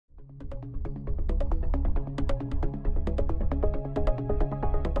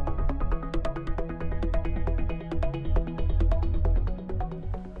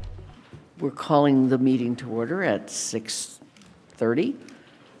We're calling the meeting to order at 6:30.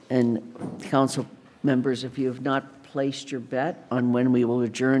 And council members, if you have not placed your bet on when we will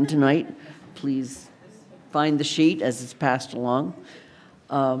adjourn tonight, please find the sheet as it's passed along.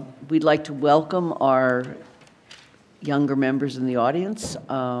 We'd like to welcome our younger members in the audience.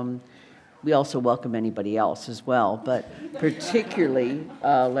 We also welcome anybody else as well, but particularly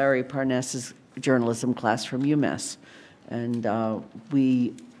Larry Parness's journalism class from UMass. And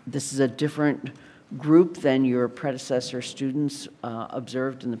this is a different group than your predecessor students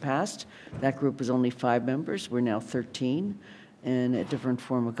observed in the past. That group was only 5 members. We're now 13 in a different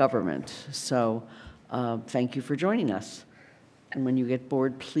form of government. So thank you for joining us. And when you get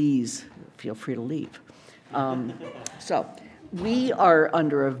bored, please feel free to leave. So we are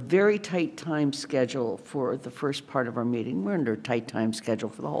under a very tight time schedule for the first part of our meeting. We're under a tight time schedule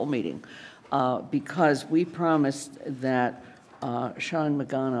for the whole meeting because we promised that Sean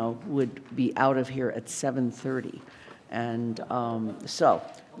Magano would be out of here at 7:30. And so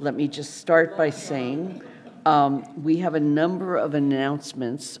let me just start by saying we have a number of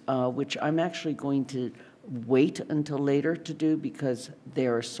announcements, which I'm actually going to wait until later to do because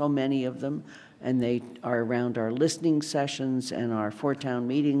there are so many of them, and they are around our listening sessions and our four-town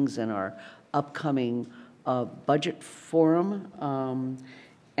meetings and our upcoming budget forum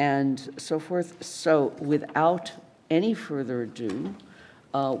and so forth. So without any further ado,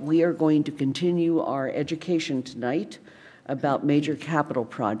 we are going to continue our education tonight about major capital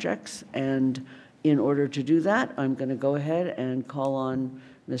projects. And in order to do that, I'm going to go ahead and call on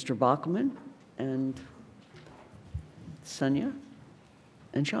Mr. Bachman and Sonia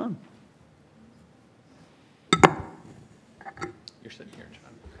and Sean. You're sitting here,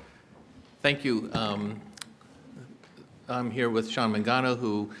 John. Thank you. I'm here with Sean Mangano,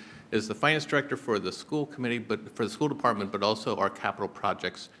 who is the finance director for the school committee, but for the school department, but also our capital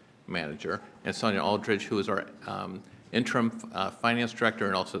projects manager, and Sonia Aldridge, who is our interim finance director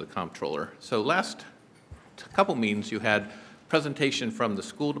and also the comptroller. So last couple meetings, you had presentation from the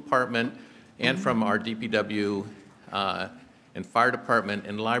school department and from our DPW and fire department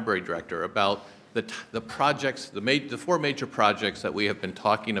and library director about the projects, the 4 major projects that we have been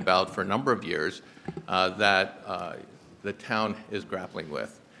talking about for a number of years that the town is grappling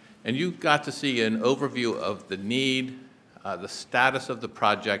with. And you got to see an overview of the need, the status of the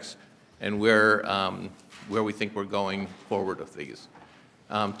projects, and where we think we're going forward with these.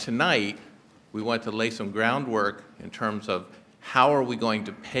 Tonight, we want to lay some groundwork in terms of how are we going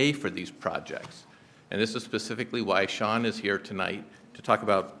to pay for these projects. And this is specifically why Sean is here tonight to talk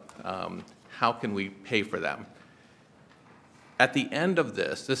about how can we pay for them. At the end of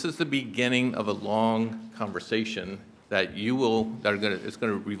this is the beginning of a long conversation that is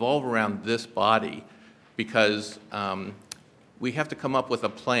going to revolve around this body, because we have to come up with a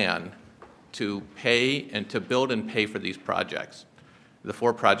plan to pay and to build and pay for these projects. The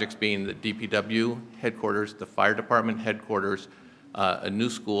 4 projects being the DPW headquarters, the fire department headquarters, a new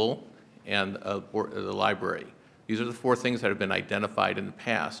school, and the library. These are the 4 things that have been identified in the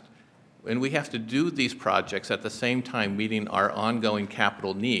past. And we have to do these projects at the same time meeting our ongoing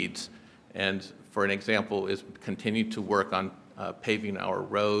capital needs. And for an example, is continue to work on paving our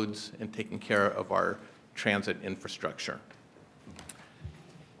roads and taking care of our transit infrastructure.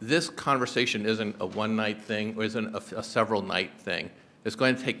 This conversation isn't a one-night thing, or isn't a several-night thing. It's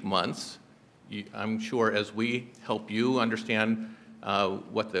going to take months. I'm sure as we help you understand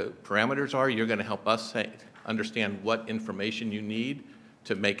what the parameters are, you're going to help us understand what information you need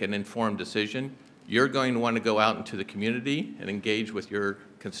to make an informed decision. You're going to want to go out into the community and engage with your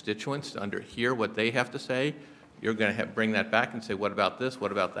constituents to hear what they have to say. You're going to bring that back and say, what about this,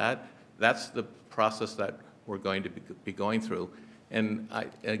 what about that? That's the process that we're going to be going through. And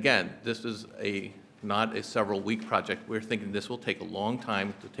again, this is not a several-week project. We're thinking this will take a long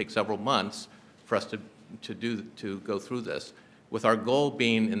time, to take several months for us to go through this, with our goal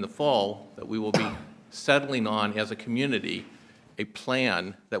being in the fall that we will be settling on as a community a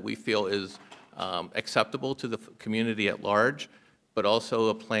plan that we feel is acceptable to the community at large, but also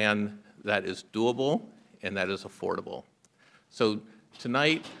a plan that is doable and that is affordable. So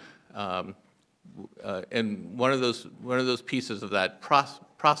tonight, and one of those pieces of that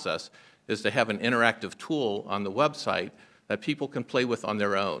process is to have an interactive tool on the website that people can play with on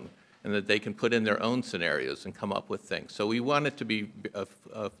their own, and that they can put in their own scenarios and come up with things. So we want it to be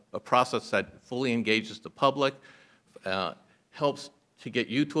a process that fully engages the public, helps to get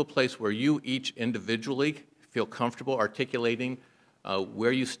you to a place where you each individually feel comfortable articulating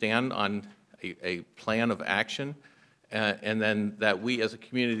where you stand on a plan of action, and then that we as a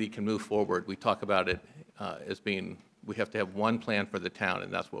community can move forward. We talk about it as being we have to have one plan for the town,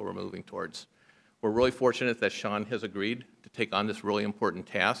 and that's what we're moving towards. We're really fortunate that Sean has agreed to take on this really important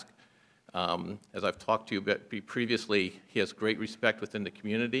task. As I've talked to you previously, he has great respect within the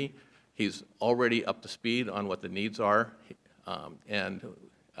community. He's already up to speed on what the needs are, and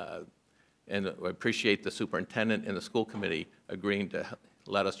I appreciate the superintendent and the school committee agreeing to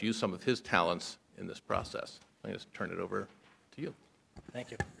let us use some of his talents in this process. I'm going to turn it over to you.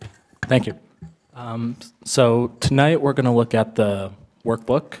 Thank you. Thank you. So tonight we're going to look at the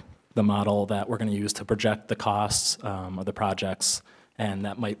workbook, the model that we're going to use to project the costs of the projects, and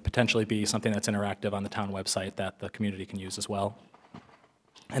that might potentially be something that's interactive on the town website that the community can use as well.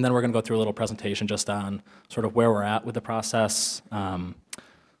 And then we're going to go through a little presentation just on sort of where we're at with the process.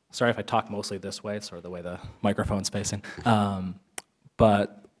 Sorry if I talk mostly this way, sort of the way the microphone's facing.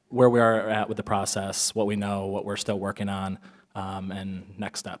 But where we are at with the process, what we know, what we're still working on, and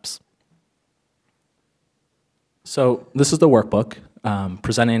next steps. So this is the workbook.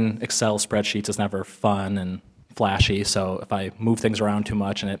 Presenting Excel spreadsheets is never fun and flashy, so if I move things around too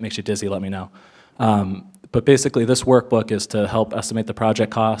much and it makes you dizzy, let me know. But basically, this workbook is to help estimate the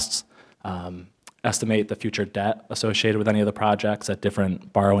project costs, estimate the future debt associated with any of the projects at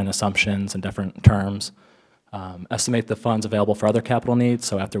different borrowing assumptions and different terms, estimate the funds available for other capital needs.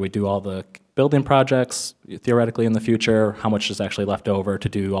 So after we do all the building projects, theoretically in the future, how much is actually left over to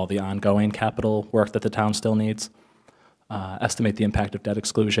do all the ongoing capital work that the town still needs, estimate the impact of debt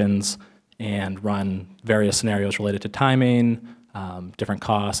exclusions, and run various scenarios related to timing, different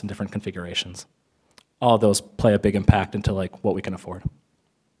costs, and different configurations. All of those play a big impact into like what we can afford.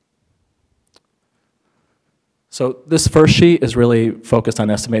 So this first sheet is really focused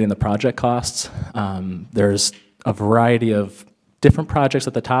on estimating the project costs. There's a variety of different projects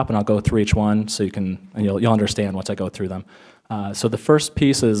at the top, and I'll go through each one so you can, and you'll understand once I go through them. So the first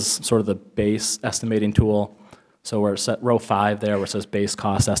piece is sort of the base estimating tool. So we're at row 5 there where it says base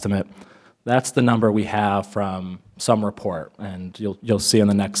cost estimate. That's the number we have from some report, and you'll see in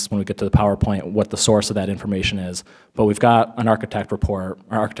the next, when we get to the PowerPoint, what the source of that information is. But we've got an architecture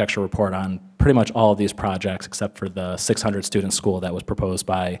report on pretty much all of these projects except for the 600-student school that was proposed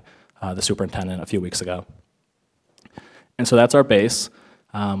by the superintendent a few weeks ago. And so that's our base.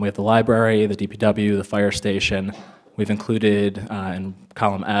 We have the library, the DPW, the fire station. We've included in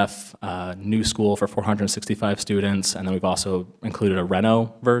column F, new school for 465 students, and then we've also included a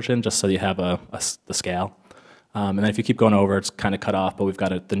reno version just so you have the scale. And then if you keep going over, it's kind of cut off, but we've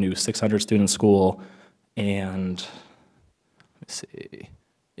got the new 600-student school, and let's see,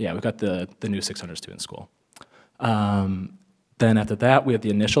 yeah, we've got the new 600-student school. Then after that, we have the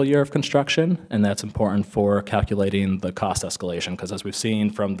initial year of construction, and that's important for calculating the cost escalation, because as we've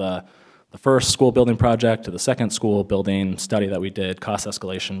seen from the first school building project to the second school building study that we did, cost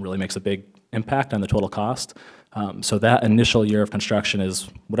escalation really makes a big impact on the total cost. So that initial year of construction is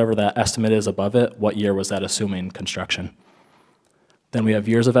whatever that estimate is above it, what year was that assuming construction. Then we have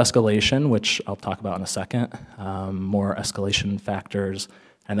years of escalation, which I'll talk about in a second, more escalation factors,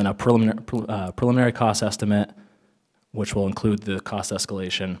 and then a preliminary cost estimate, which will include the cost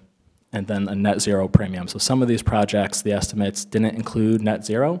escalation, and then a net zero premium. So some of these projects, the estimates didn't include net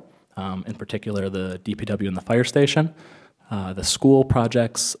zero, in particular the DPW and the fire station. The school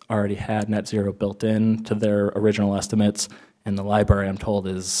projects already had net zero built in to their original estimates, and the library, I'm told,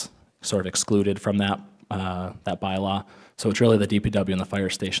 is sort of excluded from that bylaw. So it's really the DPW and the fire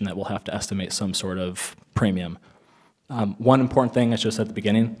station that will have to estimate some sort of premium. One important thing, as just at the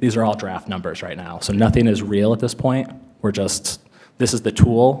beginning, these are all draft numbers right now, so nothing is real at this point. We're just, this is the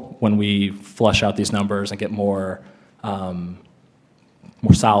tool when we flush out these numbers and get more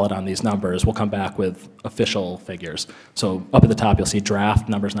solid on these numbers, we'll come back with official figures. So up at the top, you'll see draft,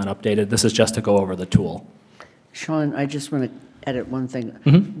 numbers not updated. This is just to go over the tool. Sean, I just want to edit one thing.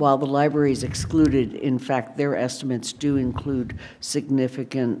 Mm-hmm. While the library is excluded, in fact, their estimates do include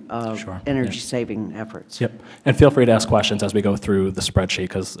significant Sure, energy-saving efforts. Yep, and feel free to ask questions as we go through the spreadsheet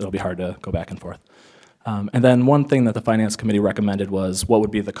because it'll be hard to go back and forth. And then one thing that the Finance Committee recommended was what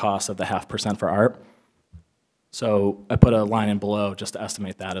would be the cost of the 0.5% for art. So I put a line in below just to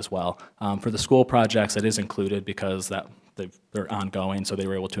estimate that as well. For the school projects, it is included because they're ongoing, so they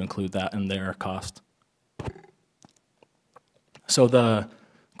were able to include that in their cost. So the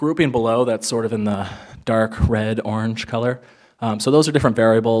grouping below, that's sort of in the dark red, orange color. So those are different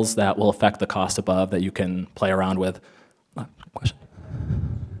variables that will affect the cost above that you can play around with. Question?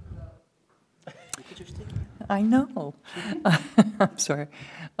 I know. I'm sorry.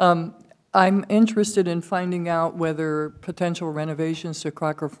 I'm interested in finding out whether potential renovations to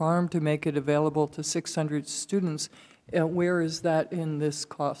Crocker Farm to make it available to 600 students, where is that in this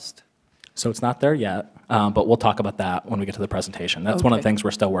cost? So it's not there yet, but we'll talk about that when we get to the presentation. That's one of the Okay. things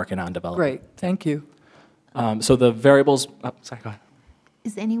we're still working on developing. Great, thank you. So the variables, oh, sorry, go ahead.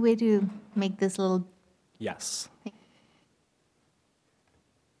 Is there any way to make this a little, Yes.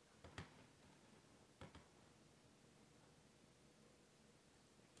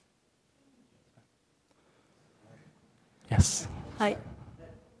 Yes. Hi.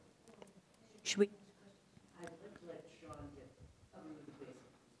 Should we?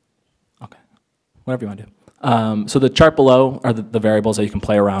 Okay, whatever you want to do. So the chart below are the variables that you can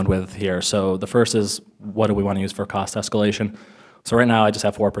play around with here. So the first is, what do we want to use for cost escalation? So right now, I just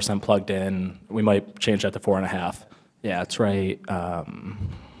have 4% plugged in. We might change that to 4.5. Yeah, it's right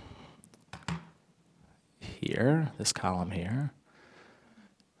here, this column here.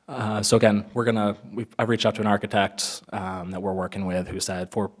 So again, I've reached out to an architect that we're working with who said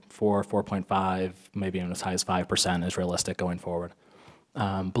 4.5, maybe even as high as 5% is realistic going forward.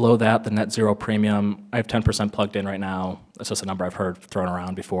 Below that, the net zero premium, I have 10% plugged in right now. That's just a number I've heard thrown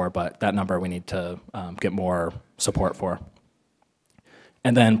around before, but that number we need to get more support for.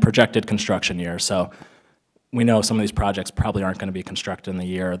 And then projected construction years. So we know some of these projects probably aren't going to be constructed in the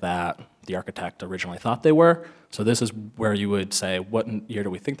year that the architect originally thought they were. So this is where you would say, what year do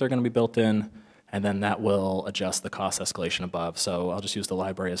we think they're going to be built in? And then that will adjust the cost escalation above. So I'll just use the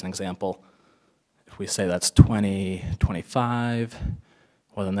library as an example. If we say that's 2025,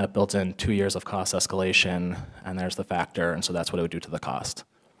 well, then that builds in 2 years of cost escalation, and there's the factor, and so that's what it would do to the cost.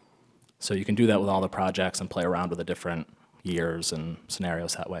 So you can do that with all the projects and play around with the different years and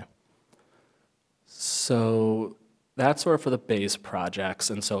scenarios that way. So that's sort of for the base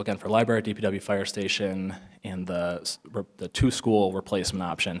projects. And so again, for library, DPW, fire station, and the 2-school replacement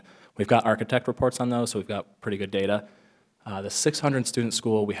option, we've got architect reports on those, so we've got pretty good data. The 600-student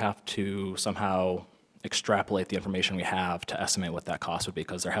school, we have to somehow extrapolate the information we have to estimate what that cost would be,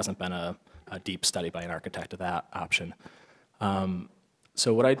 because there hasn't been a deep study by an architect of that option.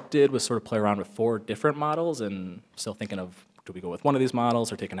 So what I did was sort of play around with 4 different models, and still thinking of, do we go with one of these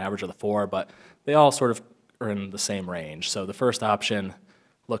models or take an average of the 4, but they all sort of are in the same range. So the first option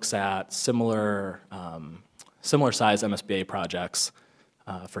looks at similar size MSBA projects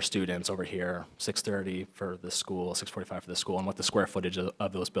for students over here, 630 for this school, 645 for this school, and what the square footage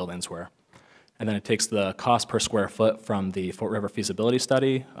of those buildings were. And then it takes the cost per square foot from the Fort River feasibility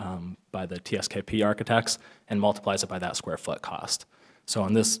study by the TSKP architects and multiplies it by that square foot cost. So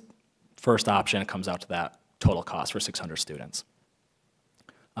on this first option, it comes out to that total cost for 600 students.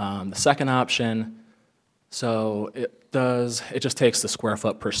 The second option, so it just takes the square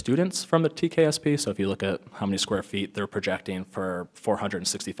foot per students from the TKSP. So if you look at how many square feet they're projecting for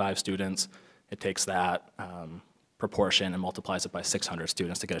 465 students, it takes that proportion and multiplies it by 600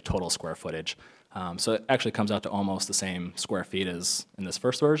 students to get a total square footage. So it actually comes out to almost the same square feet as in this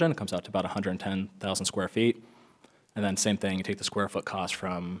first version. It comes out to about 110,000 square feet. And then same thing, you take the square foot cost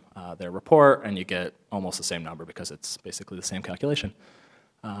from their report and you get almost the same number because it's basically the same calculation.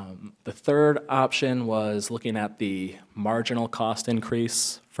 The third option was looking at the marginal cost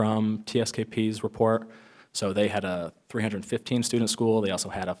increase from TSKP's report. So they had a 315 student school. They also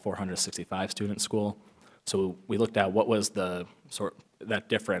had a 465 student school. So we looked at what was the that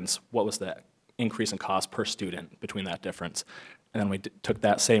difference, what was the increase in cost per student between that difference. And then we took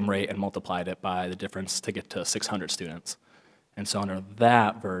that same rate and multiplied it by the difference to get to 600 students. And so under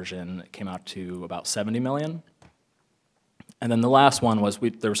that version, it came out to about 70 million. And then the last one was,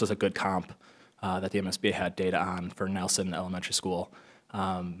 there was just a good comp that the MSBA had data on for Nelson Elementary School.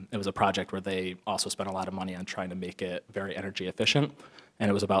 It was a project where they also spent a lot of money on trying to make it very energy efficient, and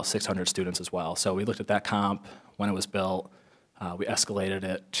it was about 600 students as well. So we looked at that comp when it was built. We escalated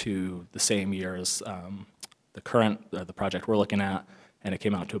it to the same year as the project we're looking at, and it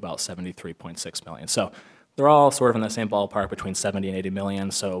came out to about 73.6 million. So they're all sort of in the same ballpark between 70 and 80 million,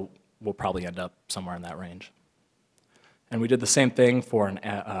 so we'll probably end up somewhere in that range. And we did the same thing for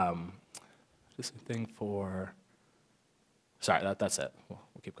sorry, that's it. We'll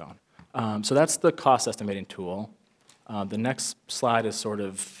keep going. So that's the cost estimating tool. The next slide is sort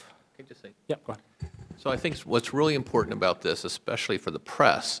of, Can I just say? yeah, go ahead. So I think what's really important about this, especially for the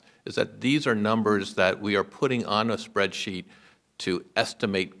press, is that these are numbers that we are putting on a spreadsheet to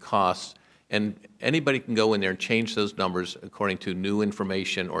estimate costs, and anybody can go in there and change those numbers according to new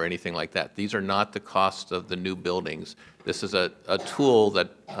information or anything like that. These are not the costs of the new buildings. This is a tool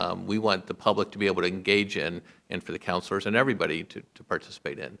that we want the public to be able to engage in, and for the counselors and everybody to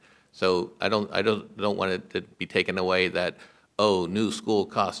participate in. So I don't want it to be taken away that, oh, new school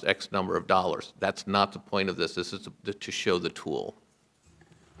costs X number of dollars. That's not the point of this. This is to show the tool.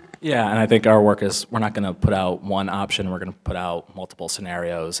 Yeah, and I think our work is, we're not going to put out one option, we're going to put out multiple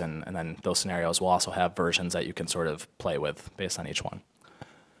scenarios, and then those scenarios will also have versions that you can sort of play with based on each one.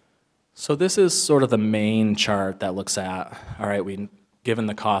 So this is sort of the main chart that looks at, all right, given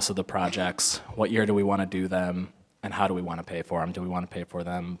the cost of the projects, what year do we want to do them, and how do we want to pay for them? Do we want to pay for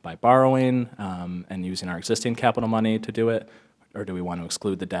them by borrowing and using our existing capital money to do it, or do we want to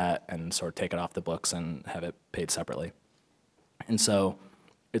exclude the debt and sort of take it off the books and have it paid separately? And so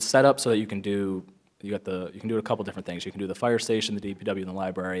it's set up so that you can do a couple different things. You can do the fire station, the DPW, and the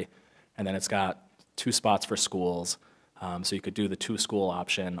library, and then it's got 2 spots for schools. So you could do the 2-school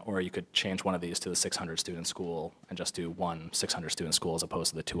option, or you could change one of these to the 600-student school and just do one 600-student school as opposed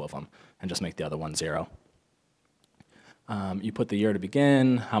to the 2 of them, and just make the other one 0. You put the year to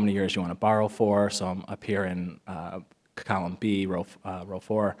begin, how many years you want to borrow for. So I'm up here in column B, row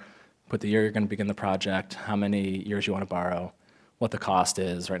 4. Put the year you're going to begin the project, how many years you want to borrow, what the cost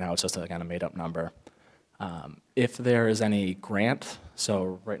is. Right now it's just a kind of made-up number. If there is any grant,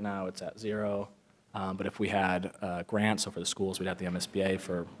 so right now it's at 0, but if we had a grant, so for the schools we'd have the MSBA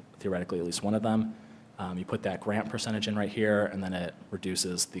for theoretically at least one of them, you put that grant percentage in right here, and then it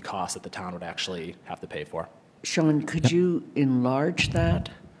reduces the cost that the town would actually have to pay for. Sean, could you enlarge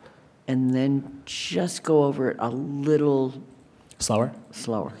that and then just go over it a little Slower?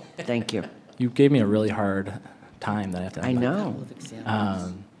 slower? Thank you. You gave me a really hard time that I have to. I know.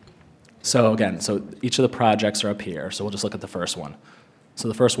 So again, so each of the projects are up here, so we'll just look at the first one. So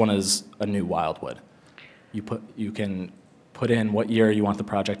the first one is a new Wildwood. You can put in what year you want the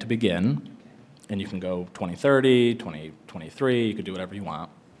project to begin, and you can go 2030, 2023, you could do whatever you want.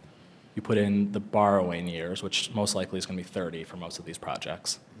 You put in the borrowing years, which most likely is going to be 30 for most of these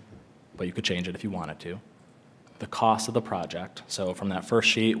projects, but you could change it if you wanted to. The cost of the project, so from that first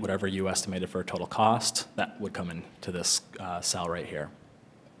sheet, whatever you estimated for a total cost, that would come into this cell right here.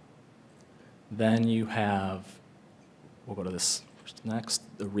 Then you have, we'll go to this next,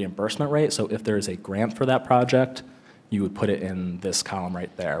 the reimbursement rate. So if there is a grant for that project, you would put it in this column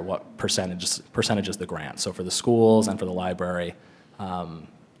right there, what percentage is the grant. So for the schools and for the library,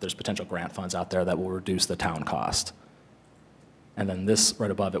 there's potential grant funds out there that will reduce the town cost. And then this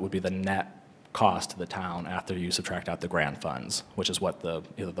right above it would be the net cost to the town after you subtract out the grant funds, which is what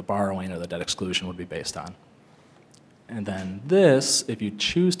either the borrowing or the debt exclusion would be based on. And then this, if you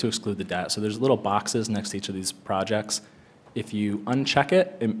choose to exclude the debt, so there's little boxes next to each of these projects. If you uncheck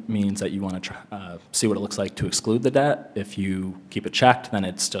it, it means that you want to see what it looks like to exclude the debt. If you keep it checked, then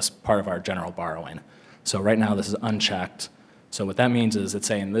it's just part of our general borrowing. So right now this is unchecked. So what that means is it's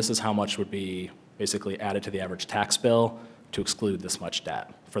saying this is how much would be basically added to the average tax bill to exclude this much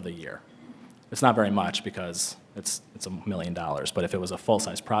debt for the year. It's not very much because it's $1 million, but if it was a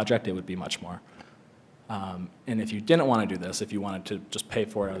full-size project, it would be much more. And if you didn't want to do this, if you wanted to just pay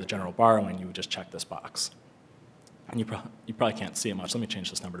for it out of the general borrowing, you would just check this box. And you probably can't see it much. Let me change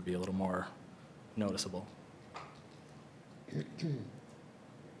this number to be a little more noticeable.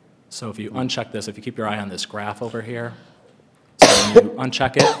 So if you uncheck this, if you keep your eye on this graph over here, so when you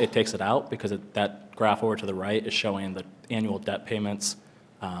uncheck it, it takes it out because that graph over to the right is showing the annual debt payments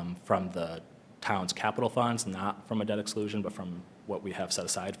from the town's capital funds, not from a debt exclusion, but from what we have set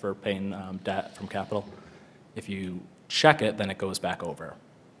aside for paying debt from capital. If you check it, then it goes back over.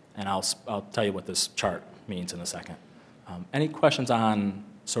 And I'll tell you what this chart means in a second. Any questions on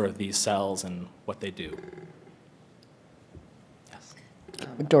sort of these cells and what they do? Yes.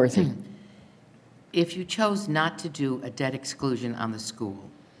 Dorothy. If you chose not to do a debt exclusion on the school,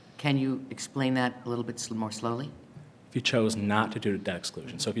 can you explain that a little bit more slowly? If you chose not to do a debt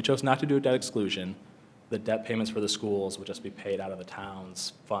exclusion. So if you chose not to do a debt exclusion, the debt payments for the schools would just be paid out of the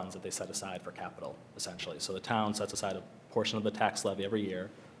town's funds that they set aside for capital, essentially. So the town sets aside a portion of the tax levy every year.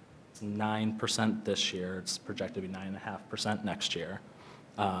 It's 9% this year. It's projected to be 9.5% next year.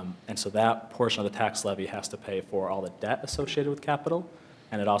 And so that portion of the tax levy has to pay for all the debt associated with capital,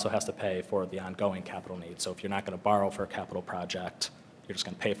 and it also has to pay for the ongoing capital needs. So if you're not going to borrow for a capital project, you're just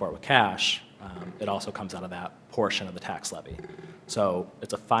going to pay for it with cash, it also comes out of that portion of the tax levy. So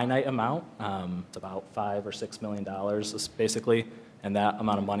it's a finite amount. It's about $5 or $6 million basically, and that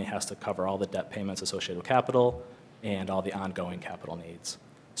amount of money has to cover all the debt payments associated with capital and all the ongoing capital needs.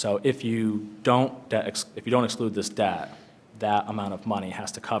 So if you don't exclude this debt, that amount of money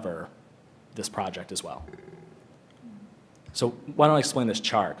has to cover this project as well. So why don't I explain this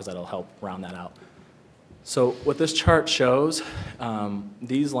chart, because that'll help round that out. So what this chart shows,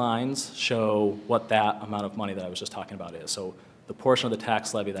 these lines show what that amount of money that I was just talking about is. So the portion of the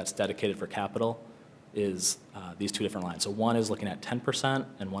tax levy that's dedicated for capital is these two different lines. So one is looking at 10%,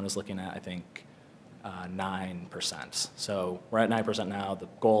 and one is looking at, I think, 9%. So we're at 9% now. The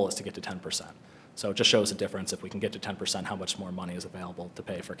goal is to get to 10%. So it just shows the difference. If we can get to 10%, how much more money is available to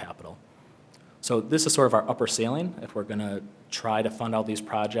pay for capital. So this is sort of our upper ceiling. If we're going to try to fund all these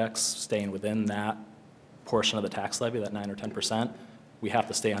projects staying within that portion of the tax levy, that 9 or 10%, we have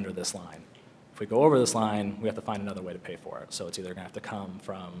to stay under this line. If we go over this line, we have to find another way to pay for it. So it's either going to have to come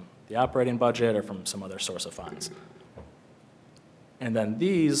from the operating budget or from some other source of funds. And then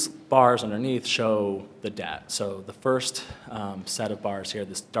these bars underneath show the debt. So the first set of bars here,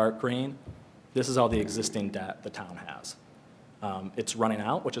 this dark green, this is all the existing debt the town has. It's running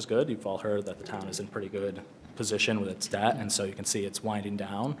out, which is good. You've all heard that the town is in pretty good position with its debt, and so you can see it's winding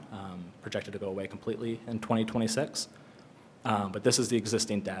down, projected to go away completely in 2026. But this is the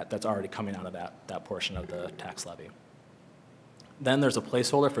existing debt that's already coming out of that portion of the tax levy. Then there's a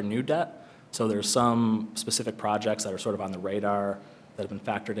placeholder for new debt. So there's some specific projects that are sort of on the radar that have been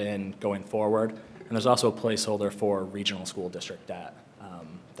factored in going forward. And there's also a placeholder for regional school district debt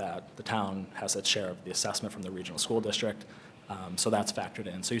that the town has its share of the assessment from the regional school district. So that's factored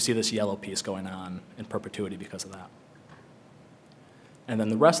in. So you see this yellow piece going on in perpetuity because of that. And then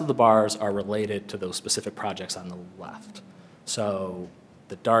the rest of the bars are related to those specific projects on the left. So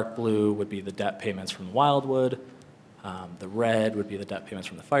the dark blue would be the debt payments from Wildwood. The red would be the debt payments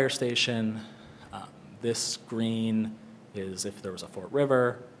from the fire station. This green is if there was a Fort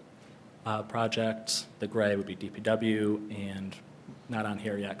River project. The gray would be DPW, and not on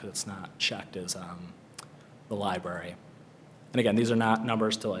here yet because it's not checked, is the library. And again, these are not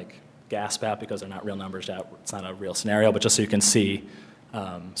numbers to like gasp at because they're not real numbers yet. It's not a real scenario, but just so you can see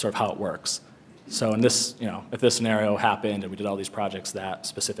sort of how it works. So in this, if this scenario happened and we did all these projects that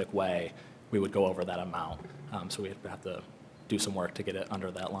specific way, we would go over that amount. So we'd have to do some work to get it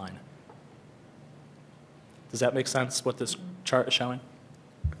under that line. Does that make sense, what this chart is showing?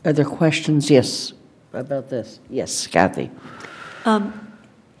 Are there questions? Yes, about this. Yes, Kathy. I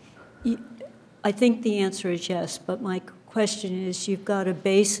think the answer is yes, but my question is, you've got a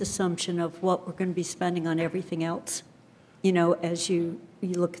base assumption of what we're going to be spending on everything else, as you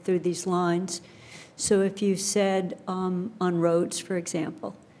look through these lines. So if you said on roads, for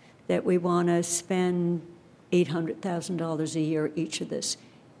example, that we want to spend $800,000 a year each of this,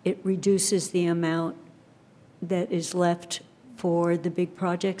 it reduces the amount that is left for the big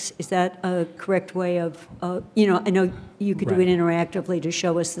projects. Is that a correct way of, I know you could do it interactively to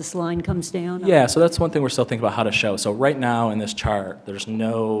show us this line comes down? Yeah, so that's one thing we're still thinking about how to show. So right now in this chart, there's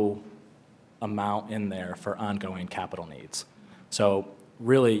no amount in there for ongoing capital needs. So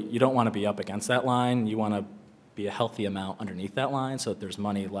really, you don't want to be up against that line. You want to be a healthy amount underneath that line so that there's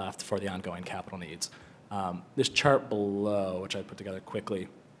money left for the ongoing capital needs. This chart below, which I put together quickly,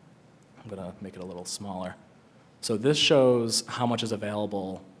 I'm going to make it a little smaller. So this shows how much is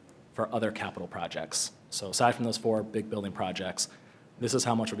available for other capital projects. So aside from those 4 big building projects, this is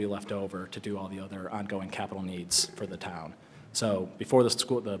how much will be left over to do all the other ongoing capital needs for the town. So before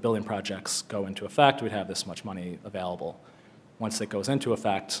the building projects go into effect, we'd have this much money available. Once it goes into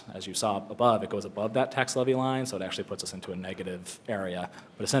effect, as you saw above, it goes above that tax levy line, so it actually puts us into a negative area.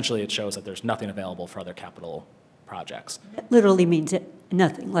 But essentially, it shows that there's nothing available for other capital projects. That literally means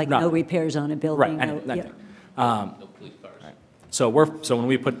nothing, like no repairs on a building. Right, no, nothing. No police cars. Right. So when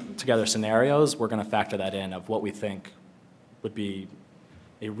we put together scenarios, we're going to factor that in of what we think would be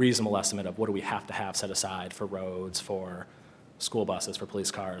a reasonable estimate of what do we have to have set aside for roads, for school buses, for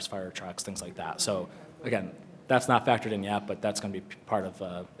police cars, fire trucks, things like that. So again, that's not factored in yet, but that's going to be part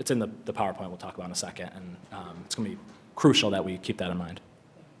of, it's in the PowerPoint we'll talk about in a second, and it's going to be crucial that we keep that in mind.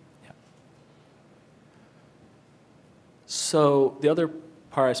 Yeah. So the other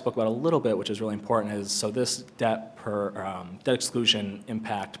part I spoke about a little bit, which is really important, is so this debt exclusion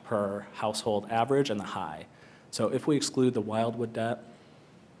impact per household average and the high. So if we exclude the Wildwood debt,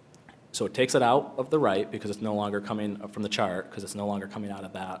 so it takes it out of the right because it's no longer coming from the chart, because it's no longer coming out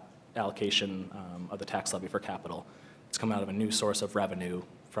of that allocation of the tax levy for capital. It's coming out of a new source of revenue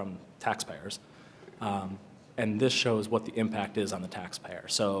from taxpayers. And this shows what the impact is on the taxpayer.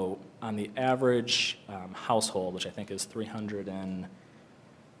 So on the average household, which I think is 300 and,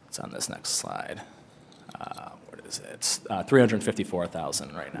 it's on this next slide. What is it? It's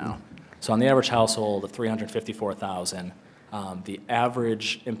 354,000 right now. So on the average household of 354,000, the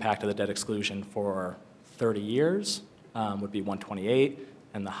average impact of the debt exclusion for 30 years would be 128,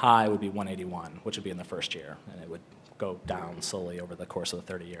 and the high would be 181, which would be in the first year, and it would go down slowly over the course of the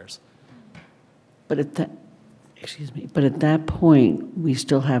 30 years. But at that point, we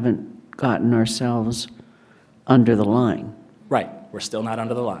still haven't gotten ourselves under the line. Right, we're still not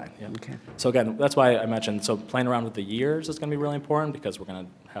under the line. Yeah. Okay. So again, that's why I mentioned, so playing around with the years is going to be really important because we're going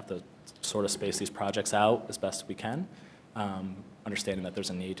to have to sort of space these projects out as best we can, understanding that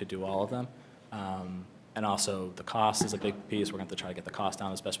there's a need to do all of them. And also the cost is a big piece. We're going to have to try to get the cost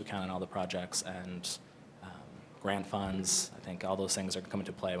down as best we can on all the projects, and grant funds. I think all those things are coming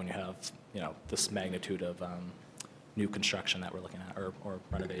to play when you have, this magnitude of new construction that we're looking at, or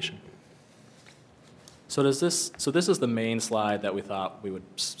renovation. So this is the main slide that we thought we would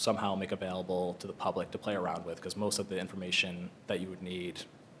somehow make available to the public to play around with, because most of the information that you would need,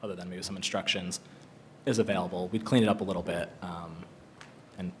 other than maybe some instructions, is available. We'd clean it up a little bit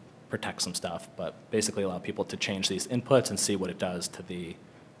and protect some stuff, but basically allow people to change these inputs and see what it does to the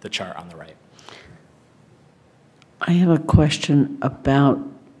chart on the right. I have a question about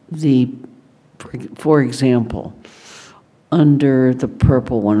for example, under the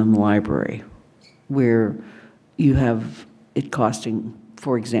purple one in the library, where you have it costing,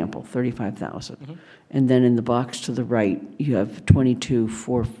 for example, $35,000. Mm-hmm. And then in the box to the right, you have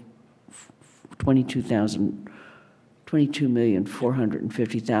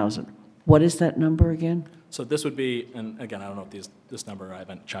 $22,450,000. What is that number again? So this would be, and again, I don't know if this number, I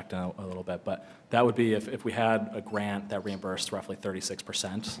haven't checked out a little bit, but that would be if we had a grant that reimbursed roughly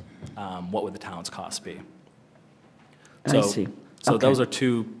 36%, what would the town's cost be? I see. So Okay. those are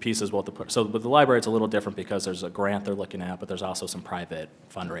two pieces. So with the library, it's a little different because there's a grant they're looking at, but there's also some private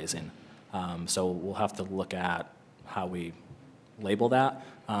fundraising. So we'll have to look at how we label that.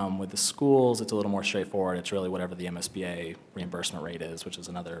 With the schools, it's a little more straightforward. It's really whatever the MSBA reimbursement rate is, which is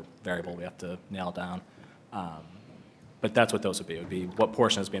another variable we have to nail down. But that's what those would be. It would be what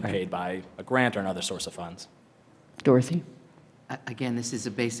portion is being paid by a grant or another source of funds. Dorothy? Again, this is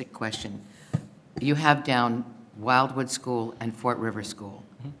a basic question. You have down Wildwood School and Fort River School,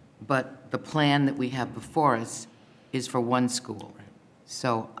 but the plan that we have before us is for one school.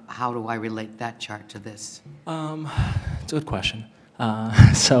 So how do I relate that chart to this? It's a good question.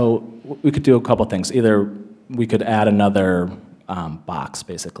 So we could do a couple things. Either we could add another box,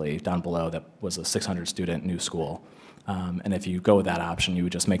 basically, down below that was a 600-student new school. And if you go with that option, you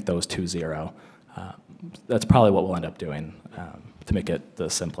would just make those 2 0. That's probably what we'll end up doing to make it the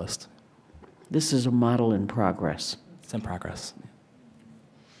simplest. This is a model in progress. It's in progress.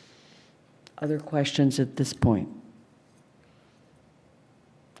 Other questions at this point?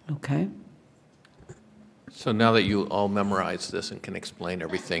 Okay. So now that you all memorized this and can explain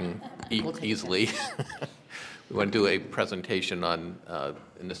everything easily, we want to do a presentation on,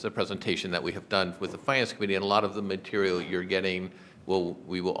 and this is a presentation that we have done with the Finance Committee, and a lot of the material you're getting,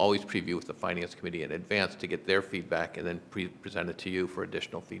 we will always preview with the Finance Committee in advance to get their feedback and then present it to you for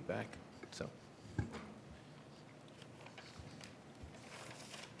additional feedback. So.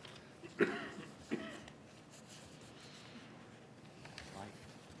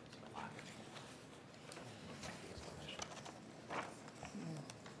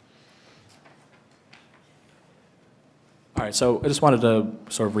 All right, so I just wanted to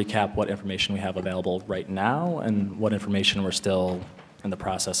sort of recap what information we have available right now and what information we're still in the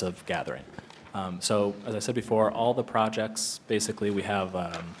process of gathering. So as I said before, all the projects, basically we have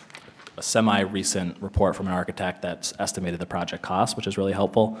a semi-recent report from an architect that's estimated the project cost, which is really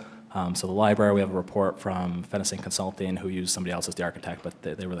helpful. So the library, we have a report from Fennessing Consulting, who used somebody else as the architect, but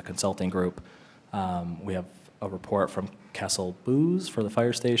they were the consulting group. We have a report from Kessel Booz for the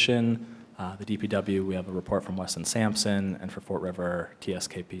fire station. The DPW, we have a report from Weston Sampson, and for Fort River,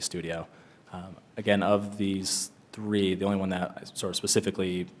 TSKP Studio. Again, of these 3, the only one that sort of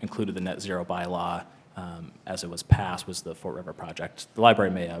specifically included the net zero bylaw as it was passed was the Fort River project. The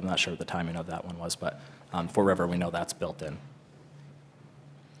library may, I'm not sure what the timing of that one was, but Fort River, we know that's built in.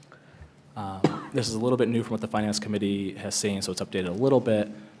 This is a little bit new from what the Finance Committee has seen, so it's updated a little bit.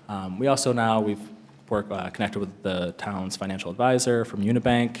 We also now, we've connected with the town's financial advisor from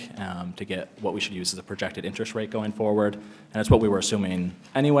Unibank to get what we should use as a projected interest rate going forward. And it's what we were assuming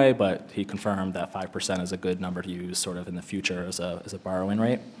anyway, but he confirmed that 5% is a good number to use sort of in the future as a borrowing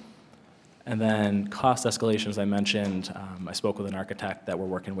rate. And then cost escalation, as I mentioned, I spoke with an architect that we're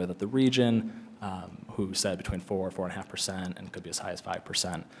working with at the region who said between 4.5%, and could be as high as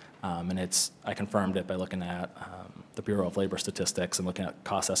 5%. And I confirmed it by looking at the Bureau of Labor Statistics and looking at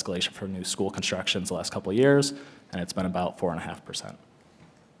cost escalation for new school constructions the last couple of years, and it's been about 4.5%.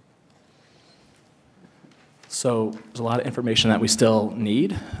 So there's a lot of information that we still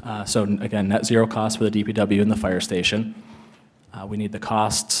need. So again, net zero cost for the DPW and the fire station. We need the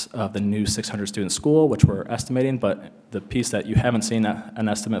cost of the new 600-student school, which we're estimating, but the piece that you haven't seen an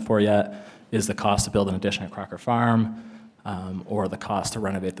estimate for yet is the cost to build an addition at Crocker Farm, or the cost to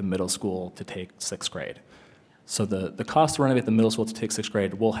renovate the middle school to take 6th grade. So the cost to renovate the middle school to take sixth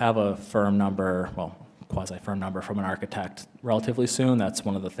grade, we'll have a firm number, well, quasi-firm number from an architect relatively soon. That's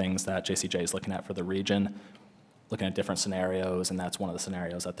one of the things that JCJ is looking at for the region, looking at different scenarios, and that's one of the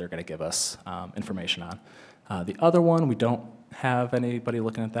scenarios that they're going to give us information on. The other one, we don't have anybody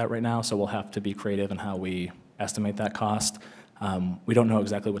looking at that right now, so we'll have to be creative in how we estimate that cost. We don't know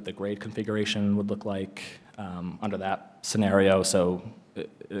exactly what the grade configuration would look like under that scenario, so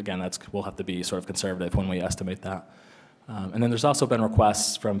again, we'll have to be sort of conservative when we estimate that. And then there's also been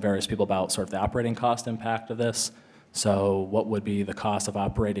requests from various people about sort of the operating cost impact of this. So what would be the cost of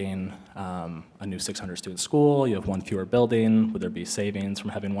operating a new 600-student school? You have one fewer building. Would there be savings from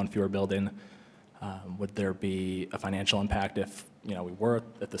having one fewer building? Would there be a financial impact if we were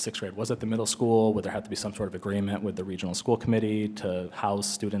at the sixth grade was at the middle school? Would there have to be some sort of agreement with the regional school committee to house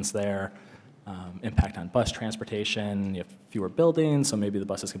students there? Impact on bus transportation, you have fewer buildings, so maybe the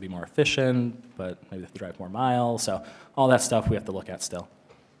buses could be more efficient, but maybe they have to drive more miles. So all that stuff we have to look at still.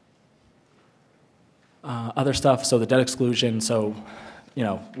 Other stuff, so the debt exclusion, so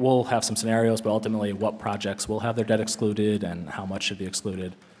we'll have some scenarios, but ultimately what projects will have their debt excluded and how much should be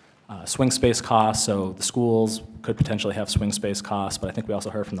excluded. Swing space costs, so the schools could potentially have swing space costs, but I think we also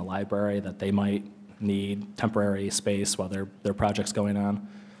heard from the library that they might need temporary space while their project's going on.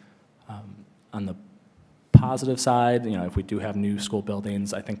 On the positive side, if we do have new school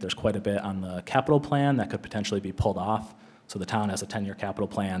buildings, I think there's quite a bit on the capital plan that could potentially be pulled off. So the town has a 10-year capital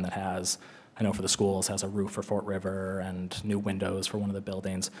plan that has, I know for the schools, has a roof for Fort River and new windows for one of the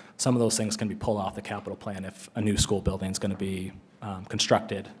buildings. Some of those things can be pulled off the capital plan if a new school building is going to be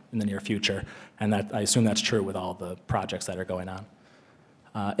constructed in the near future. And I assume that's true with all the projects that are going on.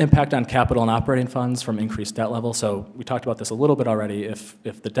 Impact on capital and operating funds from increased debt levels. So we talked about this a little bit already. If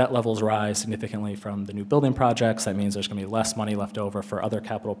the debt levels rise significantly from the new building projects, that means there's going to be less money left over for other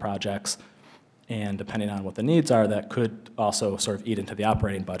capital projects. And depending on what the needs are, that could also sort of eat into the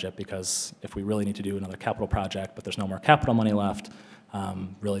operating budget, because if we really need to do another capital project, but there's no more capital money left,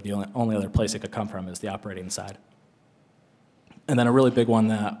 really the only other place it could come from is the operating side. And then a really big one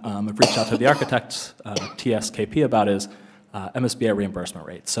that I've reached out to the architect, TSKP, about is MSBA reimbursement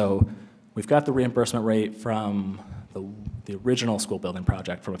rate. So we've got the reimbursement rate from the original school building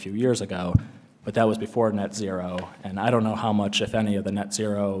project from a few years ago, but that was before net zero. And I don't know how much, if any, of the net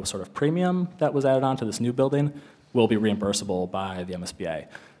zero sort of premium that was added on to this new building will be reimbursable by the MSBA.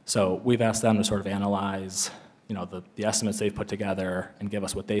 So we've asked them to sort of analyze the estimates they've put together and give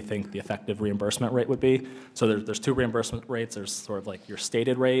us what they think the effective reimbursement rate would be. So there's two reimbursement rates. There's sort of like your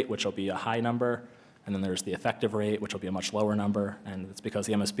stated rate, which will be a high number, and then there's the effective rate, which will be a much lower number, and it's because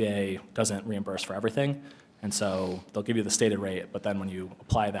the MSBA doesn't reimburse for everything, and so they'll give you the stated rate, but then when you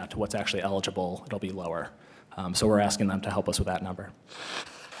apply that to what's actually eligible, it'll be lower. So we're asking them to help us with that number.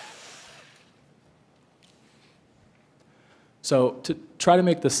 So to try to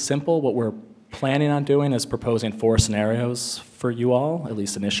make this simple, what we're planning on doing is proposing 4 scenarios for you all, at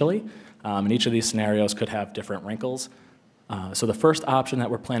least initially, and each of these scenarios could have different wrinkles. So the first option that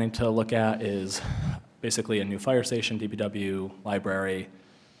we're planning to look at is basically a new fire station, DPW, library,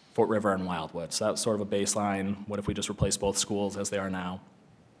 Fort River, and Wildwood. So that's sort of a baseline. What if we just replace both schools as they are now?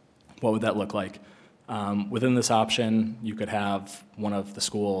 What would that look like? Within this option, you could have one of the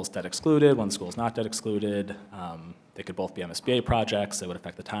schools debt excluded, one of the schools not debt excluded. They could both be MSBA projects. They would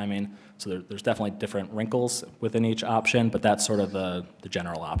affect the timing. So there's definitely different wrinkles within each option, but that's sort of the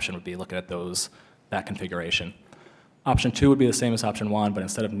general option would be looking at that configuration. Option 2 would be the same as option 1, but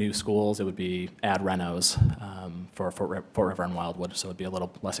instead of new schools, it would be add renos for Fort River and Wildwood, so it would be a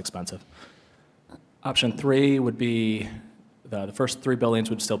little less expensive. Option 3 would be the first 3 buildings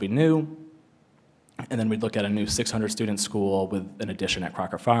would still be new, and then we'd look at a new 600-student school with an addition at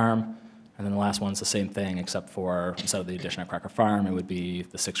Crocker Farm, and then the last one's the same thing, except for instead of the addition at Crocker Farm, it would be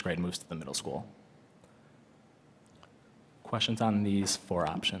the 6th grade moves to the middle school. Questions on these 4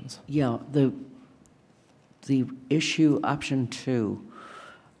 options? Yeah, the issue, option 2,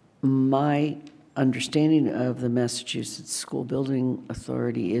 my understanding of the Massachusetts School Building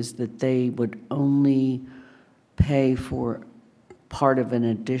Authority is that they would only pay for part of an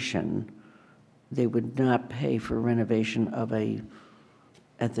addition. They would not pay for renovation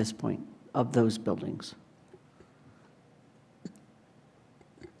at this point, of those buildings.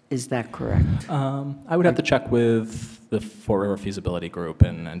 Is that correct? I would have to check with the Fort River Feasibility Group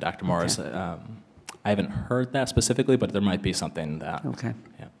and Dr. Morris. Okay. I haven't heard that specifically, but there might be something that. Okay.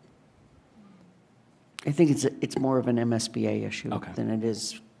 Yeah. I think it's more of an MSBA issue okay. than it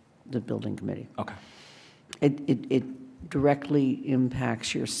is the building committee. Okay. It directly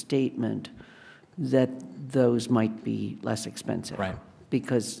impacts your statement that those might be less expensive. Right.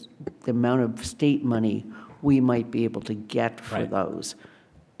 Because the amount of state money we might be able to get for Right. those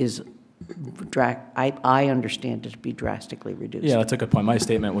is, I understand it to be drastically reduced. Yeah, that's a good point. My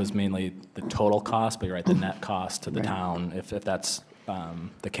statement was mainly the total cost, but you're right, the net cost to the Right. town, if that's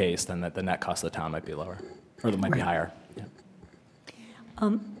the case, then the net cost of the town might be lower, or it might be Right. higher. Yeah.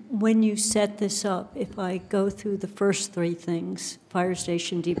 When you set this up, if I go through the first three things, fire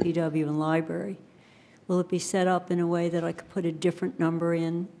station, DPW, and library, will it be set up in a way that I could put a different number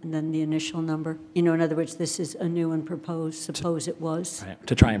in than the initial number? You know, in other words, this is a new and proposed, suppose it was. Right,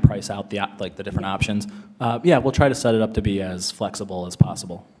 to try and price out the different options. Yeah, we'll try to set it up to be as flexible as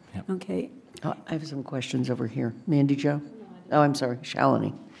possible. Yep. Okay. I have some questions over here. Mandy Jo? Oh, I'm sorry,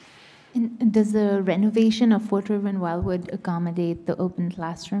 Shalini. And does the renovation of Fort River and Wildwood accommodate the open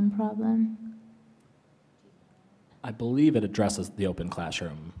classroom problem? I believe it addresses the open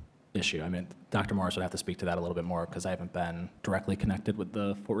classroom issue. I mean, Dr. Morris would have to speak to that a little bit more because I haven't been directly connected with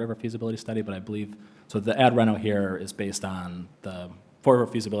the Fort River feasibility study, but I believe, so the ad reno here is based on the Fort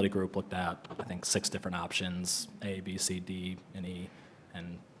River feasibility group looked at, I think, 6 different options, A, B, C, D, and E,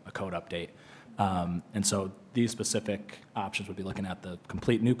 and a code update. And so these specific options would be looking at the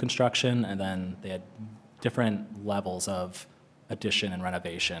complete new construction, and then they had different levels of addition and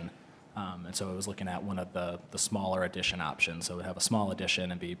renovation. And so it was looking at one of the smaller addition options. So it would have a small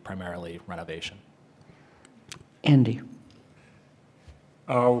addition and be primarily renovation. Andy?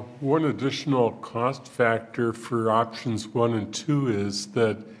 One additional cost factor for options 1 and 2 is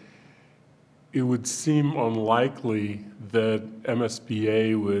that it would seem unlikely that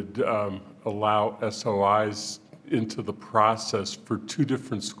MSBA would allow SOIs into the process for 2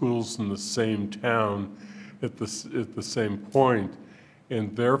 different schools in the same town at the same point.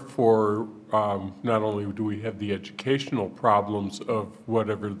 And therefore, not only do we have the educational problems of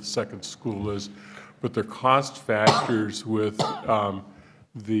whatever the second school is, but the cost factors with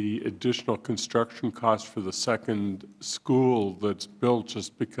the additional construction cost for the second school that's built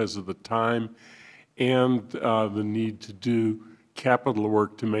just because of the time and the need to do capital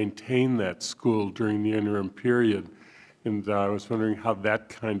work to maintain that school during the interim period. And I was wondering how that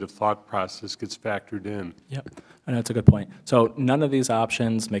kind of thought process gets factored in. Yep, and that's a good point. So none of these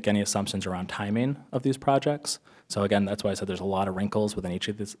options make any assumptions around timing of these projects. So again, that's why I said there's a lot of wrinkles within each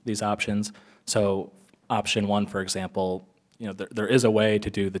of these options. So option 1, for example, you know, there is a way to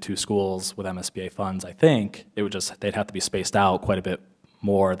do the 2 schools with MSBA funds, I think. It would just, they'd have to be spaced out quite a bit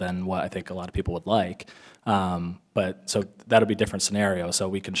more than what I think a lot of people would like. But so that'll be a different scenario. So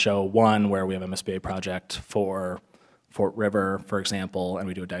we can show one where we have an MSBA project for Fort River, for example, and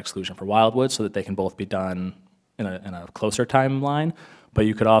we do a debt exclusion for Wildwood so that they can both be done in a closer timeline. But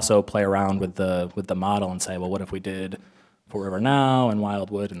you could also play around with the model and say, well, what if we did Fort River now and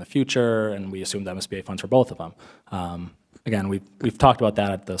Wildwood in the future, and we assumed MSBA funds for both of them. Again, we've talked about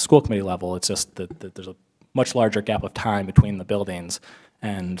that at the school committee level. It's just that there's a much larger gap of time between the buildings,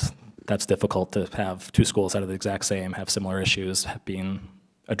 and that's difficult to have 2 schools that are the exact same, have similar issues being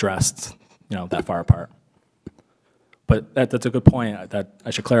addressed, you know, that far apart. But that's a good point that I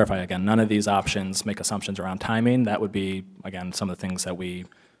should clarify again. None of these options make assumptions around timing. That would be, again, some of the things that we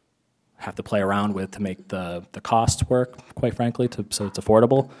have to play around with to make the costs work, quite frankly, so it's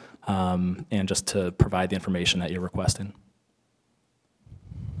affordable, and just to provide the information that you're requesting.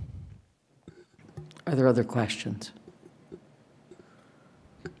 Are there other questions?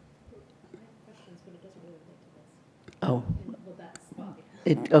 Oh.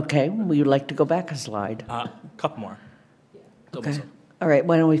 Okay, would you like to go back a slide? A couple more. Okay. All right,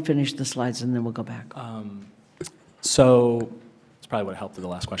 why don't we finish the slides and then we'll go back. So that's probably what helped with the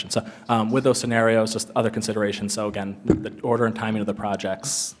last question. So with those scenarios, just other considerations. So again, the order and timing of the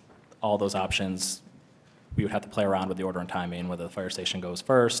projects, all those options, we would have to play around with the order and timing, whether the fire station goes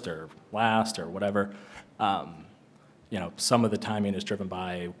first or last or whatever. You know, some of the timing is driven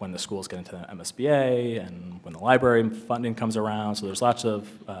by when the schools get into the MSBA and when the library funding comes around. So there's lots of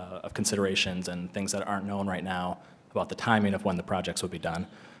considerations and things that aren't known right now about the timing of when the projects would be done.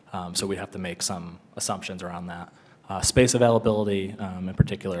 So we have to make some assumptions around that. Space availability, in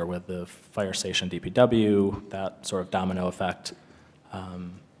particular with the fire station DPW, that sort of domino effect.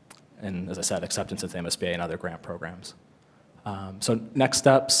 And as I said, acceptance of the MSBA and other grant programs. So next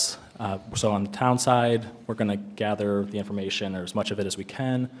steps, so on the town side, we're going to gather the information, or as much of it as we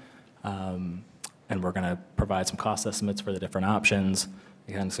can, and we're going to provide some cost estimates for the different options.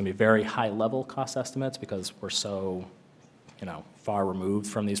 Again, it's going to be very high-level cost estimates because we're so, you know, far removed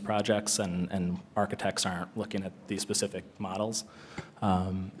from these projects, and architects aren't looking at these specific models.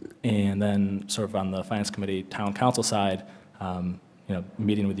 And then sort of on the Finance Committee, Town Council side, you know,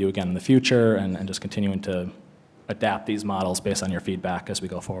 meeting with you again in the future and just continuing to adapt these models based on your feedback as we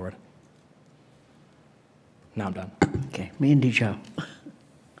go forward. Now I'm done. Okay, Mandy Jo.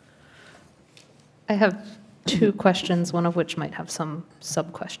 I have two questions, one of which might have some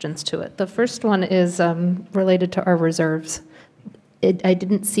sub-questions to it. The first one is related to our reserves. I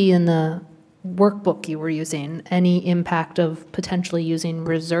didn't see in the workbook you were using any impact of potentially using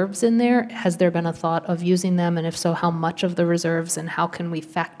reserves in there. Has there been a thought of using them, and if so, how much of the reserves, and how can we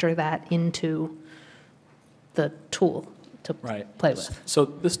factor that into the tool to play with? So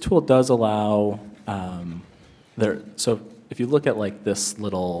this tool does allow, so if you look at like these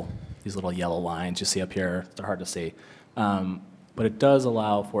little yellow lines you see up here, they're hard to see, but it does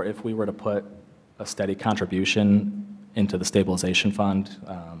allow for, if we were to put a steady contribution into the stabilization fund,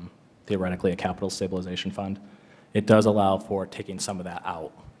 theoretically a capital stabilization fund, it does allow for taking some of that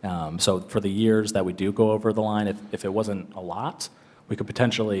out. So for the years that we do go over the line, if it wasn't a lot, we could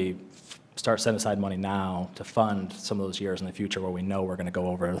potentially start setting aside money now to fund some of those years in the future where we know we're going to go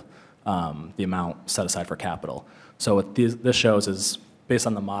over the amount set aside for capital. So what this shows is, based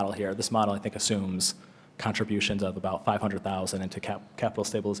on the model here, this model I think assumes contributions of about $500,000 into capital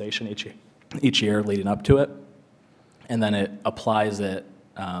stabilization each year leading up to it, and then it applies it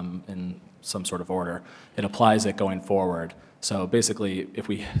in some sort of order. It applies it going forward. So basically, if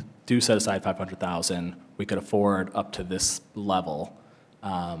we do set aside $500,000, we could afford up to this level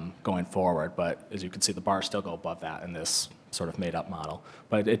going forward. But as you can see, the bars still go above that in this sort of made-up model.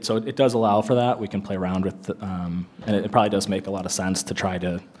 But so it does allow for that. We can play around with, and it probably does make a lot of sense to try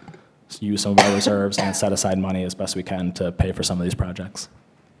to use some of our reserves and set aside money as best we can to pay for some of these projects.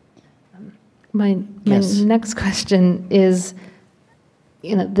 My Yes. next question is,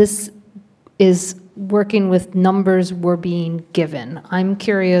 this is working with numbers we're being given. I'm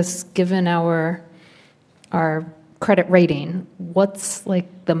curious, given our credit rating, what's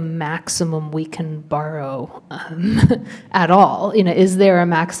like the maximum we can borrow at all? Is there a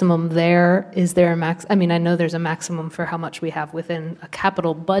maximum there? Is there a I mean, I know there's a maximum for how much we have within a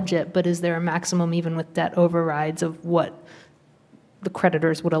capital budget, but is there a maximum even with debt overrides of what the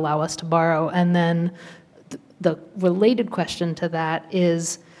creditors would allow us to borrow? And then the related question to that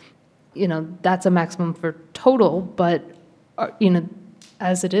is, that's a maximum for total, but,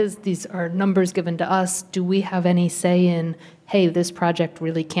 as it is, these are numbers given to us. Do we have any say in, hey, this project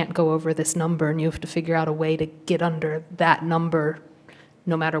really can't go over this number, and you have to figure out a way to get under that number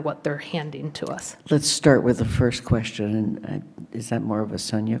no matter what they're handing to us? Let's start with the first question. And is that more of a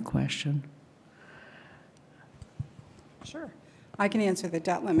Sonia question? Sure. I can answer the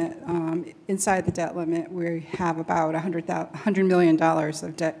debt limit. Inside the debt limit, we have about $100 million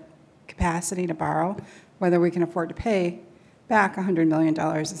of debt capacity to borrow. Whether we can afford to pay back $100 million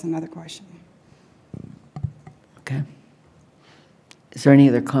is another question. Okay. Is there any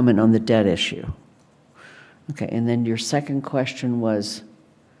other comment on the debt issue? Okay, and then your second question was?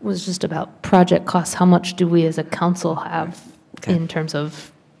 Was just about project costs. How much do we as a council have in terms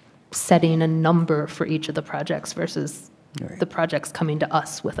of setting a number for each of the projects versus the projects coming to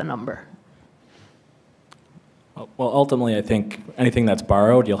us with a number? Well, ultimately, I think anything that's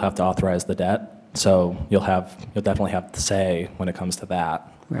borrowed, you'll have to authorize the debt. So you'll definitely have to say when it comes to that.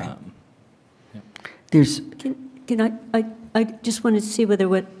 Right. Yeah. I just wanted to see whether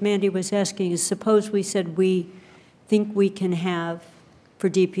what Mandy was asking is, suppose we said we think we can have for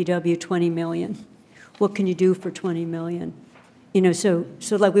DPW 20 million. What can you do for 20 million? So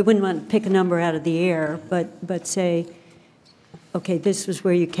like we wouldn't want to pick a number out of the air, but say, okay, this was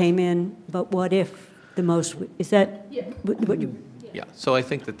where you came in, but what if the most, is that what you? Yeah, so I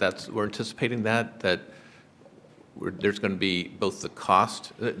think we're anticipating that there's going to be both the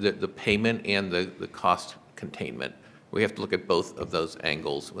cost, the payment and the cost containment. We have to look at both of those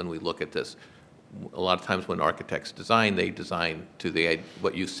angles when we look at this. A lot of times when architects design, they design to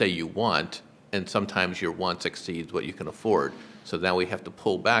what you say you want, and sometimes your wants exceeds what you can afford. So now we have to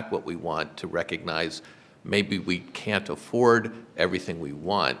pull back what we want to recognize maybe we can't afford everything we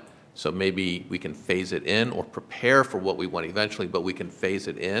want. So maybe we can phase it in or prepare for what we want eventually, but we can phase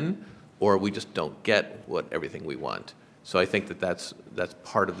it in, or we just don't get everything we want. So I think that's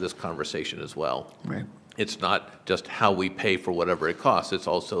part of this conversation as well. Right. It's not just how we pay for whatever it costs. It's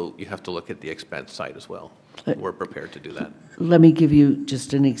also, you have to look at the expense side as well. We're prepared to do that. Let me give you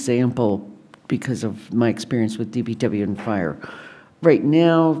just an example because of my experience with DPW and fire. Right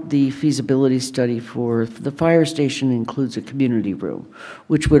now, the feasibility study for the fire station includes a community room,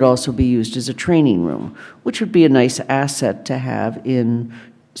 which would also be used as a training room, which would be a nice asset to have in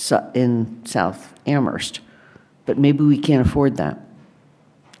South Amherst. But maybe we can't afford that.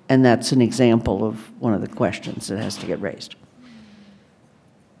 And that's an example of one of the questions that has to get raised.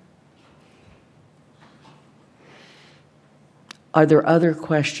 Are there other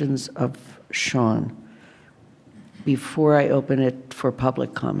questions of Sean? before I open it for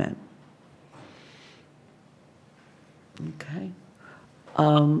public comment? Okay.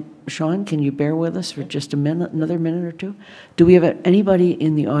 Sean, can you bear with us for just a minute, another minute or two? Do we have anybody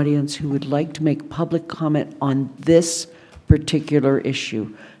in the audience who would like to make public comment on this particular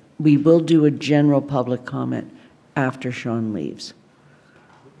issue? We will do a general public comment after Sean leaves.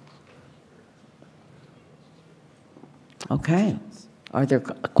 Okay. Are there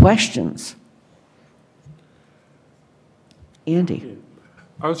questions? Andy?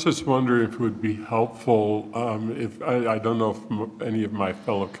 I was just wondering if it would be helpful, if, I don't know if any of my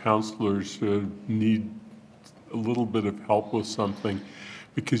fellow counselors need a little bit of help with something,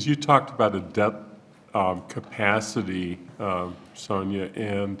 because you talked about a debt capacity, Sonia,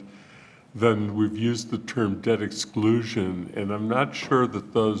 and then we've used the term debt exclusion, and I'm not sure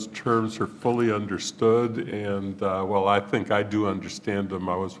that those terms are fully understood, and well, I think I do understand them.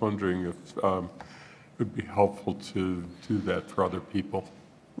 I was wondering if it would be helpful to do that for other people.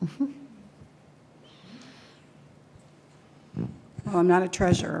 Well, I'm not a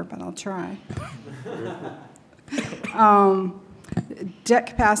treasurer, but I'll try. Debt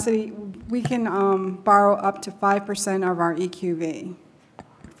capacity, we can borrow up to 5% of our EQV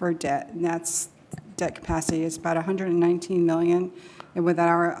for debt, and that's debt capacity is about 119 million, and with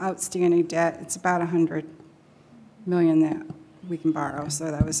our outstanding debt, it's about 100 million that we can borrow,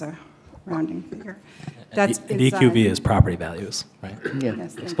 so that was a rounding figure. That's And EQV is property values, right? Yeah.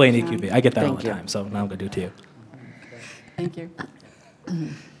 Yes, thank Explain you, EQV. John. I get that all Thank the you. time, so now I'm going to do it to you. Thank you.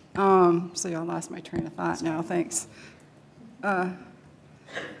 So y'all lost my train of thought now, thanks.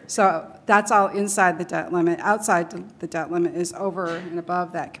 So that's all inside the debt limit. Outside the debt limit is over and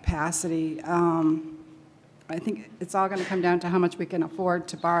above that capacity. I think it's all going to come down to how much we can afford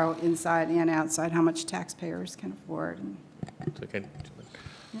to borrow inside and outside, how much taxpayers can afford. Okay.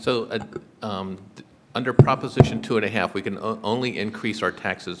 So under Proposition 2.5, we can only increase our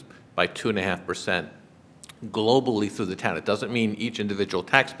taxes by 2.5% globally through the town. It doesn't mean each individual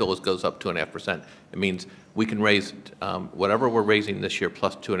tax bill goes up 2.5%. It means we can raise whatever we're raising this year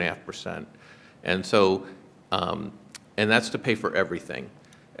plus 2.5%. And so, and that's to pay for everything.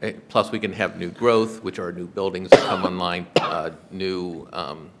 Plus we can have new growth, which are new buildings that come online, new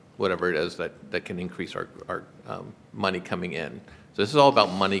whatever it is that can increase our money coming in. So this is all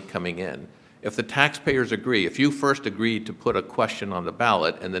about money coming in. If the taxpayers agree, if you first agreed to put a question on the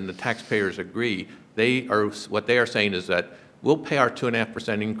ballot and then the taxpayers agree, what they are saying is that we'll pay our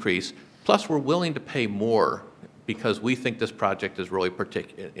 2.5% increase, plus we're willing to pay more because we think this project is really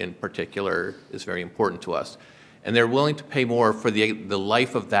in particular is very important to us. And they're willing to pay more for the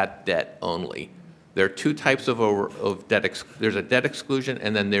life of that debt only. There are two types of debt. There's a debt exclusion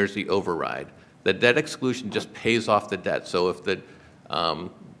and then there's the override. The debt exclusion just pays off the debt. So if the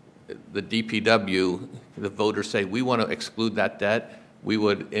DPW, the voters say, we want to exclude that debt, we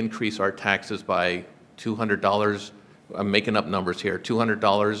would increase our taxes by $200, I'm making up numbers here,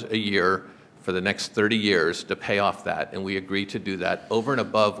 $200 a year for the next 30 years to pay off that, and we agree to do that over and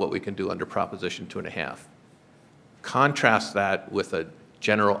above what we can do under Proposition 2.5. Contrast that with a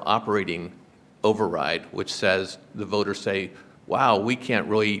general operating override, which says, the voters say, wow, we can't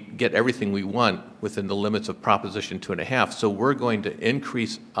really get everything we want within the limits of Proposition 2.5, so we're going to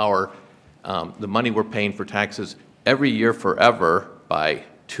increase our, the money we're paying for taxes every year forever by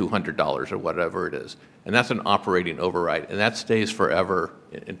 $200 or whatever it is. And that's an operating override, and that stays forever.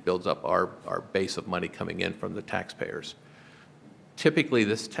 It builds up our base of money coming in from the taxpayers. Typically,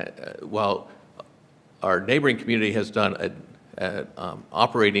 while our neighboring community has done an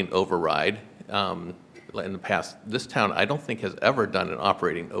operating override, in the past, this town, I don't think, has ever done an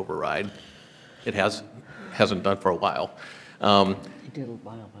operating override. It hasn't done for a while. You did a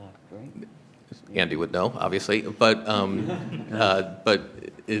while back, right? Andy would know, obviously, but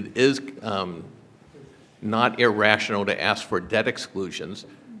it is not irrational to ask for debt exclusions,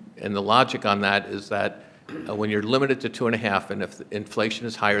 and the logic on that is that when you're limited to 2.5, and if inflation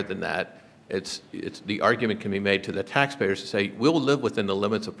is higher than that, the argument can be made to the taxpayers to say, we'll live within the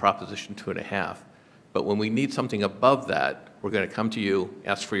limits of Proposition 2.5. But when we need something above that, we're going to come to you,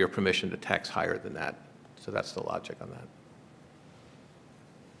 ask for your permission to tax higher than that. So that's the logic on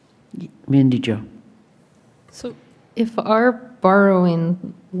that. Mindy Jo. So if our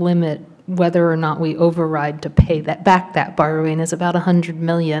borrowing limit, whether or not we override to pay that borrowing is about 100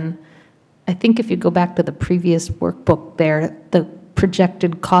 million, I think if you go back to the previous workbook there, the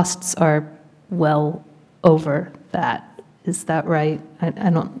projected costs are well over that. Is that right? I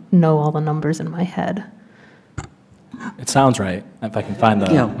don't know all the numbers in my head. It sounds right, if I can find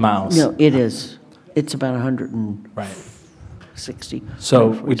the mouse. No, it is. It's about 100 and... Right. 60. So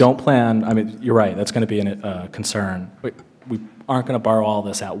we don't plan, I mean, you're right, that's going to be a concern. We aren't going to borrow all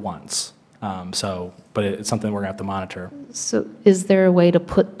this at once. But it's something we're going to have to monitor. So is there a way to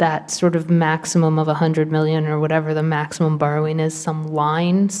put that sort of maximum of 100 million or whatever the maximum borrowing is, some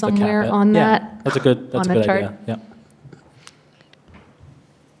line somewhere on Yeah, that? that's a good idea. Yeah.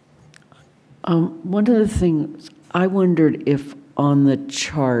 One of the things, I wondered if on the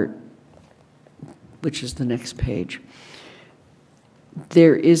chart, which is the next page,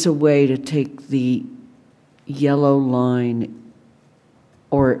 there is a way to take the yellow line,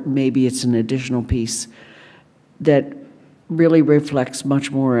 or maybe it's an additional piece, that really reflects much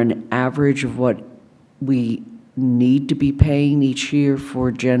more an average of what we need to be paying each year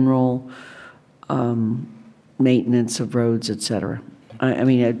for general maintenance of roads, et cetera. I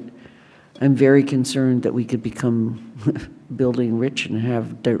mean, I'm very concerned that we could become building rich and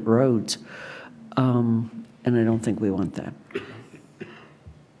have dirt roads, and I don't think we want that.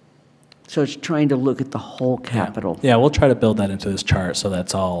 So it's trying to look at the whole capital. Yeah, we'll try to build that into this chart so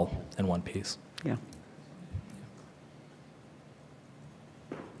that's all in one piece. Yeah.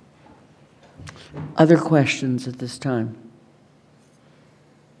 Other questions at this time?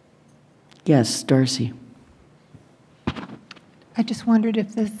 Yes, Darcy. I just wondered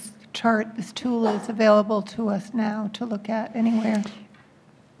if this chart, this tool is available to us now to look at anywhere.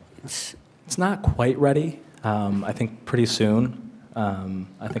 It's not quite ready. I think pretty soon.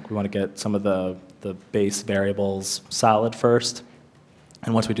 I think we want to get some of the base variables solid first.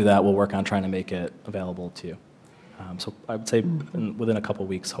 And once we do that, we'll work on trying to make it available to you. So I would say within a couple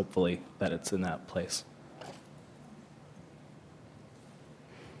weeks, hopefully, that it's in that place.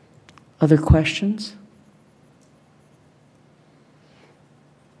 Other questions?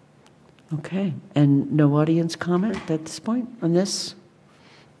 Okay, and no audience comment at this point on this?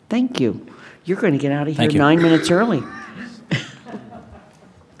 Thank you. You're going to get out of here 9 minutes early.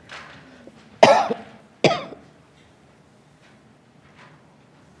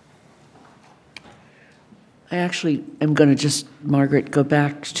 I actually am going to just, Margaret, go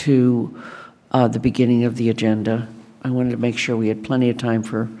back to the beginning of the agenda. I wanted to make sure we had plenty of time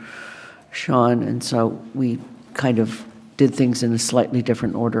for Sean, and so we kind of did things in a slightly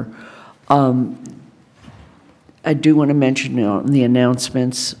different order. I do want to mention in the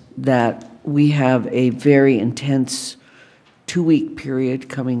announcements that we have a very intense 2-week period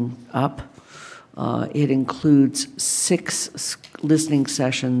coming up. It includes 6 listening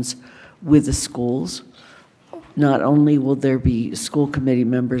sessions with the schools. Not only will there be school committee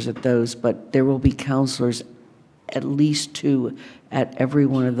members at those, but there will be counselors, at least 2 at every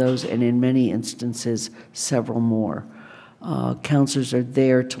one of those, and in many instances, several more. Counselors are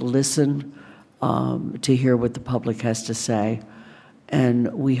there to listen, to hear what the public has to say.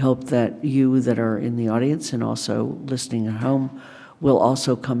 And we hope that you that are in the audience and also listening at home will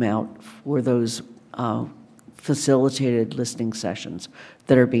also come out for those facilitated listening sessions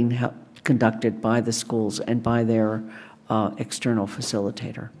that are being conducted by the schools and by their external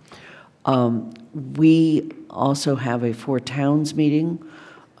facilitator. We also have a 4 towns meeting.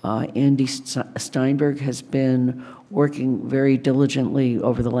 Andy Steinberg has been working very diligently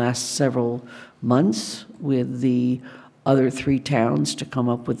over the last several months with the other 3 towns to come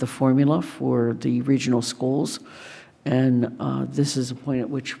up with the formula for the regional schools. And this is a point at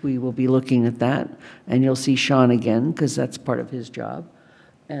which we will be looking at that. And you'll see Sean again, because that's part of his job.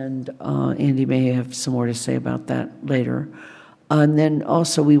 And Andy may have some more to say about that later. And then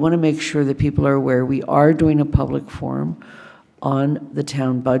also, we want to make sure that people are aware we are doing a public forum on the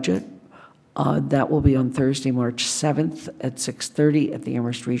town budget. That will be on Thursday, March 7th at 6:30 at the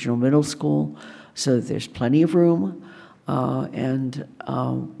Amherst Regional Middle School. So there's plenty of room. And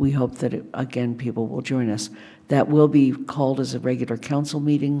we hope that, again, people will join us. That will be called as a regular council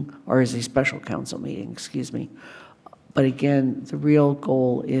meeting, or as a special council meeting, excuse me. But again, the real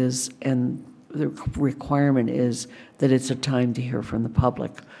goal is, and the requirement is, that it's a time to hear from the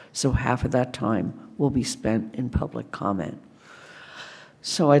public. So half of that time will be spent in public comment.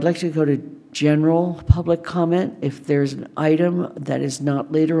 So I'd like to go to general public comment. If there's an item that is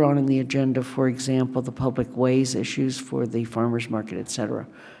not later on in the agenda, for example, the public ways issues for the farmers market, et cetera,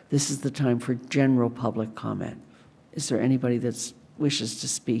 this is the time for general public comment. Is there anybody that wishes to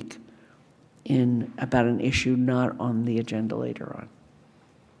speak about an issue not on the agenda later on?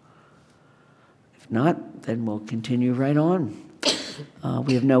 If not, then we'll continue right on.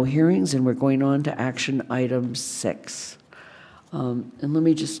 We have no hearings, and we're going on to action item 6. And let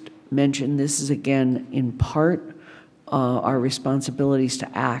me just mention, this is again, in part, our responsibilities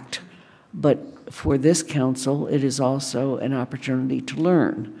to act, but for this council, it is also an opportunity to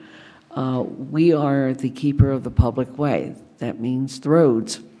learn. We are the keeper of the public way. that means the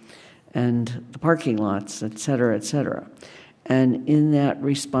roads and the parking lots, et cetera, et cetera. And in that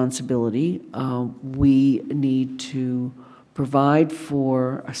responsibility, we need to provide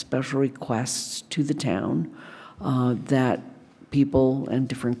for special requests to the town that people and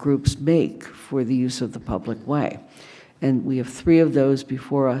different groups make for the use of the public way. And we have 3 of those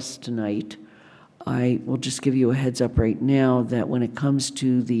before us tonight. I will just give you a heads up right now that when it comes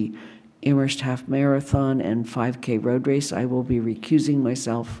to the Amherst Half Marathon and 5K road race, I will be recusing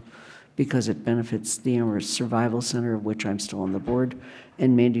myself because it benefits the Amherst Survival Center, of which I'm still on the board,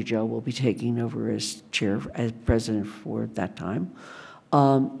 and Mandy Jo will be taking over as president for that time.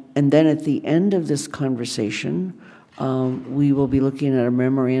 And then at the end of this conversation, we will be looking at a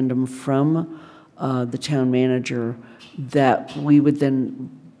memorandum from the town manager that we would then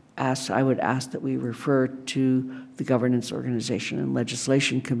I would ask that we refer to the Governance, Organization, and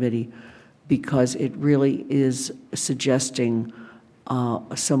Legislation Committee, because it really is suggesting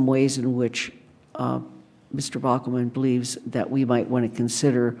some ways in which Mr. Bockelman believes that we might want to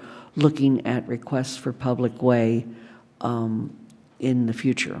consider looking at requests for public way in the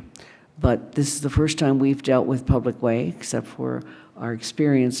future. But this is the first time we've dealt with public way, except for our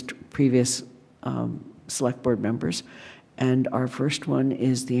experienced previous select board members. And our first one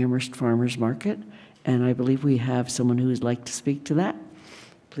is the Amherst Farmers Market. And I believe we have someone who would like to speak to that.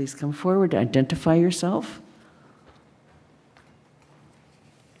 Please come forward, identify yourself.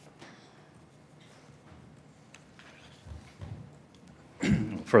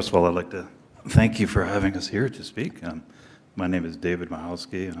 First of all, I'd like to thank you for having us here to speak. My name is David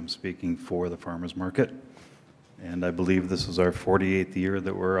Mahalski, and I'm speaking for the Farmers Market. And I believe this is our 48th year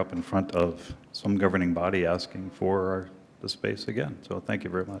that we're up in front of some governing body asking for the space again. So thank you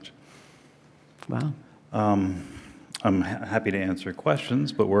very much. Wow. I'm happy to answer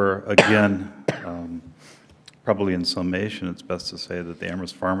questions, but we're, again, probably in summation, it's best to say that the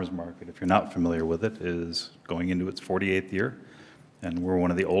Amherst Farmers Market, if you're not familiar with it, is going into its 48th year. And we're one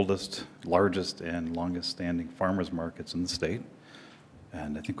of the oldest, largest, and longest-standing farmers markets in the state.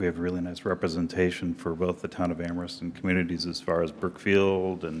 And I think we have a really nice representation for both the town of Amherst and communities as far as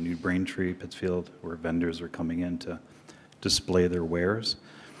Brookfield and New Braintree, Pittsfield, where vendors are coming in to display their wares.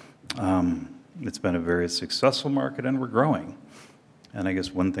 It's been a very successful market, and we're growing. And I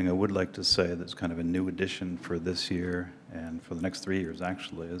guess one thing I would like to say that's kind of a new addition for this year and for the next 3 years,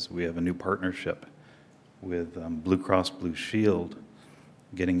 actually, is we have a new partnership with Blue Cross Blue Shield,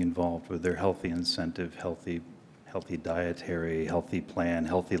 getting involved with their healthy incentive, healthy dietary, healthy plan,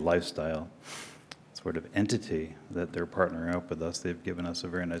 healthy lifestyle sort of entity that they're partnering up with us. They've given us a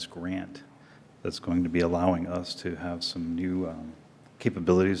very nice grant that's going to be allowing us to have some new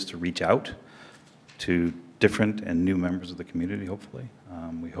capabilities to reach out to different and new members of the community, hopefully.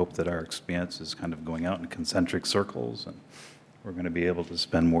 We hope that our expanse is kind of going out in concentric circles, and we're going to be able to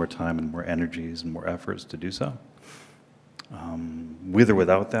spend more time and more energies and more efforts to do so. With or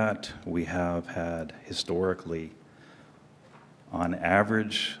without that, we have had historically, on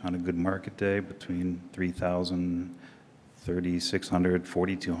average, on a good market day, between 3,000, 3,600,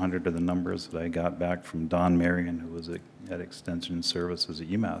 4,200 are the numbers that I got back from Don Marion, who was at Extension Services at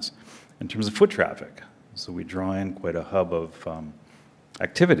UMass, in terms of foot traffic. So we draw in quite a hub of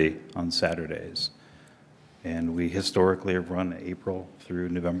activity on Saturdays. And we historically have run April through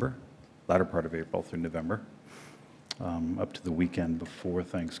November, latter part of April through November, up to the weekend before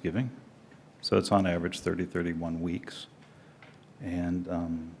Thanksgiving. So it's on average 30, 31 weeks.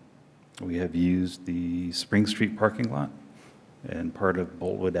 And we have used the Spring Street parking lot and part of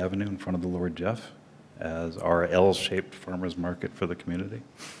Boltwood Avenue in front of the Lord Jeff as our L-shaped farmers market for the community.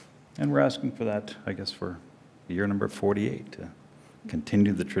 And we're asking for that, I guess, for year number 48 to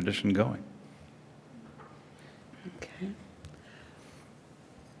continue the tradition going. Okay.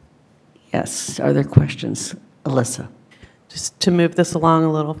 Yes, are there questions? Alyssa. Just to move this along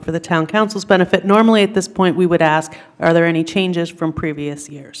a little for the town council's benefit, normally at this point we would ask, are there any changes from previous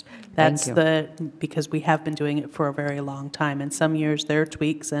years? That's because we have been doing it for a very long time, and some years there are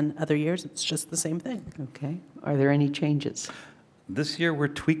tweaks and other years it's just the same thing. Okay. Are there any changes? This year we're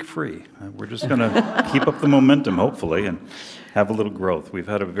tweak-free. We're just going to keep up the momentum, hopefully, and have a little growth. We've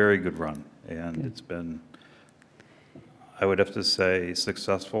had a very good run, and it's been, I would have to say,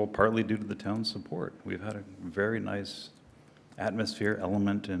 successful, partly due to the town's support. We've had a very nice atmosphere,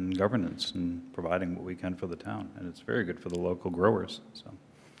 element, and governance in providing what we can for the town, and it's very good for the local growers. So,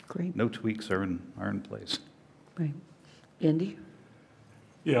 great. No tweaks are in place. Right. Andy?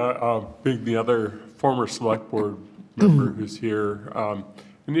 Yeah, Big, the other former select board member who's here,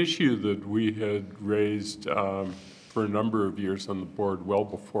 an issue that we had raised for a number of years on the board, well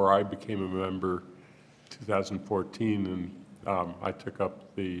before I became a member, 2014, and I took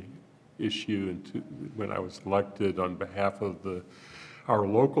up the issue when I was elected on behalf of our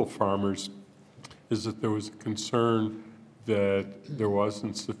local farmers, is that there was a concern that there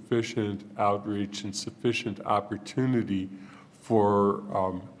wasn't sufficient outreach and sufficient opportunity for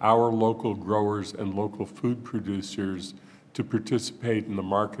our local growers and local food producers to participate in the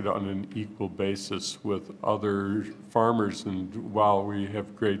market on an equal basis with other farmers. And while we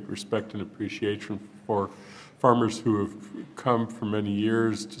have great respect and appreciation for farmers who have come for many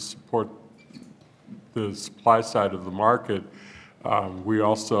years to support the supply side of the market, we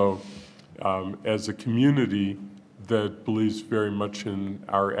also, as a community that believes very much in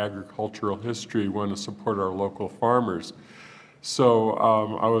our agricultural history, want to support our local farmers. So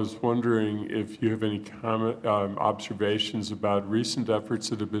I was wondering if you have any observations about recent efforts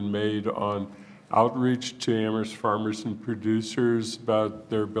that have been made on outreach to Amherst farmers and producers about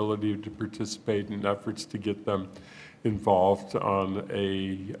their ability to participate in efforts to get them involved on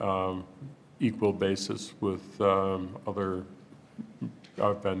a equal basis with other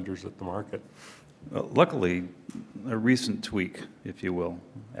vendors at the market. Luckily, a recent tweak, if you will,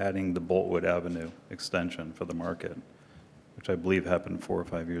 adding the Boltwood Avenue extension for the market, which I believe happened 4 or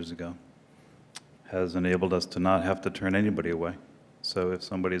 5 years ago, has enabled us to not have to turn anybody away. So if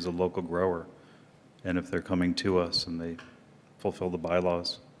somebody's a local grower, and if they're coming to us and they fulfill the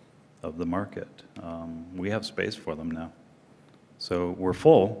bylaws of the market, we have space for them now. So we're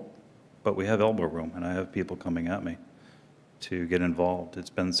full, but we have elbow room, and I have people coming at me to get involved.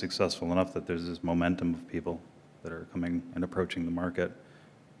 It's been successful enough that there's this momentum of people that are coming and approaching the market.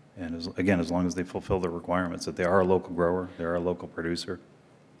 And again, as long as they fulfill the requirements, that they are a local grower, they are a local producer,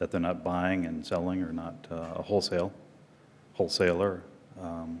 that they're not buying and selling or not a wholesaler,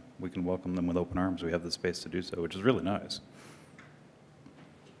 we can welcome them with open arms. We have the space to do so, which is really nice.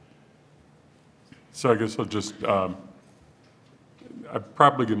 So I guess I'll just, I'm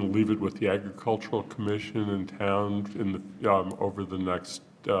probably going to leave it with the Agricultural Commission in town in the, over the next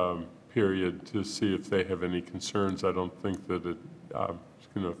period to see if they have any concerns. I don't think that it's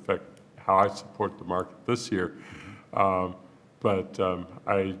going to affect how I support the market this year. But the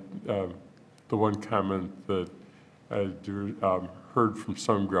one comment that I heard from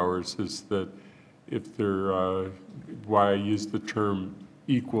some growers is that if they're, why I use the term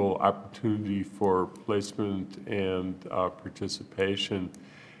equal opportunity for placement and participation,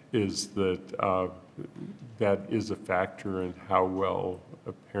 is that that is a factor in how well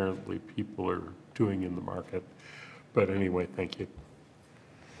apparently people are doing in the market. But anyway, thank you.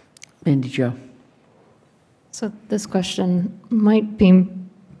 Mandy Jo. So this question might be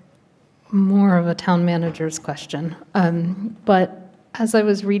more of a town manager's question, but as I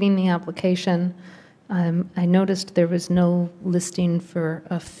was reading the application, I noticed there was no listing for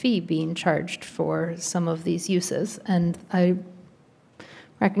a fee being charged for some of these uses, and I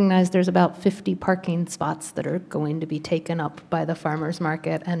recognize there's about 50 parking spots that are going to be taken up by the farmers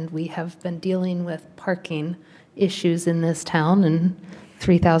market, and we have been dealing with parking issues in this town, and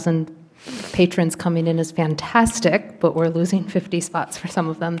 3,000 patrons coming in is fantastic, but we're losing 50 spots for some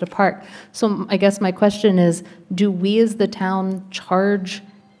of them to park. So I guess my question is, do we as the town charge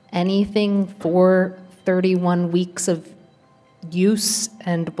anything for 31 weeks of use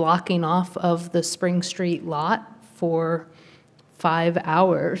and blocking off of the Spring Street lot for 5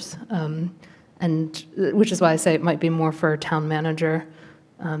 hours? And which is why I say it might be more for a town manager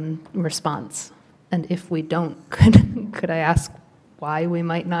response. And if we don't, could I ask why we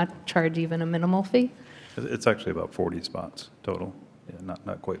might not charge even a minimal fee? It's actually about 40 spots total. Yeah,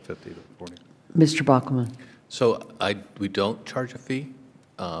 not quite 50, but 40. Mr. Bachman. So we don't charge a fee,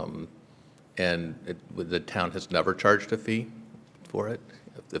 and the town has never charged a fee for it.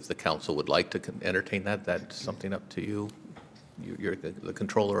 If the council would like to entertain that, that's something up to you. You're the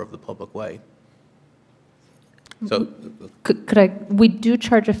controller of the public way. So we do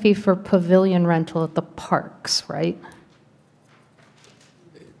charge a fee for pavilion rental at the parks, right?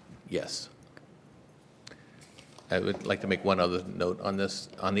 Yes. I would like to make one other note on this.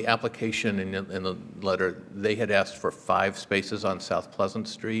 On the application in the letter, they had asked for 5 spaces on South Pleasant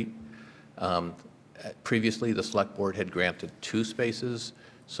Street. Previously, the select board had granted 2 spaces.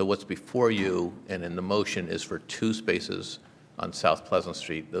 So what's before you and in the motion is for 2 spaces on South Pleasant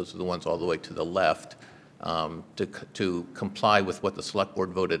Street. Those are the ones all the way to the left, to comply with what the select board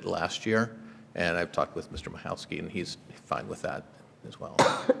voted last year. And I've talked with Mr. Mahowski, and he's fine with that as well.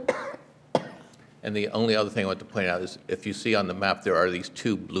 And the only other thing I want to point out is if you see on the map, there are these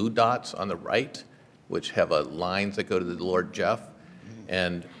 2 blue dots on the right, which have lines that go to the Lord Jeff.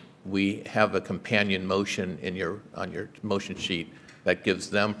 And we have a companion motion on your motion sheet that gives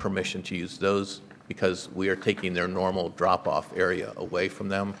them permission to use those because we are taking their normal drop-off area away from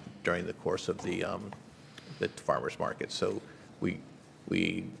them during the course of the farmer's market. So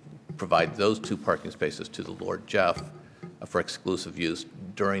we provide those 2 parking spaces to the Lord Jeff for exclusive use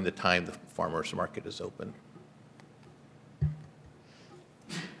during the time the farmer's market is open.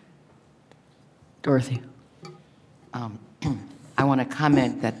 Dorothy. I want to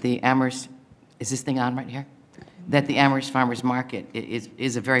comment that the Amherst, is this thing on right here? That the Amherst Farmers Market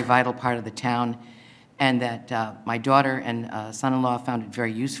is a very vital part of the town, and that my daughter and son-in-law found it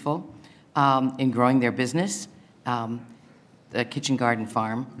very useful in growing their business, the kitchen garden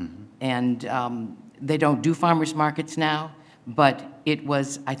farm. Mm-hmm. And they don't do farmers markets now, but it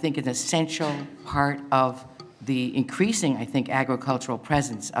was, I think, an essential part of the increasing, I think, agricultural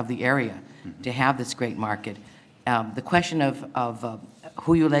presence of the area to have this great market. The question of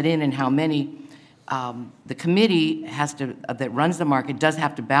who you let in and how many, the committee has to, that runs the market does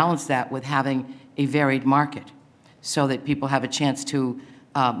have to balance that with having a varied market so that people have a chance to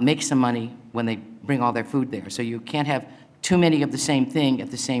make some money when they bring all their food there. So you can't have too many of the same thing at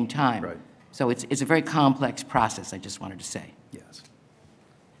the same time. Right. So it's a very complex process, I just wanted to say. Yes.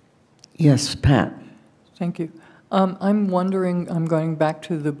 Yes, Pat. Thank you. I'm wondering, I'm going back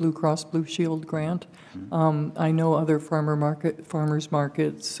to the Blue Cross Blue Shield grant. I know other farmers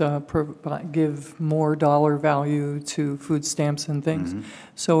markets give more dollar value to food stamps and things. Mm-hmm.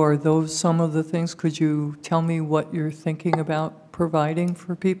 So are those some of the things? Could you tell me what you're thinking about providing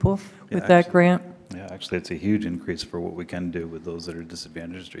for people with that grant? Yeah, actually, it's a huge increase for what we can do with those that are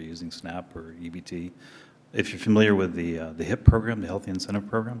disadvantaged or using SNAP or EBT. If you're familiar with the HIP program, the Healthy Incentive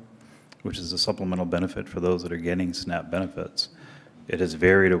Program, which is a supplemental benefit for those that are getting SNAP benefits, it has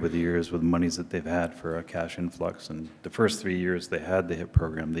varied over the years with monies that they've had for a cash influx. And the first 3 years they had the HIP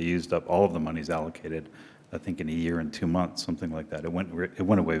program, they used up all of the monies allocated, I think in a year and 2 months, something like that. It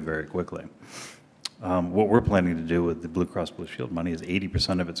went away very quickly. What we're planning to do with the Blue Cross Blue Shield money is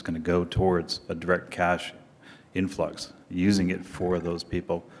 80% of it's going to go towards a direct cash influx, using it for those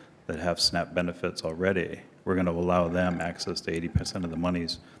people that have SNAP benefits already. We're going to allow them access to 80% of the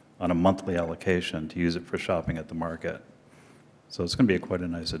monies on a monthly allocation to use it for shopping at the market. So it's going to be quite a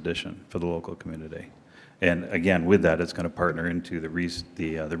nice addition for the local community. And again, with that, it's going to partner into the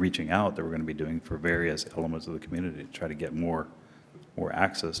reaching out that we're going to be doing for various elements of the community to try to get more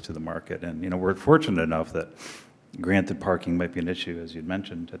access to the market. And, you know, we're fortunate enough that granted parking might be an issue, as you'd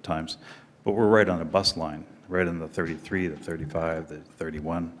mentioned at times, but we're right on a bus line, right on the 33, the 35, the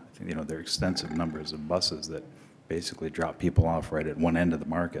 31. I think, you know, there are extensive numbers of buses that basically drop people off right at one end of the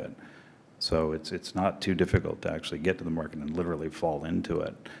market. So it's not too difficult to actually get to the market and literally fall into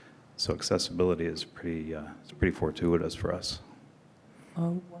it. So accessibility is pretty fortuitous for us.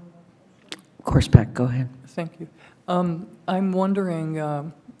 Of course, Pat, go ahead. Thank you. I'm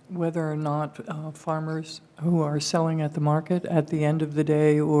wondering whether or not farmers who are selling at the market at the end of the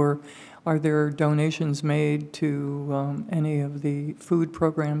day, or are there donations made to any of the food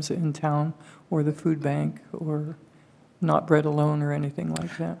programs in town or the food bank, or Not Bread Alone or anything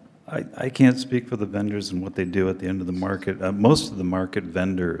like that? I can't speak for the vendors and what they do at the end of the market. Most of the market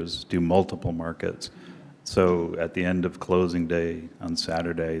vendors do multiple markets. So at the end of closing day on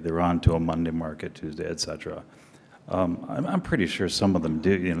Saturday, they're on to a Monday market, Tuesday, et cetera. I'm pretty sure some of them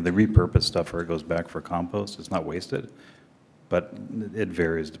do. You know, they repurpose stuff or it goes back for compost. It's not wasted, but it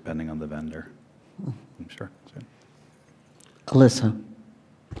varies depending on the vendor. I'm sure. Alyssa.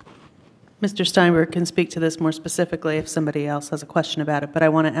 Mr. Steinberg can speak to this more specifically if somebody else has a question about it, but I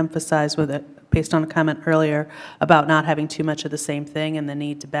want to emphasize with it, based on a comment earlier about not having too much of the same thing and the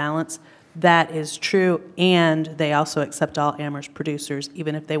need to balance. That is true, and they also accept all Amherst producers,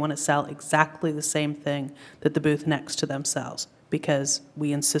 even if they want to sell exactly the same thing that the booth next to them sells, because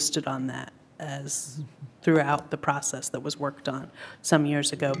we insisted on that as throughout the process that was worked on some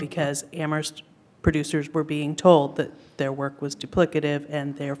years ago, because Amherst producers were being told that their work was duplicative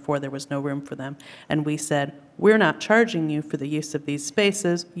and therefore there was no room for them. And we said, we're not charging you for the use of these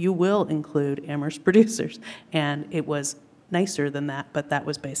spaces, you will include Amherst producers. And it was nicer than that, but that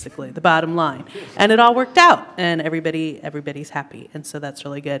was basically the bottom line. And it all worked out, and everybody's happy, and so that's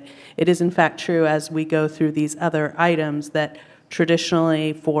really good. It is in fact true, as we go through these other items, that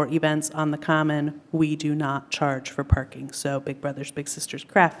traditionally for events on the Common, we do not charge for parking. So Big Brothers Big Sisters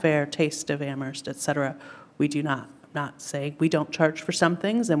Craft Fair, Taste of Amherst, etc., we do not. Not saying we don't charge for some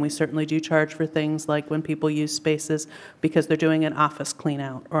things, and we certainly do charge for things like when people use spaces because they're doing an office clean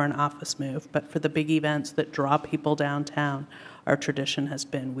out or an office move. But for the big events that draw people downtown, our tradition has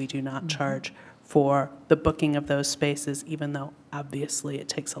been we do not charge for the booking of those spaces, even though obviously it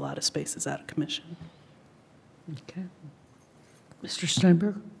takes a lot of spaces out of commission. Okay. Mr.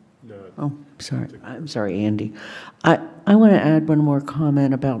 Steinberg? No, Oh, sorry. I'm sorry, Andy. I want to add one more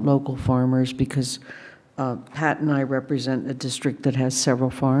comment about local farmers because Pat and I represent a district that has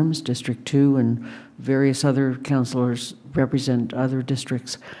several farms, District 2, and various other councilors represent other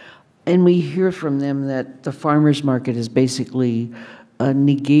districts. And we hear from them that the farmers market has basically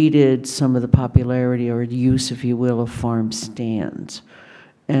negated some of the popularity or use, if you will, of farm stands.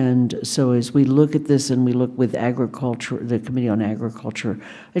 And so as we look at this and we look with agriculture, the Committee on Agriculture,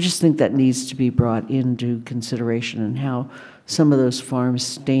 I just think that needs to be brought into consideration and how some of those farm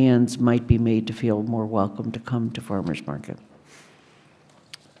stands might be made to feel more welcome to come to farmers market.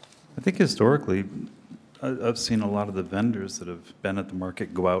 I think historically, I've seen a lot of the vendors that have been at the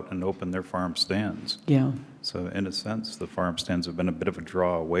market go out and open their farm stands. Yeah. So in a sense, the farm stands have been a bit of a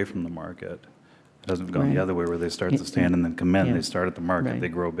draw away from the market. It hasn't gone the other way where they start the stand and then come in. Yeah. They start at the market, Right. they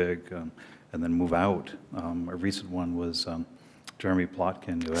grow big, and then move out. A recent one was Jeremy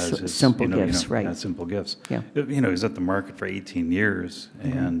Plotkin, who has his Simple Gifts, right. yeah, Simple Gifts. Yeah. You know, he's at the market for 18 years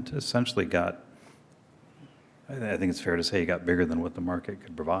and essentially got, I think it's fair to say, he got bigger than what the market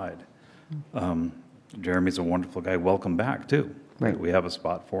could provide. Jeremy's a wonderful guy. Welcome back, too. Right. We have a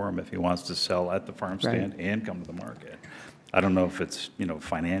spot for him if he wants to sell at the farm stand and come to the market. I don't know if it's, you know,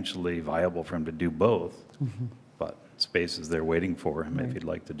 financially viable for him to do both, but space is there waiting for him if he'd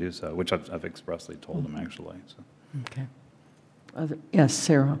like to do so, which I've expressly told him, actually. So. Okay. Yes,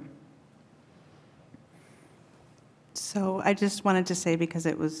 Sarah. So I just wanted to say, because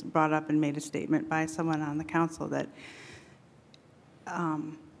it was brought up and made a statement by someone on the council, that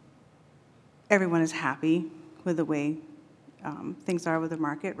everyone is happy with the way things are with the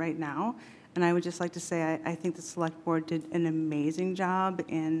market right now. And I would just like to say I think the select board did an amazing job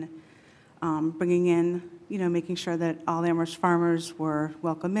in bringing in, you know, making sure that all Amherst farmers were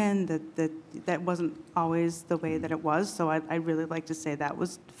welcome in, that wasn't always the way that it was. So I'd really like to say that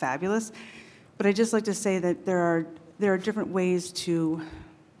was fabulous. But I'd just like to say that there are different ways to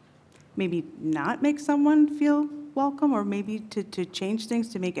maybe not make someone feel welcome, or maybe to change things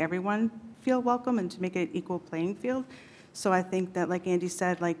to make everyone feel welcome and to make it an equal playing field. So I think that, like Andy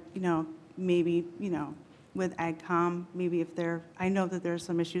said, like, you know, maybe, you know, with AgCom, maybe if I know that there's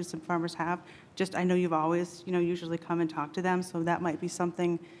some issues some farmers have, just, I know you've always, you know, usually come and talk to them, so that might be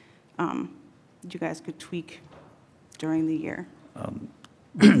something you guys could tweak during the year.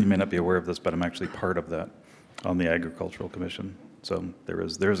 You may not be aware of this, but I'm actually part of that on the Agricultural Commission. So there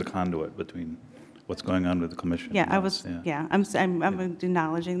is a conduit between what's going on with the commission. Yeah, and I us, was, yeah, I'm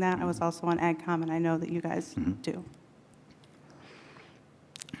acknowledging that. I was also on AgCom, and I know that you guys do.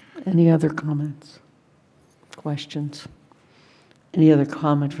 Any other comments? Questions? Any other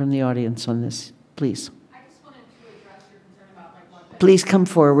comment from the audience on this, please? I just wanted to address your concern about like what. Please come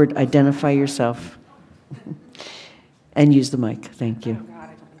forward, identify yourself, and use the mic. Thank you. Oh, God,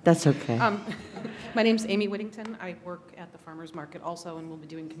 That's okay. My name's Amy Whittington. I work at the farmers market also, and we'll be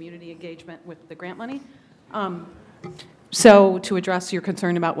doing community engagement with the grant money. So to address your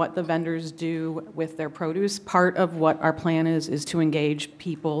concern about what the vendors do with their produce, part of what our plan is to engage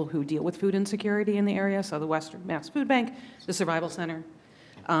people who deal with food insecurity in the area, so the Western Mass Food Bank, the Survival Center.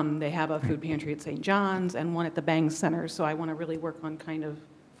 They have a food pantry at St. John's and one at the Bangs Center, so I want to really work on kind of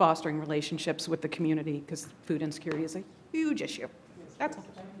fostering relationships with the community because food insecurity is a huge issue. That's all.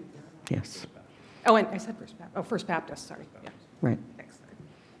 Yes. Oh, and I said First Baptist, sorry. Yeah. Right. Thanks.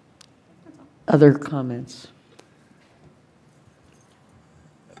 That's all. Other comments?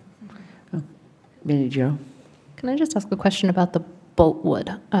 Minnie Jo? Can I just ask a question about the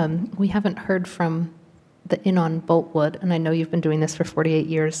Boltwood? We haven't heard from the Inn on Boltwood, and I know you've been doing this for 48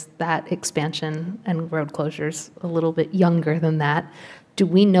 years. That expansion and road closures a little bit younger than that. Do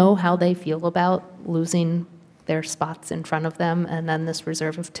we know how they feel about losing their spots in front of them and then this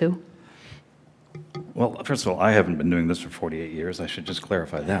reserve of 2? Well, first of all, I haven't been doing this for 48 years. I should just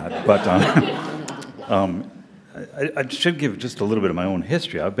clarify that. But I should give just a little bit of my own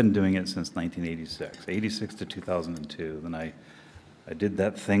history. I've been doing it since 1986, 86 to 2002. Then I did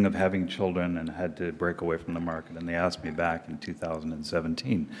that thing of having children and had to break away from the market, and they asked me back in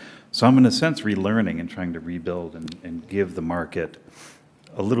 2017. So I'm in a sense relearning and trying to rebuild and give the market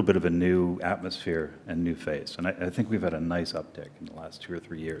a little bit of a new atmosphere and new face. And I think we've had a nice uptick in the last 2 or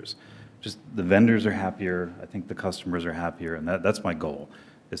 3 years. Just the vendors are happier, I think the customers are happier, and that's my goal,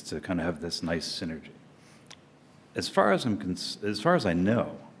 is to kind of have this nice synergy. As far as I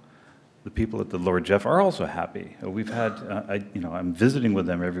know, the people at the Lord Jeff are also happy. We've had, I'm visiting with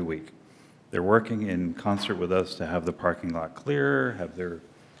them every week. They're working in concert with us to have the parking lot clear, have their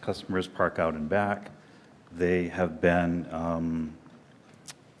customers park out and back. They have been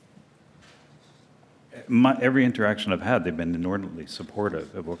Every interaction I've had, they've been inordinately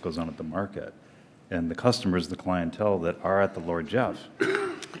supportive of what goes on at the market. And the customers, the clientele that are at the Lord Jeff,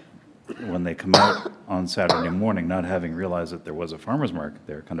 when they come out on Saturday morning, not having realized that there was a farmer's market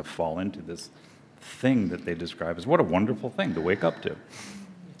there, kind of fall into this thing that they describe as what a wonderful thing to wake up to.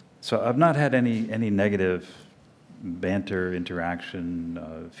 So I've not had any negative banter,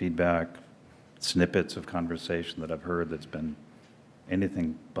 interaction, feedback, snippets of conversation that I've heard that's been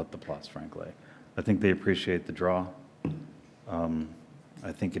anything but the plus, frankly. I think they appreciate the draw.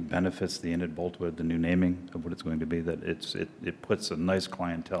 I think it benefits the Inn at Boltwood, the new naming of what it's going to be, that it puts a nice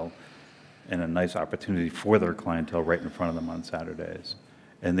clientele and a nice opportunity for their clientele right in front of them on Saturdays.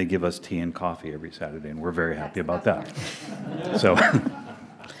 And they give us tea and coffee every Saturday, and we're very happy about that. So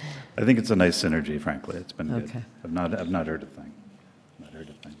I think it's a nice synergy, frankly. It's been good. Okay. I've not heard a thing. Not heard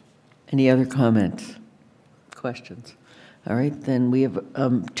a thing. Any other comments, questions? All right, then we have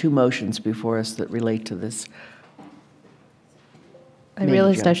two motions before us that relate to this. I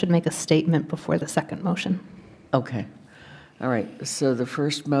realized I should make a statement before the second motion. Okay. All right, so the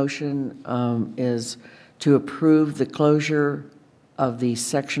first motion is to approve the closure of the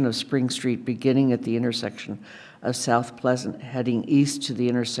section of Spring Street beginning at the intersection of South Pleasant, heading east to the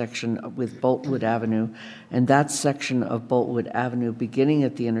intersection with Boltwood Avenue, and that section of Boltwood Avenue beginning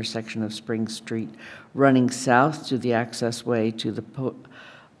at the intersection of Spring Street, running south to the access way to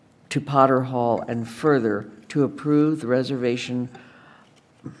Potter Hall and further, to approve the reservation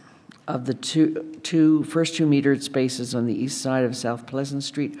of the first two metered spaces on the east side of South Pleasant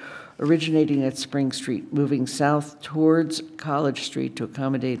Street, originating at Spring Street, moving south towards College Street to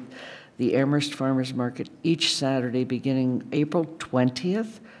accommodate the Amherst Farmers Market each Saturday beginning April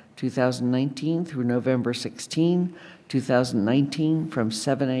 20th, 2019 through November 16, 2019 from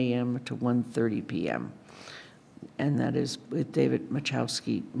 7 a.m. to 1:30 p.m. And that is with David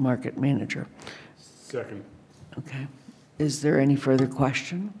Machowski, Market Manager. Second. Okay. Is there any further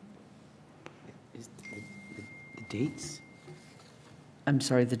question? The dates? I'm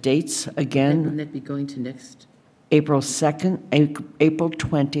sorry, the dates again? Wouldn't that be going to next? April 2nd, April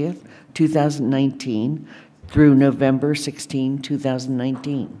 20th, 2019 through November 16,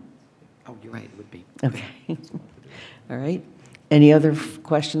 2019. Oh, you're right, it would be. Okay. All right. Any other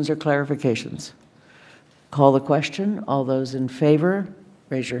questions or clarifications? Call the question. All those in favor,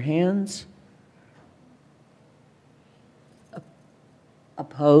 raise your hands.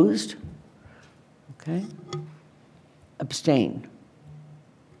 Opposed? Okay. Abstain?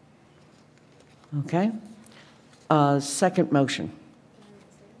 Okay. Second motion.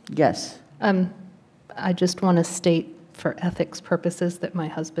 Yes. I just want to state for ethics purposes that my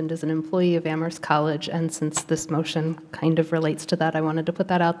husband is an employee of Amherst College, and since this motion kind of relates to that, I wanted to put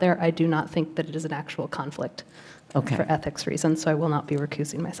that out there. I do not think that it is an actual conflict for ethics reasons, so I will not be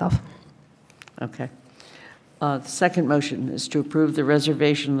recusing myself. Okay. The second motion is to approve the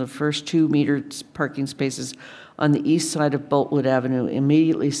reservation of the first two metered parking spaces on the east side of Boltwood Avenue,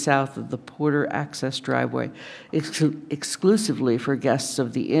 immediately south of the Porter access driveway, exclusively for guests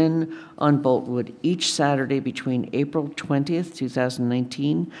of the Inn on Boltwood each Saturday between April 20th,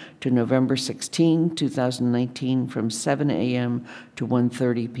 2019 to November 16, 2019 from 7 a.m. to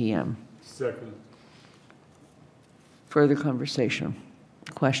 1:30 p.m. Second. Further conversation?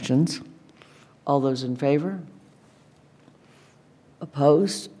 Questions? All those in favor?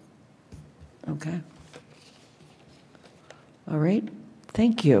 Opposed? Okay. All right.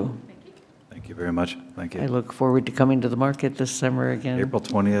 Thank you. Thank you very much. Thank you. I look forward to coming to the market this summer again. April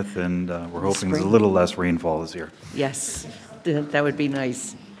 20th, and we're hoping there's a Spring. little less rainfall this year. Yes, that would be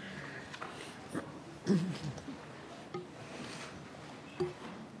nice. Would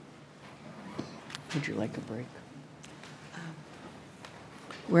you like a break?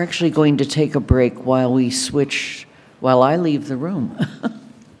 We're actually going to take a break while I leave the room.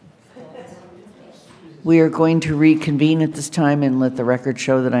 We are going to reconvene at this time and let the record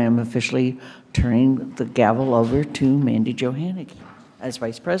show that I am officially turning the gavel over to Mandy Johannick as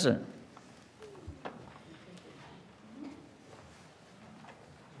Vice President.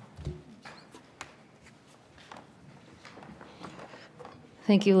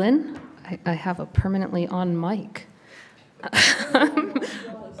 Thank you, Lynn. I have a permanently on mic.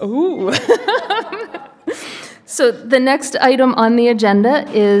 Ooh. So the next item on the agenda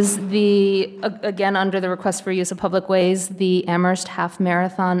is again, under the request for use of public ways, the Amherst Half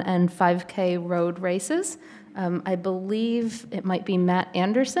Marathon and 5K road races. I believe it might be Matt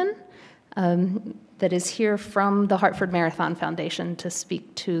Anderson that is here from the Hartford Marathon Foundation to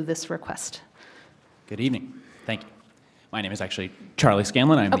speak to this request. Good evening. Thank you. My name is actually Charlie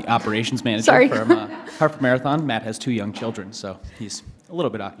Scanlon. I'm the operations manager from Hartford Marathon. Matt has 2 young children, so he's a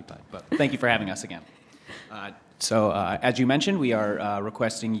little bit occupied, but thank you for having us again. As you mentioned, we are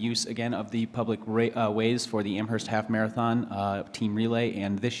requesting use again of the public ways for the Amherst Half Marathon Team Relay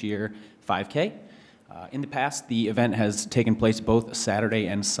and this year 5K. In the past, the event has taken place both Saturday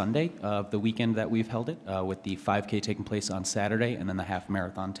and Sunday of the weekend that we've held it, with the 5K taking place on Saturday and then the half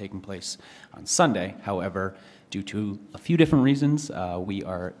marathon taking place on Sunday. However, due to a few different reasons, we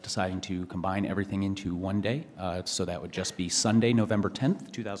are deciding to combine everything into one day, so that would just be Sunday, November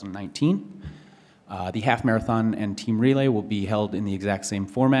 10th, 2019. The half marathon and team relay will be held in the exact same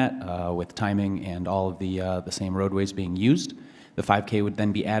format, with timing and all of the same roadways being used. The 5K would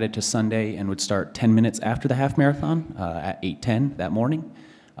then be added to Sunday and would start 10 minutes after the half marathon at 8:10 that morning.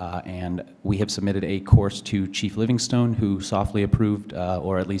 And we have submitted a course to Chief Livingstone, who softly approved,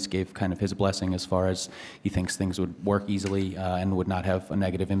 or at least gave kind of his blessing as far as he thinks things would work easily and would not have a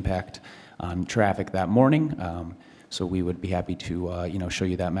negative impact on traffic that morning. So we would be happy to show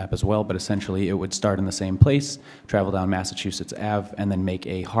you that map as well. But essentially, it would start in the same place, travel down Massachusetts Ave, and then make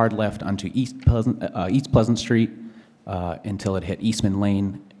a hard left onto East Pleasant Street, until it hit Eastman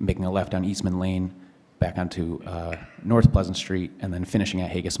Lane, making a left down Eastman Lane, back onto North Pleasant Street, and then finishing at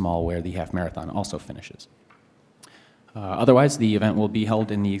Haggis Mall, where the half marathon also finishes. Otherwise, the event will be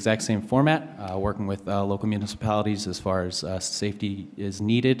held in the exact same format, working with local municipalities as far as safety is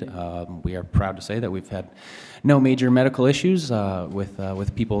needed. We are proud to say that we've had no major medical issues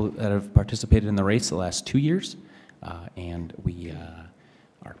with people that have participated in the race the last 2 years, and we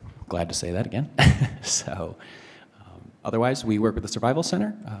are glad to say that again. So. Otherwise, we work with the Survival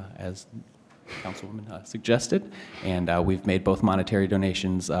Center, as Councilwoman suggested, and we've made both monetary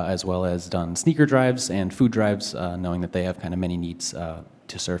donations as well as done sneaker drives and food drives, knowing that they have kind of many needs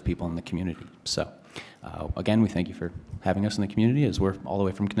to serve people in the community. So, again, we thank you for having us in the community, as we're all the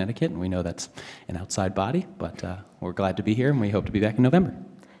way from Connecticut, and we know that's an outside body, but we're glad to be here, and we hope to be back in November.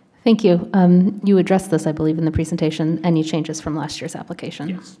 Thank you. You addressed this, I believe, in the presentation. Any changes from last year's application?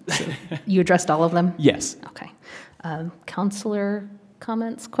 Yes. So you addressed all of them? Yes. Okay. Counselor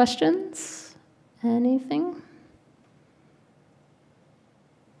comments, questions? Anything?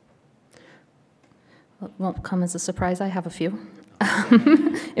 Well, it won't come as a surprise. I have a few,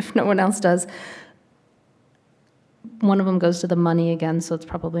 if no one else does. One of them goes to the money again, so it's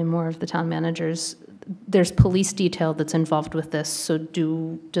probably more of the town managers. There's police detail that's involved with this, so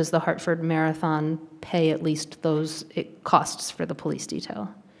does the Hartford Marathon pay at least those costs for the police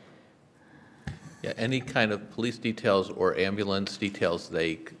detail? Yeah, any kind of police details or ambulance details,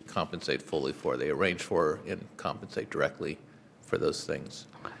 they compensate fully for. They arrange for and compensate directly for those things.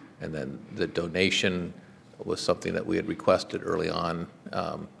 Okay. And then the donation was something that we had requested early on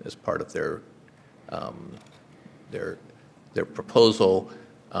as part of their proposal,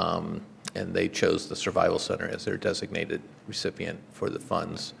 and they chose the Survival Center as their designated recipient for the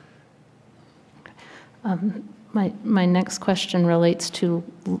funds. My next question relates to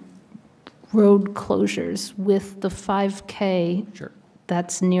road closures. With the 5K, sure,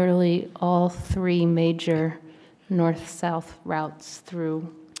 that's nearly all three major north-south routes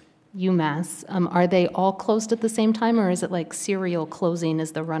through UMass. Are they all closed at the same time, or is it like serial closing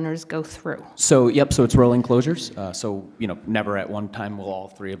as the runners go through? So, yep, so it's rolling closures. So, never at one time will all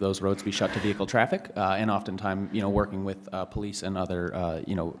three of those roads be shut to vehicle traffic. And oftentimes, working with police and other,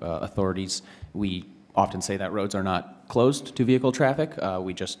 authorities, we often say that roads are not closed to vehicle traffic.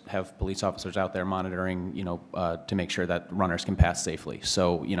 We just have police officers out there monitoring, to make sure that runners can pass safely.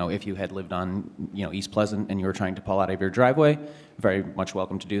 So, if you had lived on, East Pleasant and you were trying to pull out of your driveway, very much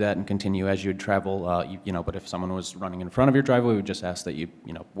welcome to do that and continue as you'd travel. But if someone was running in front of your driveway, we would just ask that you,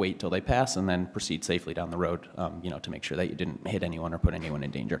 wait till they pass and then proceed safely down the road, to make sure that you didn't hit anyone or put anyone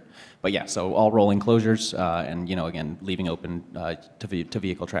in danger. But yeah, so all rolling closures and, again, leaving open to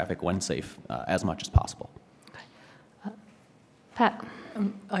vehicle traffic when safe as much as possible. Pat?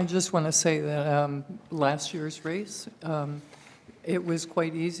 I just want to say that last year's race, it was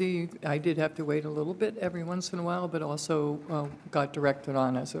quite easy. I did have to wait a little bit every once in a while, but also got directed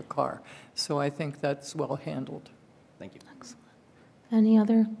on as a car. So I think that's well handled. Thank you. Excellent. Any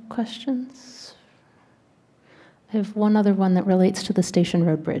other questions? I have one other one that relates to the Station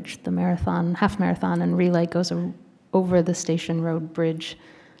Road Bridge. The marathon, half marathon and relay goes over the Station Road Bridge.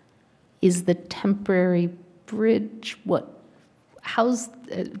 Is the temporary bridge,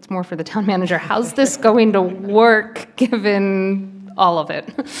 it's more for the town manager, how's this going to work given all of it?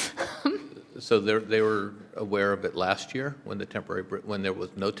 So they were aware of it last year when when there was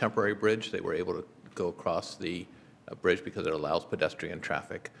no temporary bridge. They were able to go across the bridge because it allows pedestrian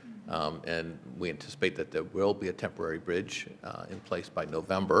traffic. And we anticipate that there will be a temporary bridge in place by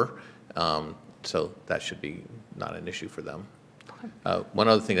November. So that should be not an issue for them. One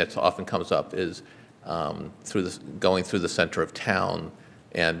other thing that often comes up is going through the center of town,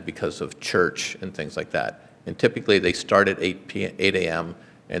 and because of church and things like that. And typically, they start at 8 a.m.,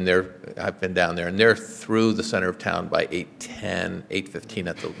 and I've been down there, and they're through the center of town by 8:10, 8:15.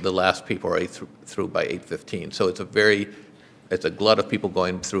 At the last people are through by 8:15. So it's a glut of people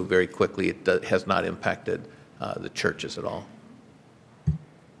going through very quickly. It has not impacted the churches at all.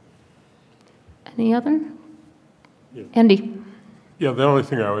 Any other? Yeah. Andy? Yeah, the only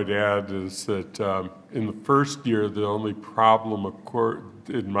thing I would add is that in the first year, the only problem,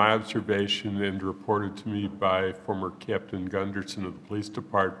 in my observation and reported to me by former Captain Gunderson of the police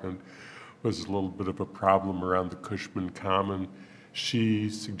department, was a little bit of a problem around the Cushman Common. She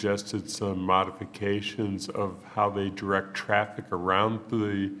suggested some modifications of how they direct traffic around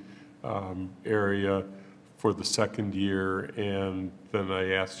the area for the second year, and then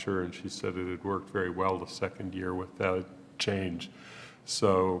I asked her, and she said it had worked very well the second year without change.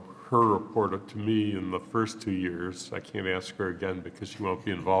 So her report to me in the first 2 years, I can't ask her again because she won't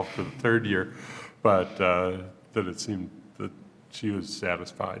be involved for the third year, but that it seemed that she was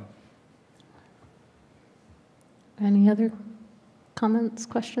satisfied. Any other comments,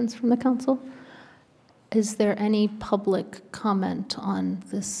 questions from the council? Is there any public comment on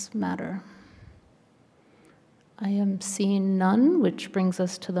this matter? I am seeing none, which brings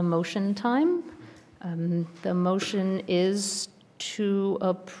us to the motion time. The motion is to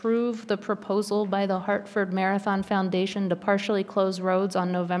approve the proposal by the Hartford Marathon Foundation to partially close roads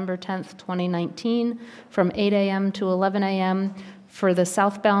on November 10th, 2019 from 8 a.m. to 11 a.m. for the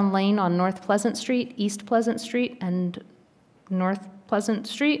southbound lane on North Pleasant Street, East Pleasant Street, and North Pleasant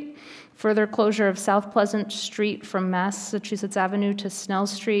Street. Further closure of South Pleasant Street from Massachusetts Avenue to Snell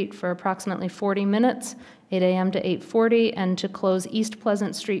Street for approximately 40 minutes, 8 a.m. to 8:40, and to close East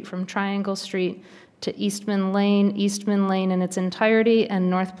Pleasant Street from Triangle Street to Eastman Lane in its entirety, and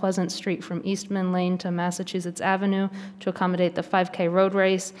North Pleasant Street from Eastman Lane to Massachusetts Avenue to accommodate the 5K road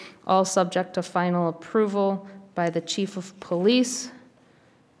race, all subject to final approval by the Chief of Police.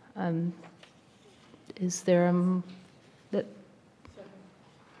 Is there a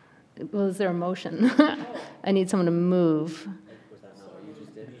motion? I need someone to move.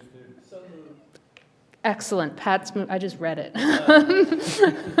 Excellent. Pat's moved. I just read it.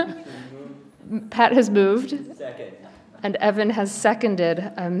 Pat has moved. Second. And Evan has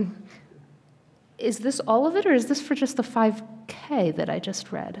seconded. Is this all of it, or is this for just the 5K that I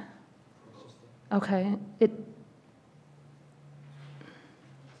just read? Okay. It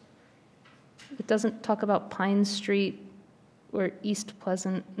doesn't talk about Pine Street or East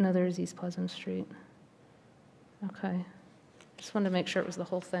Pleasant. No, there's East Pleasant Street. Okay. Just wanted to make sure it was the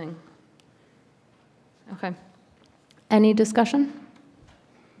whole thing. Okay. Any discussion?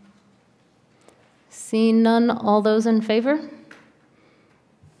 Seeing none, all those in favor?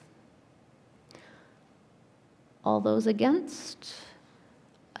 All those against?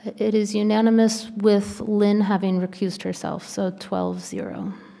 It is unanimous with Lynn having recused herself, so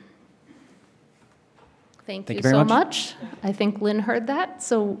 12-0. Thank you so much. I think Lynn heard that,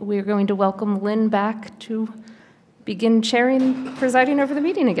 so we're going to welcome Lynn back to begin presiding over the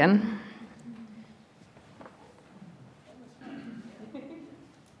meeting again.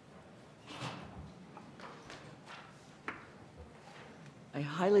 I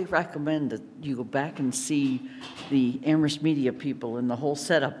highly recommend that you go back and see the Amherst media people and the whole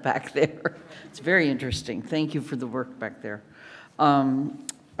setup back there. It's very interesting. Thank you for the work back there.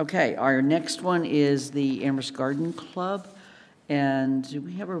 Okay, our next one is the Amherst Garden Club. And do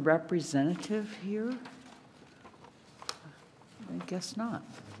we have a representative here? I guess not.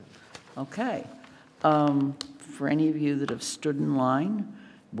 Okay. For any of you that have stood in line,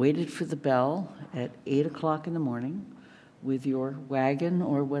 waited for the bell at 8 o'clock in the morning, with your wagon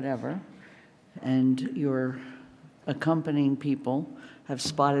or whatever, and your accompanying people have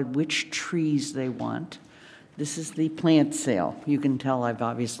spotted which trees they want. This is the plant sale. You can tell I've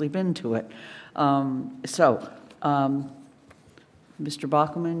obviously been to it. Mr.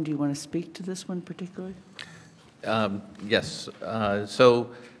 Bachman, do you want to speak to this one particularly? Yes. So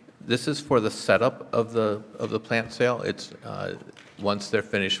this is for the setup of the plant sale. It's once they're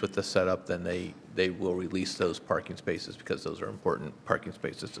finished with the setup, then they will release those parking spaces because those are important parking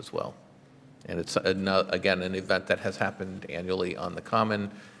spaces as well. And it's, again, an event that has happened annually on the Common,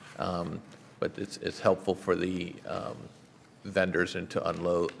 but it's helpful for the vendors and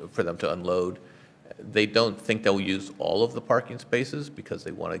for them to unload. They don't think they'll use all of the parking spaces because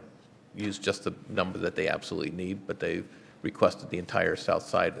they want to use just the number that they absolutely need, but they've requested the entire south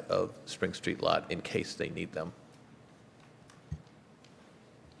side of Spring Street lot in case they need them.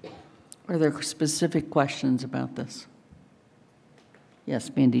 Are there specific questions about this? Yes,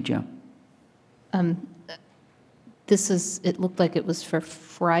 Mandy Jo. it looked like it was for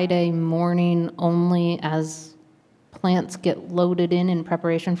Friday morning only as plants get loaded in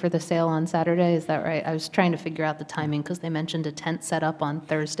preparation for the sale on Saturday. Is that right? I was trying to figure out the timing because they mentioned a tent set up on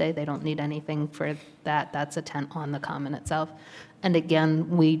Thursday. They don't need anything for that. That's a tent on the common itself. And again,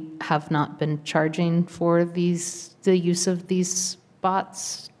 we have not been charging for the use of these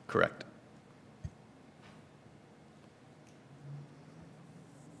spots. Correct.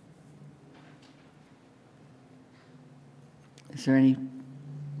 Is there any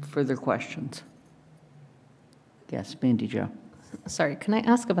further questions? Yes, Mandy Jo. Sorry, can I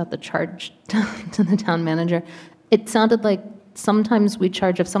ask about the charge to the town manager? It sounded like sometimes we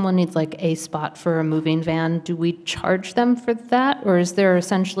charge if someone needs like a spot for a moving van. Do we charge them for that? Or is there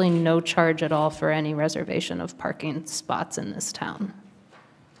essentially no charge at all for any reservation of parking spots in this town?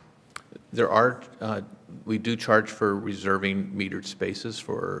 There are, we do charge for reserving metered spaces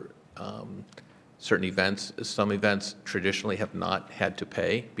for certain events. Some events traditionally have not had to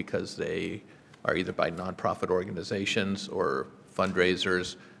pay because they are either by nonprofit organizations or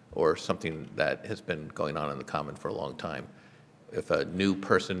fundraisers or something that has been going on in the common for a long time. If a new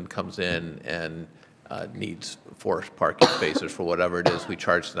person comes in and needs 4 parking spaces for whatever it is, we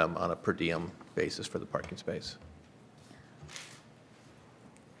charge them on a per diem basis for the parking space.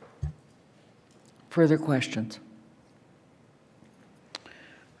 Further questions?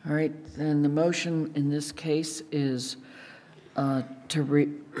 All right, then the motion in this case is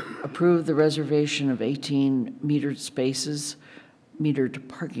to approve the reservation of 18 metered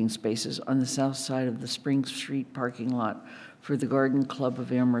parking spaces on the south side of the Spring Street parking lot for the Garden Club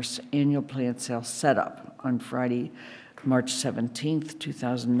of Amherst's annual plant sale setup on Friday, March 17th,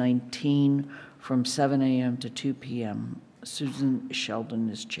 2019, from 7 a.m. to 2 p.m. Susan Sheldon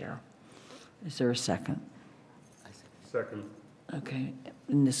is chair. Is there a second? Second. Okay,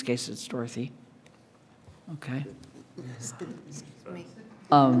 in this case, it's Dorothy. Okay.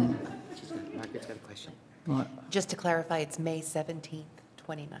 Margaret's got a question. What? Just to clarify, it's May 17th,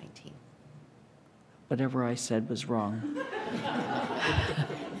 2019. Whatever I said was wrong.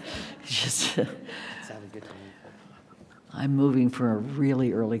 Just, Sounded good to me. I'm moving for a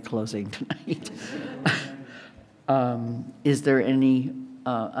really early closing tonight. Is there any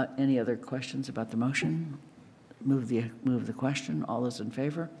other questions about the motion? Move the question. All those in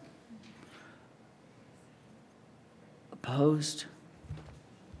favor? Opposed?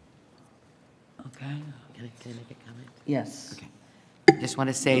 Okay. Can I make a comment? Yes. Okay. I just want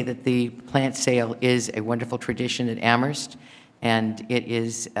to say that the plant sale is a wonderful tradition at Amherst, and it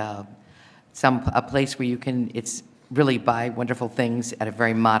is a place where you can, it's really buy wonderful things at a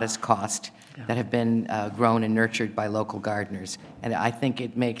very modest cost that have been grown and nurtured by local gardeners. And I think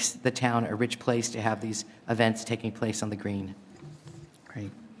it makes the town a rich place to have these events taking place on the green.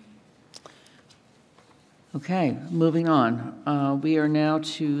 Great. Okay, moving on. We are now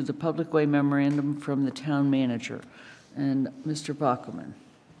to the Public Way Memorandum from the Town Manager. And Mr. Bachman.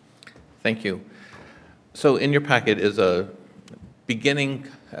 Thank you. So in your packet is a beginning,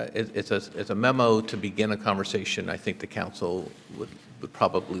 it's a memo to begin a conversation I think the council would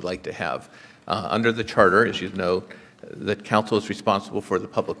probably like to have. Under the charter, as you know, the council is responsible for the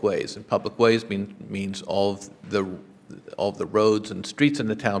public ways, and public ways means all of the roads and streets in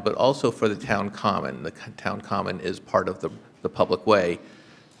the town, but also for the town common. The town common is part of the public way.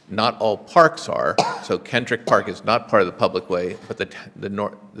 Not all parks are, so Kendrick Park is not part of the public way, but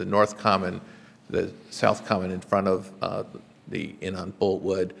the North Common, the South Common in front of the Inn on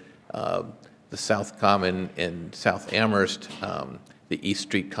Boltwood, the South Common in South Amherst, the East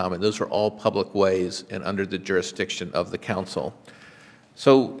Street Common, those are all public ways and under the jurisdiction of the council.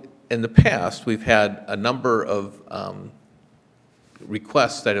 So in the past, we've had a number of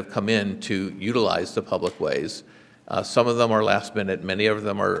requests that have come in to utilize the public ways. Some of them are last minute, many of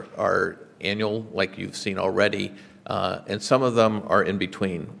them are annual, like you've seen already, and some of them are in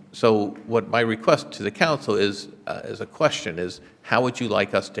between. So what my request to the council is a question is, how would you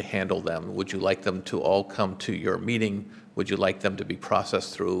like us to handle them? Would you like them to all come to your meeting? Would you like them to be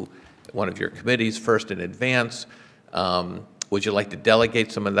processed through one of your committees first in advance? Would you like to delegate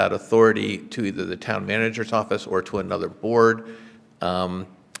some of that authority to either the town manager's office or to another board?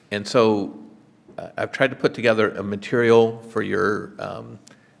 And so I've tried to put together a material for your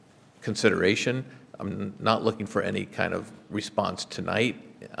consideration. I'm not looking for any kind of response tonight,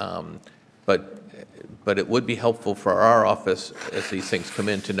 but it would be helpful for our office as these things come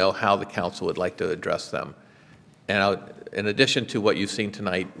in to know how the council would like to address them. And in addition to what you've seen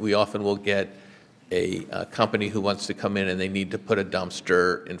tonight, we often will get a company who wants to come in and they need to put a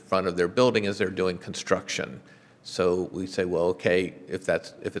dumpster in front of their building as they're doing construction. So we say, well, okay, if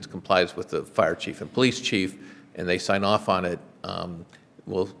it complies with the fire chief and police chief, and they sign off on it,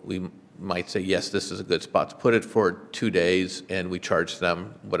 we might say, yes, this is a good spot to put it for 2 days, and we charge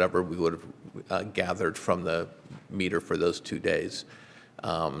them whatever we would have gathered from the meter for those 2 days.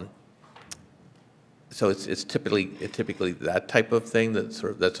 So it's typically that type of thing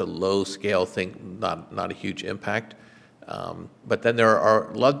that's a low scale thing, not a huge impact. But then there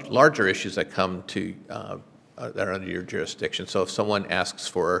are larger issues that come to that are under your jurisdiction. So if someone asks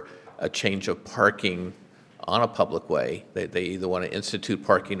for a change of parking on a public way, they either want to institute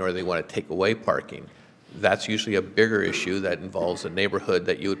parking or they want to take away parking. That's usually a bigger issue that involves a neighborhood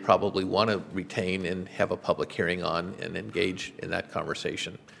that you would probably want to retain and have a public hearing on and engage in that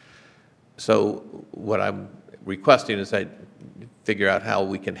conversation. So what I'm requesting is that figure out how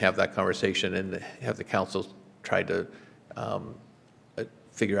we can have that conversation and have the council try to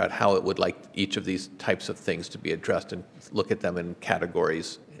figure out how it would like each of these types of things to be addressed and look at them in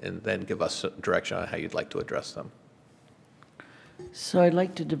categories and then give us direction on how you'd like to address them. So I'd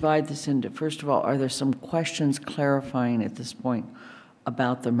like to divide this into, first of all, are there some questions clarifying at this point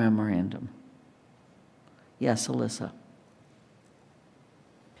about the memorandum? Yes, Alyssa.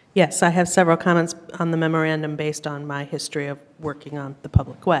 Yes, I have several comments on the memorandum based on my history of working on the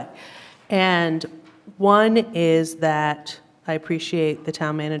public way. And one is that I appreciate the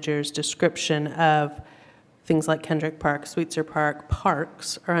town manager's description of things like Kendrick Park, Sweetser Park,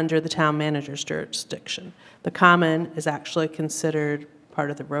 parks are under the town manager's jurisdiction. The common is actually considered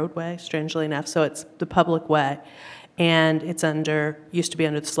part of the roadway, strangely enough, so it's the public way. And it's used to be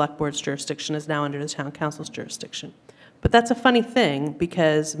under the select board's jurisdiction, is now under the town council's jurisdiction. But that's a funny thing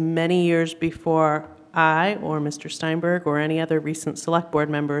because many years before I or Mr. Steinberg or any other recent select board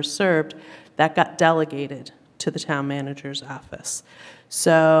members served, that got delegated to the town manager's office.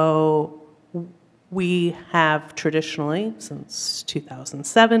 So we have traditionally, since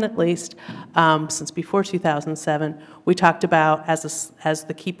 2007 at least, since before 2007, we talked about as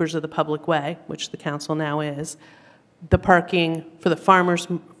the keepers of the public way, which the council now is, the parking for the farmers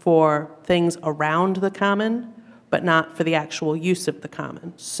for things around the common, but not for the actual use of the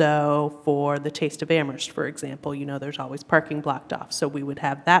common. So for the Taste of Amherst, for example, you know there's always parking blocked off. So we would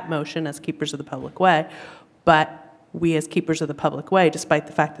have that motion as keepers of the public way, but we as keepers of the public way, despite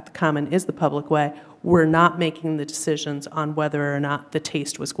the fact that the common is the public way, we're not making the decisions on whether or not the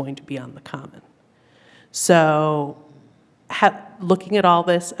Taste was going to be on the common. So looking at all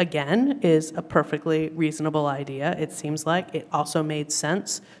this again is a perfectly reasonable idea. It seems like it also made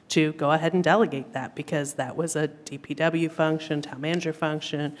sense to go ahead and delegate that because that was a DPW function, town manager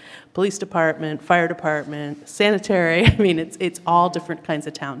function, police department, fire department, sanitary. I mean, it's all different kinds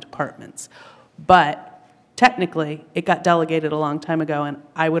of town departments. But technically, it got delegated a long time ago, and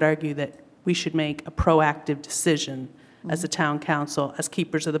I would argue that we should make a proactive decision as a town council, as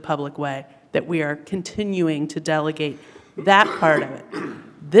keepers of the public way, that we are continuing to delegate that part of it.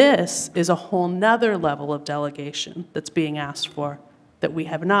 This is a whole nother level of delegation that's being asked for that we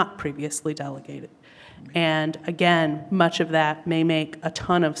have not previously delegated. And again, much of that may make a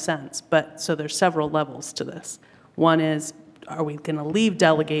ton of sense, but so there's several levels to this. One is, are we going to leave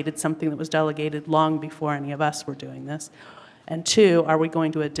delegated something that was delegated long before any of us were doing this? And two, are we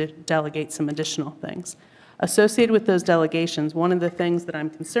going to delegate some additional things? Associated with those delegations, one of the things that I'm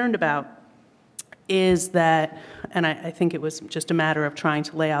concerned about is that, and I think it was just a matter of trying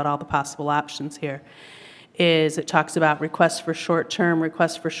to lay out all the possible options here, is it talks about requests for short-term,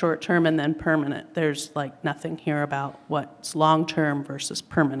 and then permanent. There's like nothing here about what's long-term versus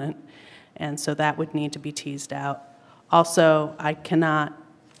permanent, and so that would need to be teased out. Also, I cannot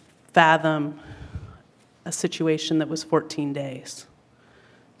fathom a situation that was 14 days.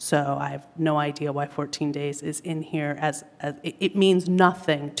 So I have no idea why 14 days is in here as it means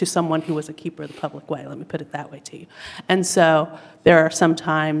nothing to someone who was a keeper of the public way, let me put it that way to you. And so there are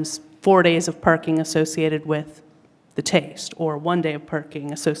sometimes 4 days of parking associated with the Taste or 1 day of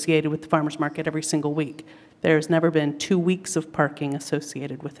parking associated with the farmer's market every single week. There's never been 2 weeks of parking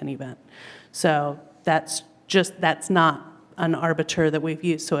associated with an event. So that's not an arbiter that we've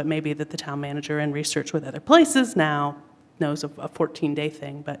used. So it may be that the town manager in research with other places now knows of a 14-day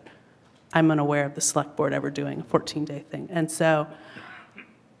thing, but I'm unaware of the select board ever doing a 14-day thing. And so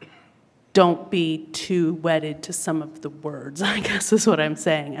don't be too wedded to some of the words, I guess is what I'm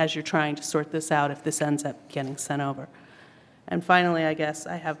saying, as you're trying to sort this out if this ends up getting sent over. And finally, I guess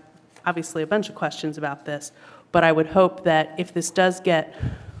I have obviously a bunch of questions about this, but I would hope that if this does get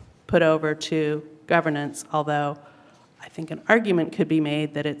put over to governance, although I think an argument could be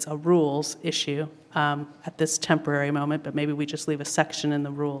made that it's a rules issue at this temporary moment, but maybe we just leave a section in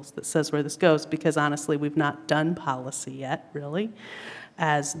the rules that says where this goes, because honestly, we've not done policy yet, really,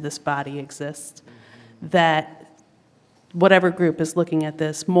 as this body exists, that whatever group is looking at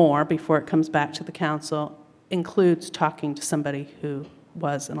this more before it comes back to the council includes talking to somebody who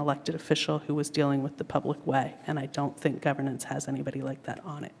was an elected official who was dealing with the public way, and I don't think governance has anybody like that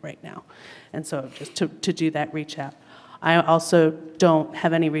on it right now. And so just to do that reach out. I also don't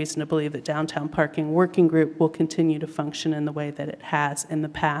have any reason to believe that Downtown Parking Working Group will continue to function in the way that it has in the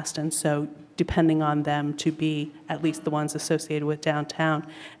past, and so depending on them to be at least the ones associated with downtown,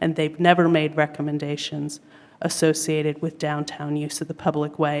 and they've never made recommendations associated with downtown use of the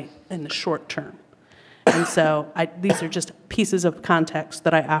public way in the short term. And so these are just pieces of context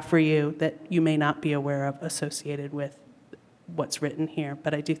that I offer you that you may not be aware of associated with what's written here,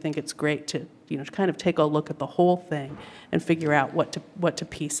 but I do think it's great to, kind of take a look at the whole thing and figure out what to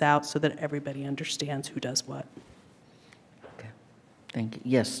piece out so that everybody understands who does what. Okay. Thank you.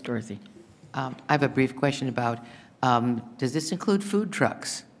 Yes, Dorothy. I have a brief question about, does this include food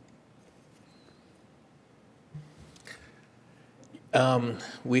trucks?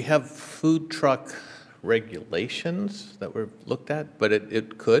 We have food truck regulations that were looked at, but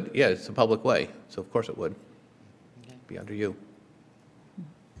it could. Yeah, it's a public way, so of course it would be under you.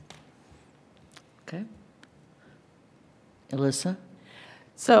 Okay. Alyssa?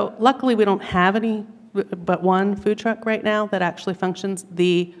 So luckily, we don't have any but one food truck right now that actually functions.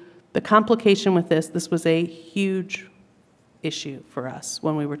 The complication with this was a huge issue for us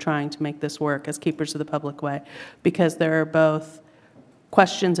when we were trying to make this work as keepers of the public way, because there are both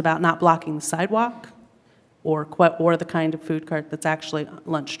questions about not blocking the sidewalk or the kind of food cart that's actually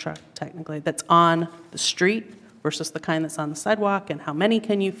lunch truck, technically, that's on the street versus the kind that's on the sidewalk, and how many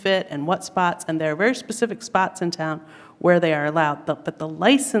can you fit and what spots, and there are very specific spots in town where they are allowed, but the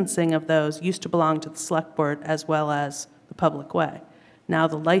licensing of those used to belong to the select board as well as the public way. Now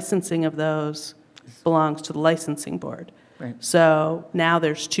the licensing of those belongs to the licensing board. Right. So now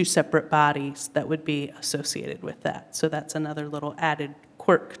there's two separate bodies that would be associated with that. So that's another little added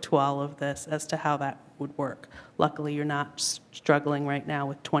quirk to all of this as to how that would work. Luckily, you're not struggling right now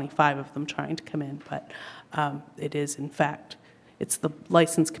with 25 of them trying to come in, but it is, in fact, it's the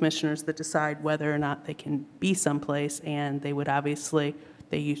license commissioners that decide whether or not they can be someplace, and they would obviously,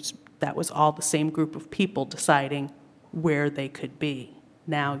 that was all the same group of people deciding where they could be.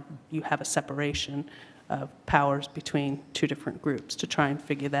 Now you have a separation of powers between two different groups to try and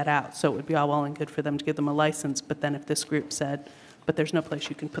figure that out. So it would be all well and good for them to give them a license, but then if this group said, but there's no place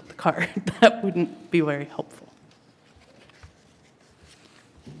you can put the cart, that wouldn't be very helpful.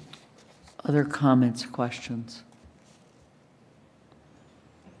 Other comments, questions?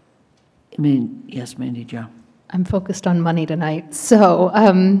 Yes, Mandy Jo. I'm focused on money tonight. So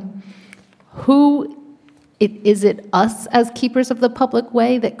is it us as keepers of the public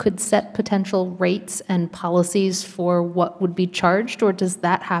way that could set potential rates and policies for what would be charged, or does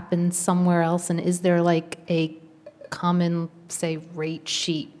that happen somewhere else? And is there like a common, say, rate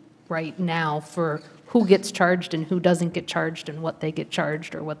sheet right now for who gets charged and who doesn't get charged and what they get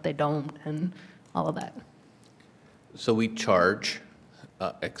charged or what they don't and all of that? So we charge,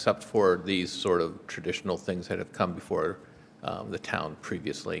 except for these sort of traditional things that have come before the town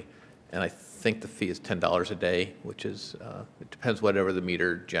previously. And I think the fee is $10 a day, which is, it depends whatever the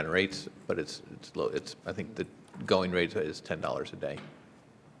meter generates, but it's low. I think the going rate is $10 a day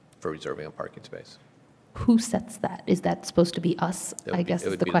for reserving a parking space. Who sets that? Is that supposed to be us, I guess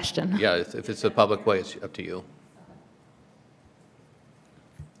is the question. Yeah, if it's a public way, it's up to you.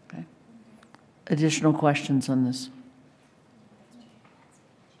 Okay. Additional questions on this?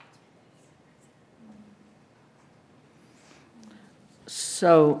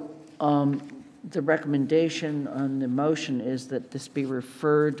 So the recommendation on the motion is that this be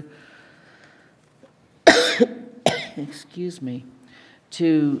referred, excuse me,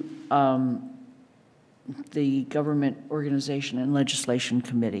 to the Government Organization and Legislation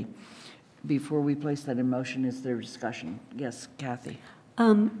Committee. Before we place that in motion, is there discussion? Yes, Kathy.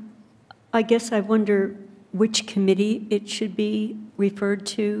 I guess I wonder which committee it should be referred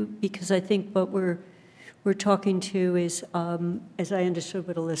to, because I think what we're talking to is, as I understood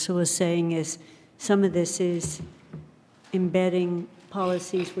what Alyssa was saying, is some of this is embedding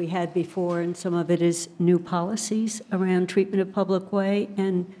policies we had before, and some of it is new policies around treatment of public way.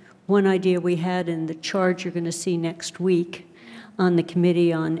 And one idea we had in the charge you're going to see next week on the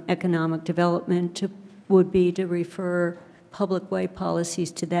Committee on Economic Development would be to refer public way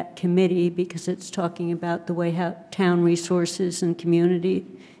policies to that committee, because it's talking about the way how town resources and community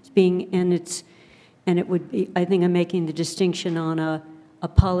is being, and it would be, I think I'm making the distinction on a a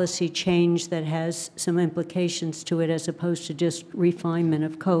policy change that has some implications to it as opposed to just refinement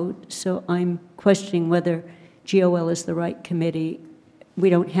of code. So I'm questioning whether GOL is the right committee. We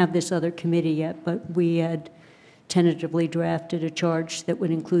don't have this other committee yet, but we had tentatively drafted a charge that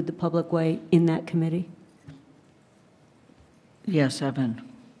would include the public way in that committee. Yes, Evan.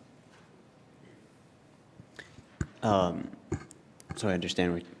 So I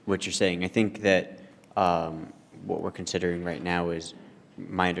understand what you're saying. I think that what we're considering right now is,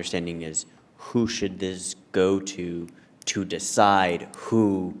 my understanding is, who should this go to decide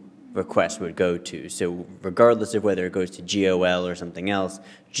who requests would go to. So regardless of whether it goes to GOL or something else,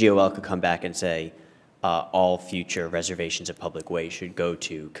 GOL could come back and say, all future reservations of public way should go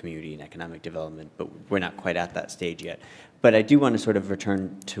to community and economic development, but we're not quite at that stage yet. But I do want to sort of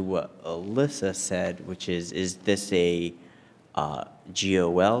return to what Alyssa said, which is this a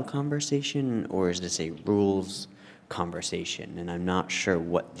GOL conversation or is this a rules conversation? And I'm not sure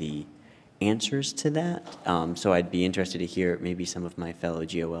what the answers to that. So I'd be interested to hear maybe some of my fellow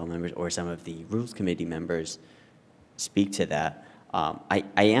GOL members or some of the Rules Committee members speak to that. I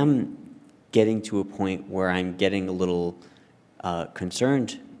am getting to a point where I'm getting a little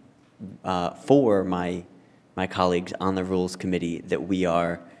concerned for my colleagues on the Rules Committee that we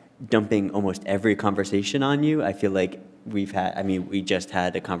are dumping almost every conversation on you. I feel like we've had, I mean, we just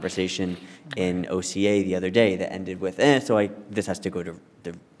had a conversation in OCA the other day that ended with, this has to go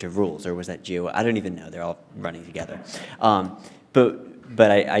to Rules, or was that GO? I don't even know. They're all running together. But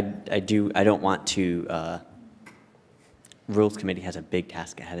I don't want to, Rules Committee has a big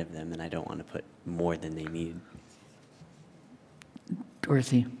task ahead of them, and I don't want to put more than they need.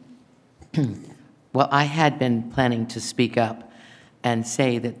 Dorothy. Well, I had been planning to speak up and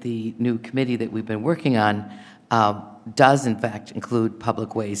say that the new committee that we've been working on does, in fact, include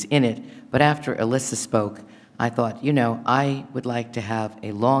public ways in it. But after Alyssa spoke, I thought, you know, I would like to have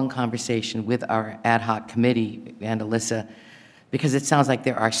a long conversation with our ad hoc committee and Alyssa, because it sounds like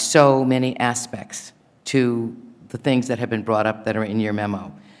there are so many aspects to the things that have been brought up that are in your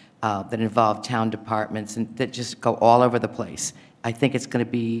memo that involve town departments and that just go all over the place. I think it's going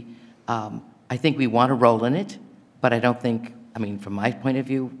to be, I think we want to roll in it, but I don't think, I mean, from my point of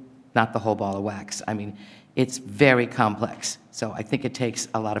view, not the whole ball of wax. I mean, it's very complex. So I think it takes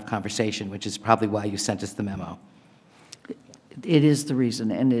a lot of conversation, which is probably why you sent us the memo. It is the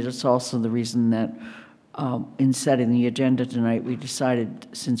reason, and it is also the reason that in setting the agenda tonight, we decided,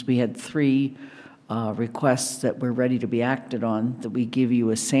 since we had 3 requests that were ready to be acted on, that we give you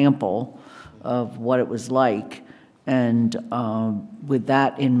a sample of what it was like, and with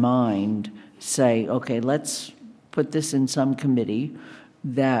that in mind, say, okay, let's put this in some committee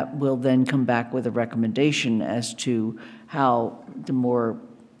that will then come back with a recommendation as to how the more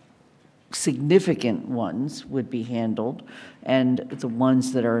significant ones would be handled, and the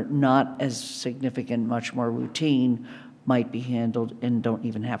ones that are not as significant, much more routine, might be handled and don't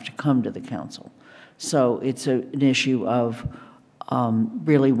even have to come to the council. So it's an issue of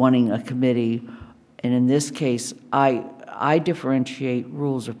really wanting a committee, and in this case, I differentiate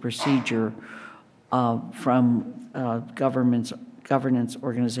rules of procedure from governance,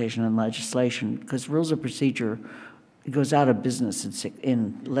 organization, and legislation, because rules of procedure goes out of business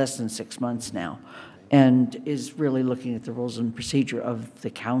in less than 6 months now, and is really looking at the rules and procedure of the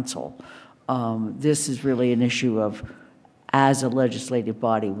council. This is really an issue of, as a legislative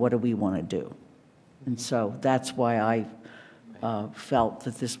body, what do we want to do? And so that's why I felt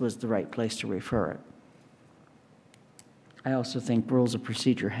that this was the right place to refer it. I also think rules of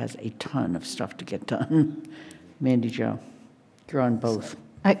procedure has a ton of stuff to get done. Mandy Jo, you're on both.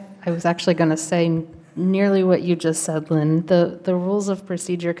 I was actually going to say nearly what you just said, Lynn. The Rules of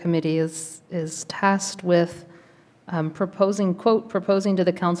Procedure Committee is tasked with proposing to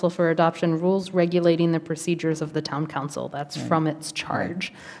the council for adoption rules regulating the procedures of the town council. That's right. From its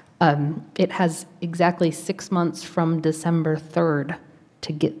charge. Right. It has exactly 6 months from December 3rd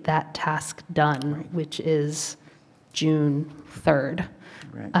to get that task done, right, which is June 3rd.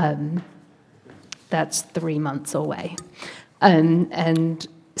 Right. That's 3 months away. And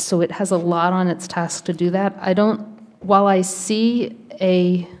so it has a lot on its task to do that. While I see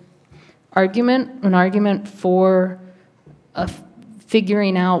an argument for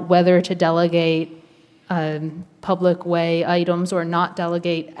figuring out whether to delegate public way items or not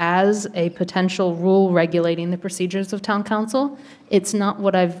delegate as a potential rule regulating the procedures of town council, it's not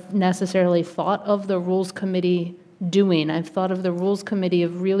what I've necessarily thought of the Rules Committee doing. I've thought of the Rules Committee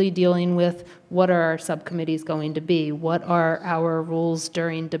of really dealing with what are our subcommittees going to be, what are our rules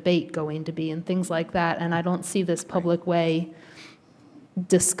during debate going to be, and things like that. And I don't see this public way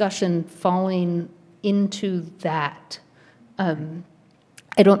discussion falling into that.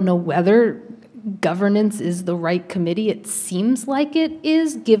 I don't know whether governance is the right committee. It seems like it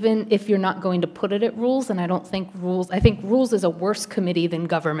is, given if you're not going to put it at rules, and I don't think rules, I think rules is a worse committee than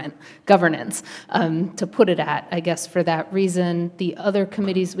governance, to put it at, I guess, for that reason. The other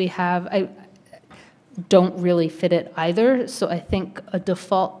committees we have, I don't really fit it either, so I think a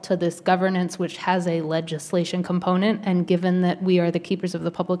default to this governance, which has a legislation component, and given that we are the keepers of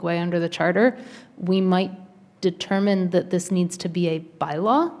the public way under the charter, we might determine that this needs to be a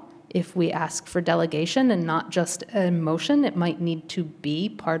bylaw. If we ask for delegation and not just a motion, it might need to be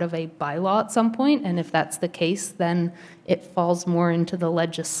part of a bylaw at some point, and if that's the case, then it falls more into the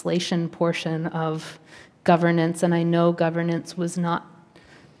legislation portion of governance, and I know governance was not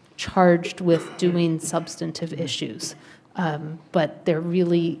charged with doing substantive issues, but there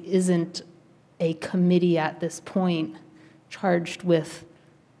really isn't a committee at this point charged with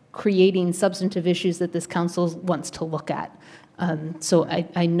creating substantive issues that this council wants to look at. So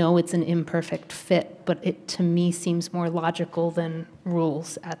I know it's an imperfect fit, but it to me seems more logical than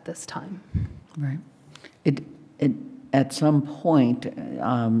rules at this time. Right. At some point,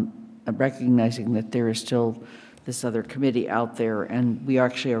 recognizing that there is still this other committee out there, and we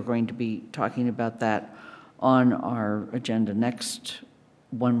actually are going to be talking about that on our agenda next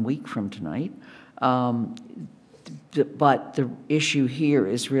 1 week from tonight. But the issue here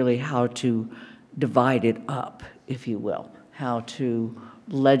is really how to divide it up, if you will, how to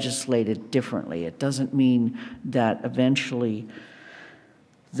legislate it differently. It doesn't mean that eventually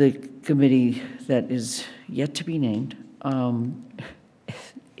the committee that is yet to be named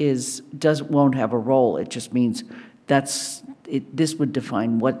won't have a role. It just means this would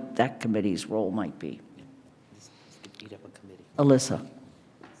define what that committee's role might be. Alyssa.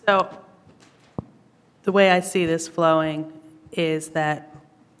 So the way I see this flowing is that,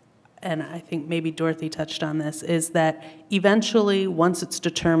 and I think maybe Dorothy touched on this, is that eventually, once it's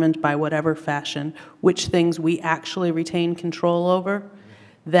determined by whatever fashion which things we actually retain control over,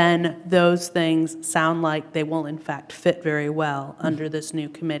 then those things sound like they will in fact fit very well under this new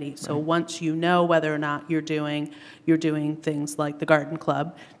committee. So once you know whether or not you're doing things like the garden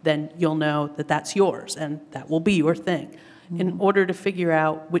club, then you'll know that that's yours and that will be your thing. In order to figure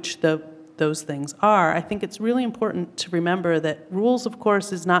out which those things are, I think it's really important to remember that rules, of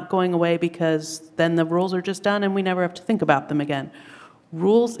course, is not going away because then the rules are just done and we never have to think about them again.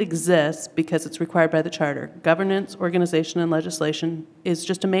 Rules exist because it's required by the charter. Governance, organization, and legislation is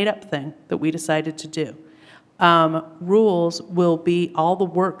just a made-up thing that we decided to do. Rules will be all the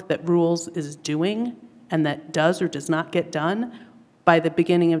work that rules is doing and that does or does not get done by the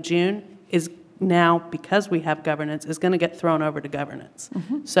beginning of June is now, because we have governance, is going to get thrown over to governance.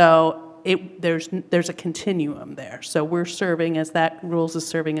 So there's a continuum there. So we're serving as that, rules is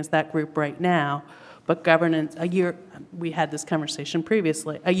serving as that group right now, but governance, we had this conversation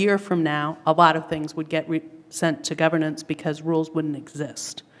previously, a year from now, a lot of things would get sent to governance because rules wouldn't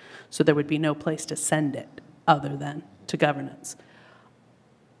exist. So there would be no place to send it other than to governance.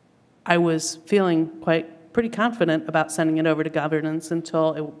 I was feeling pretty confident about sending it over to governance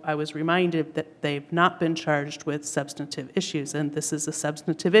until I was reminded that they've not been charged with substantive issues, and this is a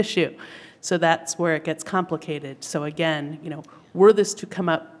substantive issue. So that's where it gets complicated. So again, were this to come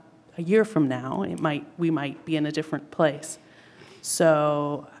up a year from now, we might be in a different place.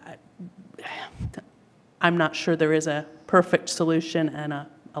 So I'm not sure there is a perfect solution and a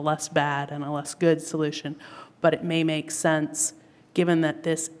less bad and a less good solution, but it may make sense given that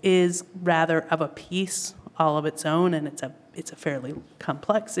this is rather of a piece all of its own, and it's a fairly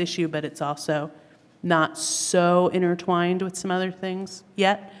complex issue, but it's also not so intertwined with some other things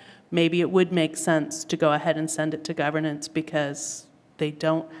yet. Maybe it would make sense to go ahead and send it to governance because they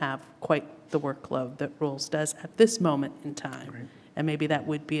don't have quite the workload that rules does at this moment in time. Right. And maybe that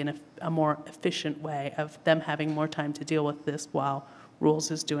would be a more efficient way of them having more time to deal with this while rules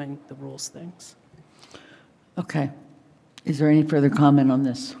is doing the rules things. Okay. Is there any further comment on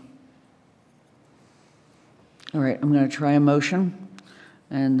this? All right, I'm going to try a motion,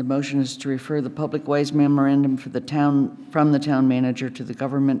 and the motion is to refer the Public Ways Memorandum from the town manager to the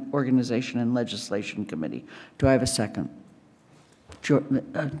Government, Organization, and Legislation Committee. Do I have a second?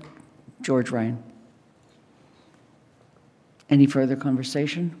 George Ryan. Any further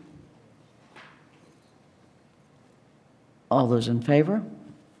conversation? All those in favor?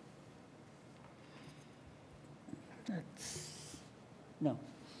 No.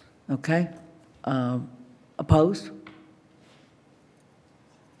 Okay. Opposed?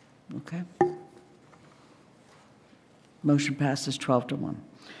 Okay. Motion passes 12-1.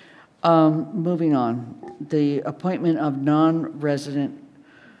 Moving on, the appointment of non-resident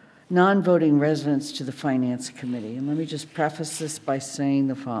non-voting residents to the Finance Committee. And let me just preface this by saying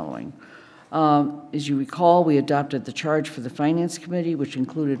the following. As you recall, we adopted the charge for the Finance Committee, which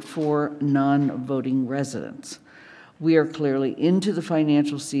included 4 non-voting residents. We are clearly into the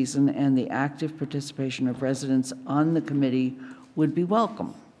financial season, and the active participation of residents on the committee would be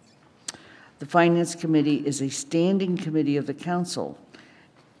welcome. The Finance Committee is a standing committee of the council,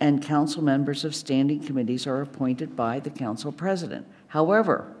 and council members of standing committees are appointed by the council president.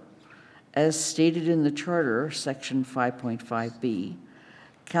 However, as stated in the charter, section 5.5b,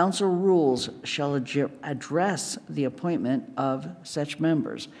 council rules shall address the appointment of such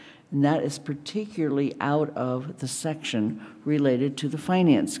members, and that is particularly out of the section related to the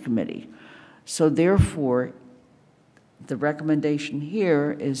Finance Committee. So therefore, the recommendation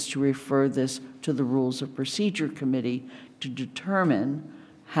here is to refer this to the Rules of Procedure Committee to determine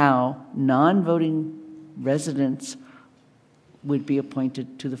how non-voting residents would be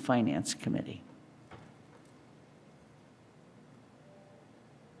appointed to the Finance Committee.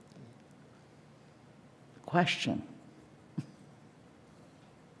 Question?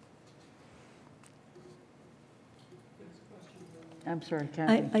 I'm sorry,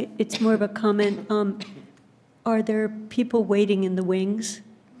 Kathy. It's more of a comment. Are there people waiting in the wings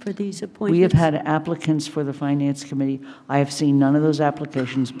for these appointments? We have had applicants for the Finance Committee. I have seen none of those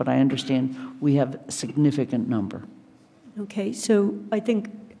applications, but I understand we have a significant number. Okay, so I think,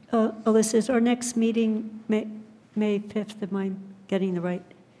 Alyssa, is our next meeting May 5th? Am I getting the right?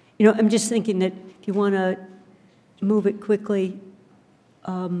 You know, I'm just thinking that if you want to move it quickly,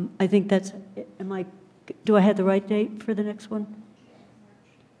 I think that's, do I have the right date for the next one?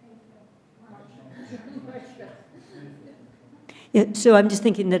 Yeah, so I'm just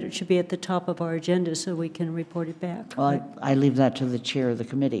thinking that it should be at the top of our agenda so we can report it back. Well, I leave that to the chair of the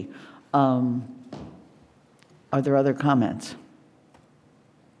committee. Are there other comments?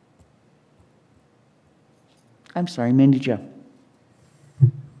 I'm sorry, Mindy Jo.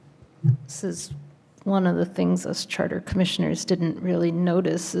 This is one of the things us charter commissioners didn't really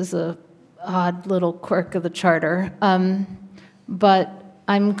notice is a odd little quirk of the charter. But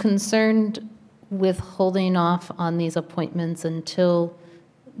I'm concerned with holding off on these appointments until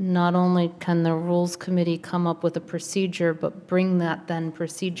not only can the Rules Committee come up with a procedure, but bring that then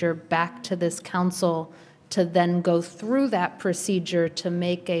procedure back to this council to then go through that procedure to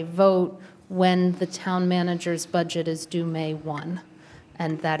make a vote when the town manager's budget is due May 1.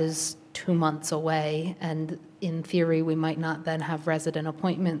 And that is 2 months away. And in theory, we might not then have resident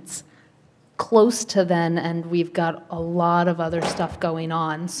appointments close to then, and we've got a lot of other stuff going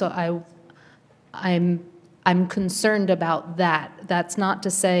on. So I'm concerned about that. That's not to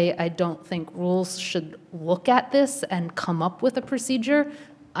say I don't think rules should look at this and come up with a procedure.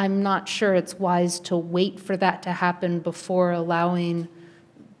 I'm not sure it's wise to wait for that to happen before allowing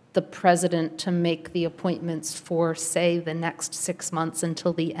the president to make the appointments for, say, the next 6 months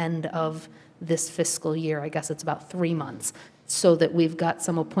until the end of this fiscal year. I guess it's about 3 months, so that we've got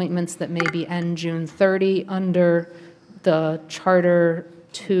some appointments that maybe end June 30 under the Charter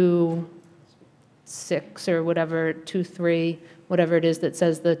 2-6 or whatever, 2-3, whatever it is that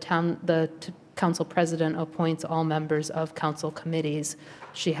says the council president appoints all members of council committees.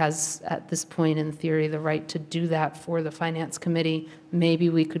 She has, at this point, in theory, the right to do that for the Finance Committee. Maybe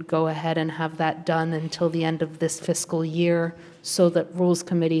we could go ahead and have that done until the end of this fiscal year so that Rules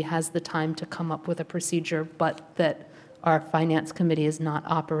Committee has the time to come up with a procedure, but that our Finance Committee is not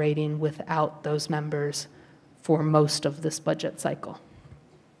operating without those members for most of this budget cycle.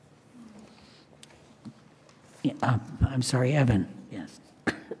 Yeah, I'm sorry, Evan. Yes.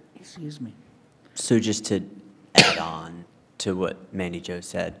 Excuse me. So just to add on to what Mandy Jo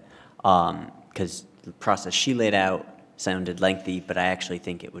said, because the process she laid out sounded lengthy, but I actually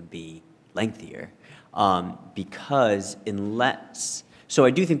think it would be lengthier. Because so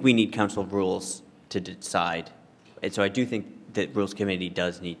I do think we need council rules to decide. And so I do think that Rules Committee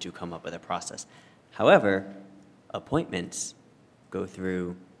does need to come up with a process. However, appointments go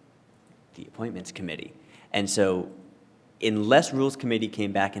through the Appointments Committee. And so unless Rules Committee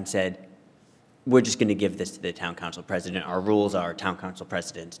came back and said, we're just going to give this to the town council president, our rules are town council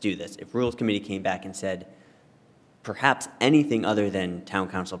presidents do this. If Rules Committee came back and said, perhaps anything other than town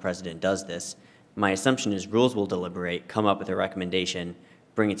council president does this, my assumption is rules will deliberate, come up with a recommendation,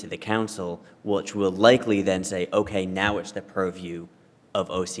 bring it to the council, which will likely then say, okay, now it's the purview of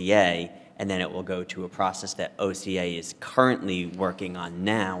OCA, and then it will go to a process that OCA is currently working on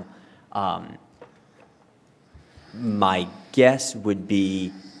now. My guess would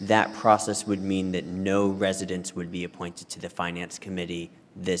be that process would mean that no residents would be appointed to the Finance Committee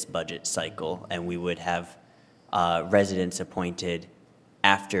this budget cycle, and we would have residents appointed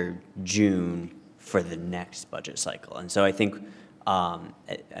after June for the next budget cycle. And so I think, I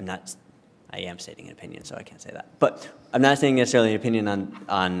am stating an opinion, so I can't say that. But I'm not saying necessarily an opinion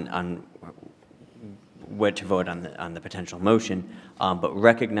on what to vote on the potential motion, but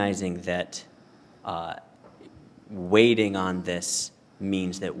recognizing that waiting on this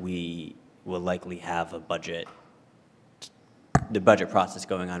means that we will likely have a budget. The budget process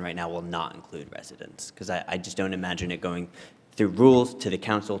going on right now will not include residents, because I just don't imagine it going through rules to the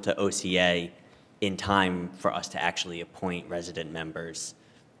council to OCA in time for us to actually appoint resident members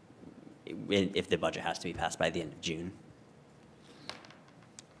if the budget has to be passed by the end of June.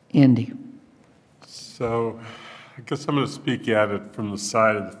 Andy. So I guess I'm going to speak at it from the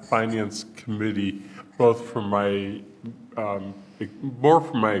side of the Finance Committee, both from my, more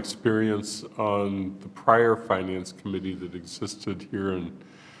from my experience on the prior Finance Committee that existed here in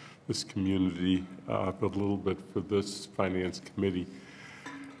this community, but a little bit for this Finance Committee.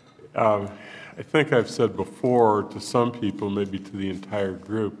 I think I've said before to some people, maybe to the entire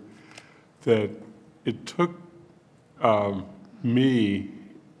group, that it took me,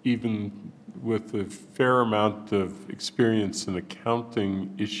 even with a fair amount of experience in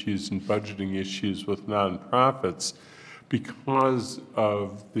accounting issues and budgeting issues with nonprofits, because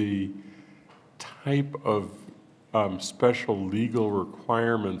of the type of special legal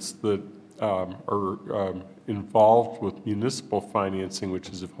requirements that are involved with municipal financing, which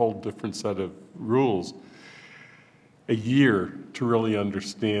is a whole different set of rules, a year to really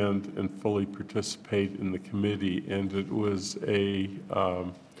understand and fully participate in the committee. And it was a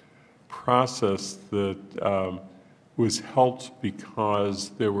process that was helped because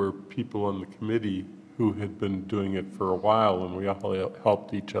there were people on the committee who had been doing it for a while, and we all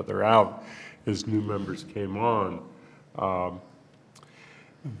helped each other out as new members came on.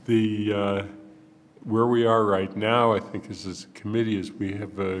 Where we are right now, I think, as a committee, is we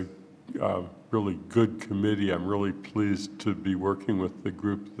have a really good committee. I'm really pleased to be working with the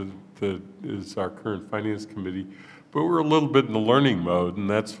group that is our current Finance Committee. But we're a little bit in the learning mode, and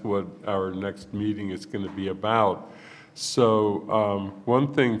that's what our next meeting is going to be about. So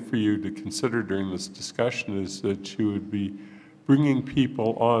one thing for you to consider during this discussion is that you would be bringing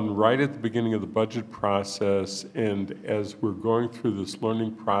people on right at the beginning of the budget process, and as we're going through this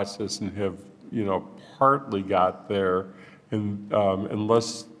learning process and have, partly got there, and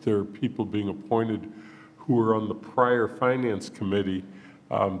unless there are people being appointed who are on the prior Finance Committee,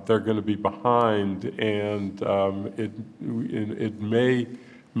 they're going to be behind, and it may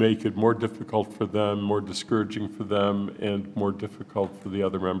make it more difficult for them, more discouraging for them, and more difficult for the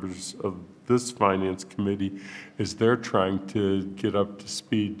other members of this Finance Committee as they're trying to get up to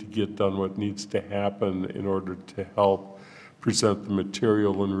speed to get done what needs to happen in order to help present the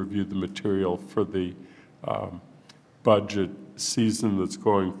material and review the material for the budget season that's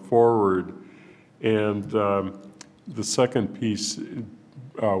going forward. And the second piece,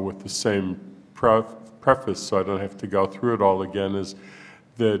 with the same preface, so I don't have to go through it all again, is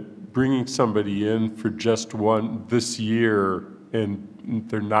that bringing somebody in for just this year and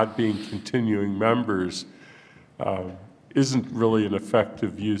there not being continuing members isn't really an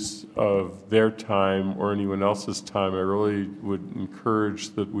effective use of their time or anyone else's time. I really would encourage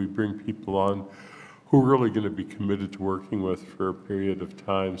that we bring people on who are really going to be committed to working with for a period of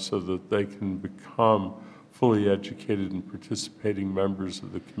time so that they can become fully educated and participating members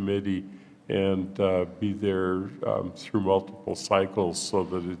of the committee and be there through multiple cycles so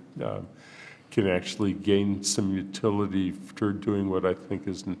that it can actually gain some utility for doing what I think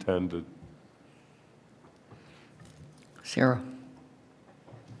is intended. Sarah.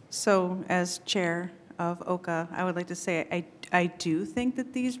 So as chair of OCA, I would like to say I do think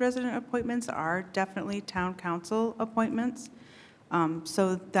that these resident appointments are definitely town council appointments.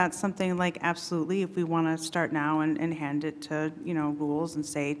 So that's something like absolutely, if we want to start now and hand it to, rules and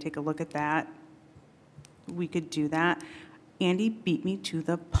say, take a look at that, we could do that. Andy beat me to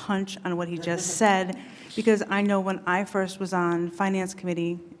the punch on what he just said, because I know when I first was on Finance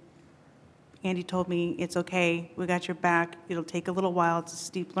Committee, Andy told me, it's okay, we got your back, it'll take a little while, it's a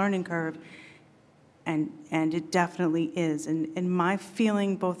steep learning curve, and it definitely is. And my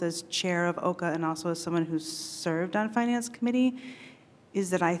feeling, both as chair of OCA and also as someone who's served on Finance Committee,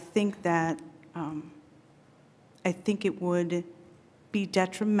 is that I think that, I think it would be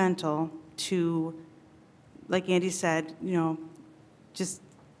detrimental to, like Andy said, just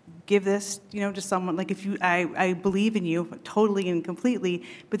give this, to someone, like if you, I believe in you totally and completely,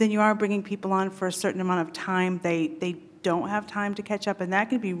 but then you are bringing people on for a certain amount of time, they don't have time to catch up, and that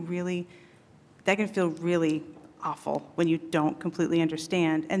can be really, that can feel really awful when you don't completely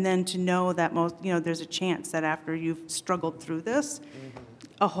understand. And then to know that there's a chance that after you've struggled through this,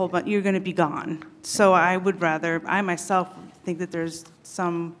 a whole bunch, you're going to be gone. So I myself think that there's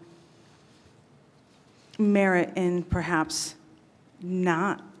some merit in perhaps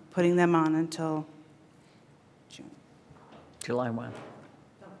not putting them on until June. July 1.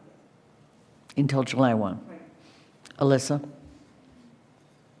 Until July 1. Right. Alyssa?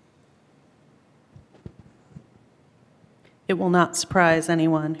 It will not surprise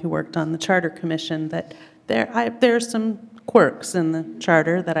anyone who worked on the Charter Commission that there's some quirks in the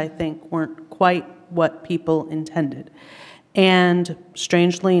charter that I think weren't quite what people intended. And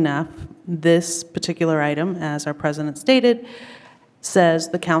strangely enough, this particular item, as our president stated, says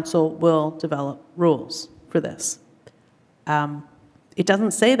the council will develop rules for this. It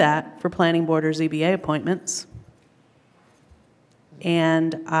doesn't say that for planning board or ZBA appointments.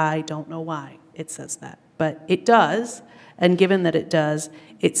 And I don't know why it says that, but it does. And given that it does,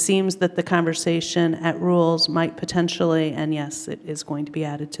 it seems that the conversation at rules might potentially, and yes, it is going to be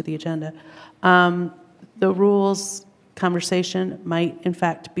added to the agenda, the rules conversation might in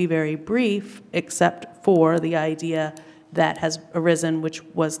fact be very brief, except for the idea that has arisen, which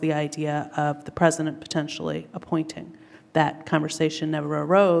was the idea of the president potentially appointing. That conversation never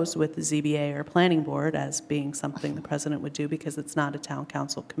arose with the ZBA or planning board as being something the president would do because it's not a town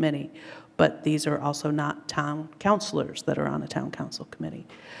council committee. But these are also not town councilors that are on a town council committee.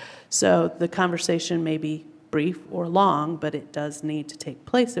 So the conversation may be brief or long, but it does need to take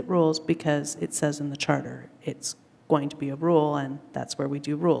place at rules because it says in the charter it's going to be a rule, and that's where we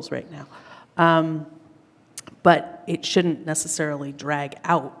do rules right now. But it shouldn't necessarily drag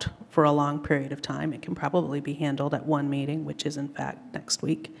out for a long period of time. It can probably be handled at one meeting, which is in fact next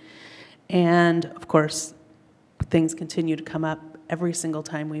week. And of course, things continue to come up every single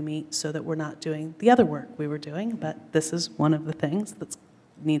time we meet so that we're not doing the other work we were doing, but this is one of the things that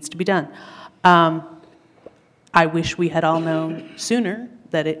needs to be done. I wish we had all known sooner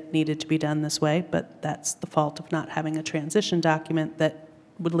that it needed to be done this way, but that's the fault of not having a transition document that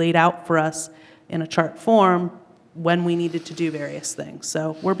would lay it out for us in a chart form when we needed to do various things.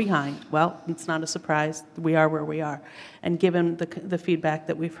 So we're behind. Well, it's not a surprise. We are where we are. And given the feedback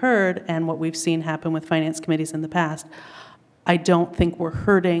that we've heard and what we've seen happen with finance committees in the past, I don't think we're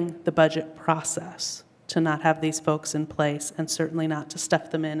hurting the budget process to not have these folks in place and certainly not to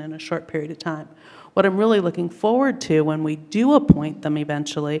stuff them in a short period of time. What I'm really looking forward to when we do appoint them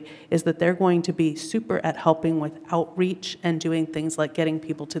eventually is that they're going to be super at helping with outreach and doing things like getting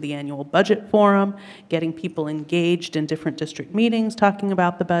people to the annual budget forum, getting people engaged in different district meetings, talking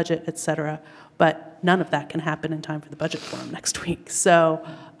about the budget, et cetera. But none of that can happen in time for the budget forum next week. So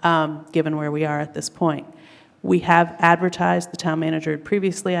given where we are at this point, we have advertised, the town manager had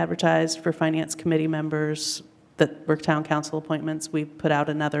previously advertised for finance committee members that were town council appointments. We put out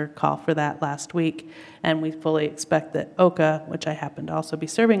another call for that last week, and we fully expect that OCA, which I happen to also be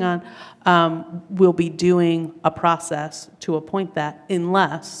serving on, will be doing a process to appoint that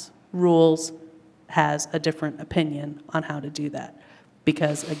unless Rules has a different opinion on how to do that.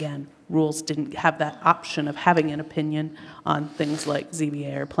 Because again, Rules didn't have that option of having an opinion on things like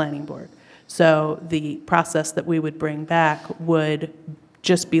ZBA or planning board. So the process that we would bring back would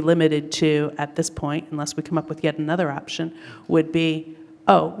just be limited to, at this point, unless we come up with yet another option, would be,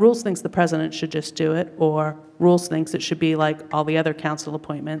 oh, Rules thinks the president should just do it, or Rules thinks it should be like all the other council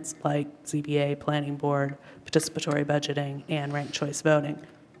appointments, like ZBA, planning board, participatory budgeting, and ranked choice voting.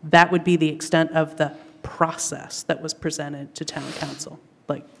 That would be the extent of the process that was presented to town council,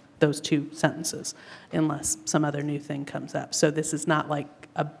 like those two sentences, unless some other new thing comes up. So this is not like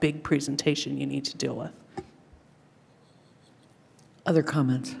a big presentation you need to deal with. Other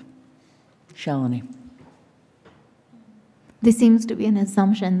comments? Shalini. There seems to be an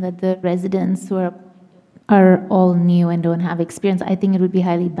assumption that the residents who are all new and don't have experience. I think it would be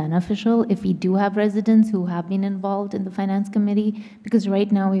highly beneficial if we do have residents who have been involved in the finance committee, because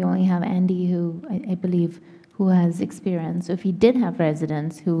right now we only have Andy, who I believe who has experience. So if we did have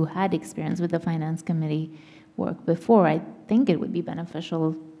residents who had experience with the finance committee work before, I think it would be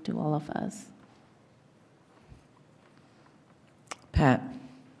beneficial to all of us. Pat.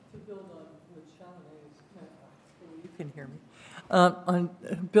 To build on what Shalini is, you can hear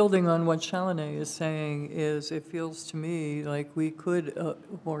me. Building on what Shalini is saying is, it feels to me like we could,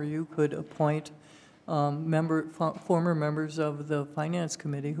 or you could appoint former members of the finance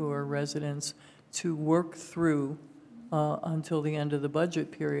committee who are residents to work through until the end of the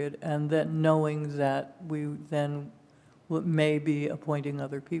budget period, and then knowing that we then may be appointing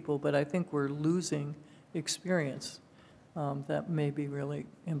other people. But I think we're losing experience. That may be really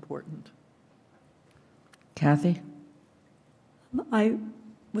important. Kathy? I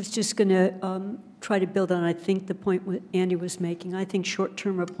was just going to try to build on, I think, the point what Andy was making. I think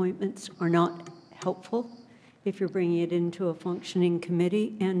short-term appointments are not helpful if you're bringing it into a functioning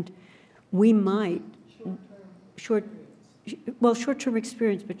committee, and we might, short-term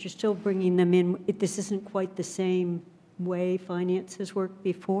experience, but you're still bringing them in. This isn't quite the same way finance has worked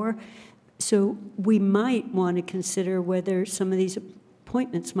before, so we might want to consider whether some of these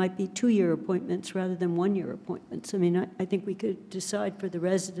appointments might be 2-year appointments rather than 1-year appointments. I mean, I think we could decide for the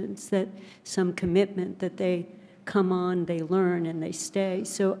residents that some commitment that they come on, they learn, and they stay.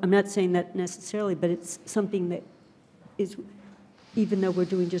 So I'm not saying that necessarily, but it's something that is, even though we're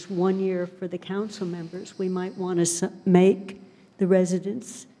doing just 1 year for the council members, we might want to make the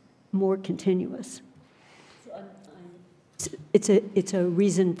residents more continuous. It's a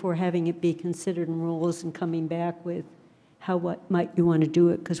reason for having it be considered in rules and coming back with what might you want to do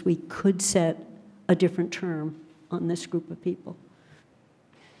it, because we could set a different term on this group of people.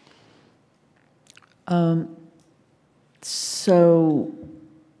 So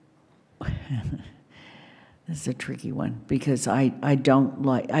this is a tricky one, because I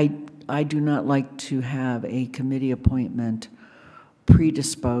do not like to have a committee appointment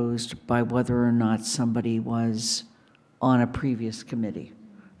predisposed by whether or not somebody was on a previous committee.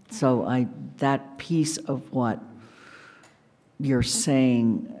 So that piece of what you're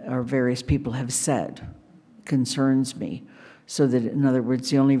saying, or various people have said, concerns me. So that, in other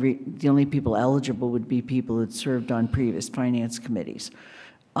words, the only people eligible would be people that served on previous finance committees.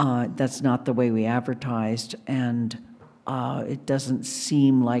 That's not the way we advertised, and it doesn't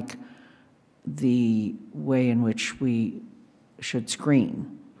seem like the way in which we should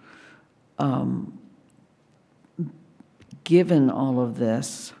screen. Given all of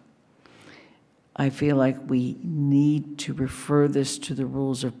this, I feel like we need to refer this to the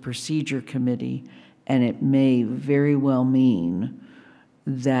Rules of Procedure Committee, and it may very well mean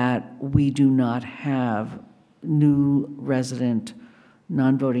that we do not have new resident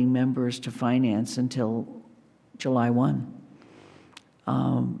non-voting members to finance until July 1.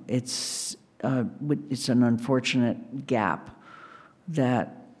 It's an unfortunate gap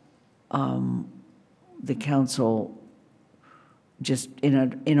that the council just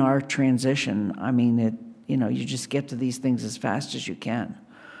in our transition. I mean, you just get to these things as fast as you can.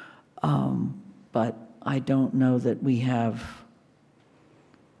 But I don't know that we have.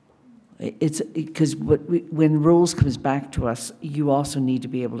 It's because when rules comes back to us, you also need to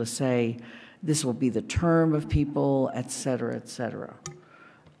be able to say, this will be the term of people, et cetera, et cetera.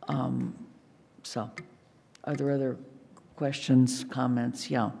 So, are there other questions, comments?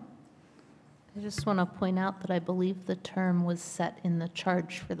 Yeah. I just want to point out that I believe the term was set in the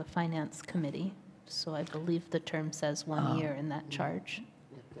charge for the Finance Committee. So I believe the term says 1 year in that charge.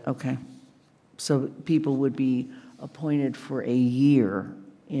 Okay. So people would be appointed for a year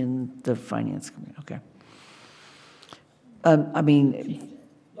in the Finance Committee. Okay. I mean,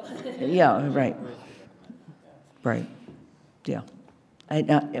 yeah, right. Right. Yeah.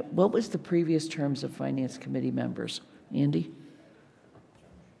 What was the previous terms of Finance Committee members? Andy?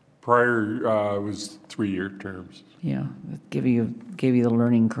 Prior was 3-year terms. Yeah, gave you the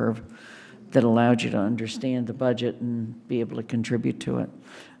learning curve that allowed you to understand the budget and be able to contribute to it.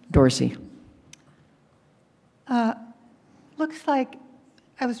 Dorsey. Looks like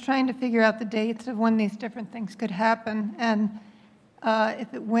I was trying to figure out the dates of when these different things could happen, and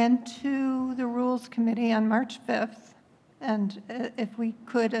if it went to the Rules Committee on March 5th, and if we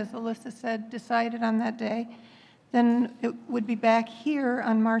could, as Alyssa said, decide it on that day, then it would be back here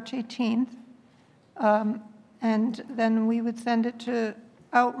on March 18th, and then we would send it to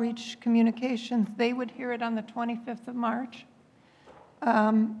Outreach Communications. They would hear it on the 25th of March,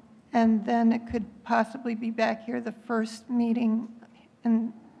 and then it could possibly be back here the first meeting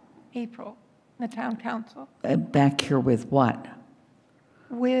in April, in the Town Council. Back here with what?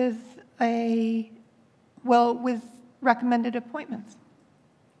 With with recommended appointments.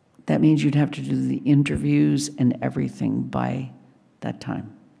 That means you'd have to do the interviews and everything by that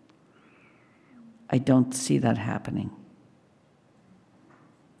time. I don't see that happening.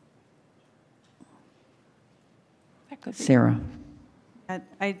 Sarah.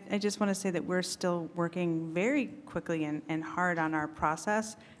 I just want to say that we're still working very quickly and hard on our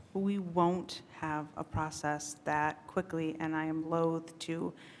process, but we won't have a process that quickly, and I am loath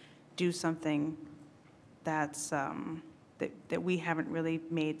to do something that's that we haven't really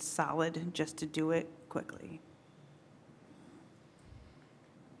made solid just to do it quickly.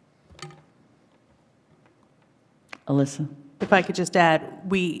 Alyssa? If I could just add,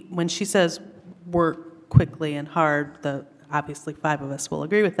 when she says work quickly and hard, obviously 5 of us will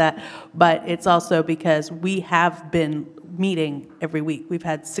agree with that, but it's also because we have been meeting every week. We've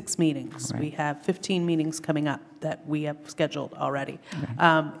had 6 meetings. We have 15 meetings coming up that we have scheduled already.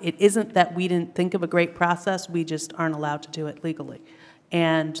 It isn't that we didn't think of a great process, we just aren't allowed to do it legally.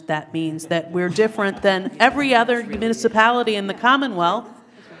 And that means that we're different than every other municipality in the Commonwealth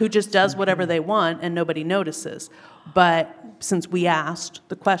who just does whatever they want and nobody notices. But since we asked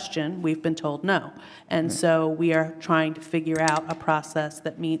the question, we've been told no. And so we are trying to figure out a process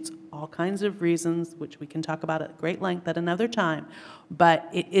that meets all kinds of reasons, which we can talk about at great length at another time. But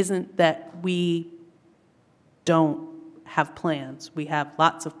it isn't that we don't have plans. We have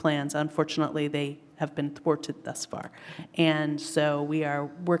lots of plans. Unfortunately, they have been thwarted thus far. And so we are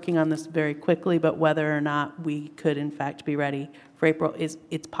working on this very quickly, but whether or not we could in fact be ready for April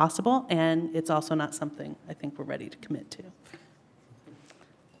it's possible, and it's also not something I think we're ready to commit to.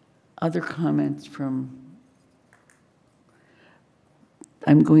 Other comments from,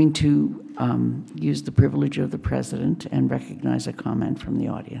 I'm going to use the privilege of the president and recognize a comment from the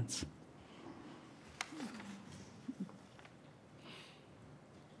audience.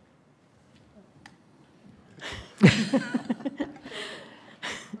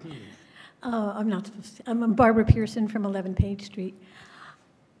 I'm not supposed to. I'm Barbara Pearson from 11 Page Street.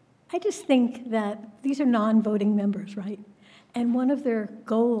 I just think that these are non-voting members, right? And one of their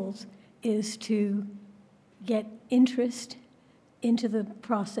goals is to get interest into the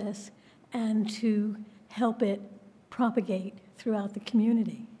process and to help it propagate throughout the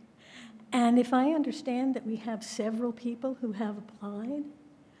community. And if I understand that we have several people who have applied,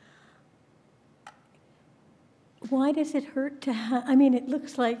 why does it hurt to have, I mean, it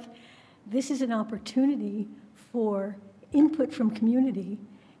looks like this is an opportunity for input from community.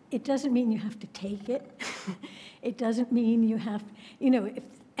 It doesn't mean you have to take it. It doesn't mean you have,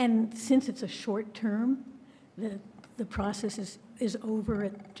 and since it's a short term, the process is over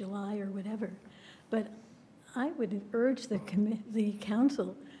at July or whatever. But I would urge the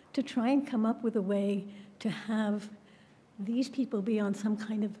council to try and come up with a way to have these people be on some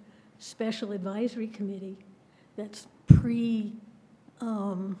kind of special advisory committee that's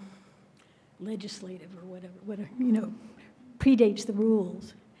legislative or whatever, predates the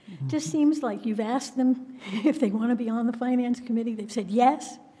rules. Just seems like you've asked them if they want to be on the finance committee. They've said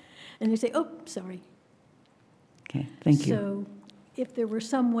yes, and they say, oh, sorry. Okay, thank you. So if there were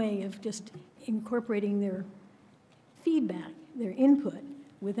some way of just incorporating their feedback, their input,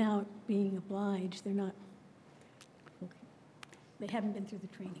 without being obliged, they haven't been through the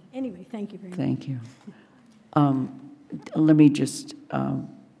training. Anyway, thank you very much. Thank you. Let me just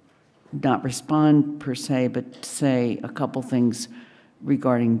not respond per se, but say a couple things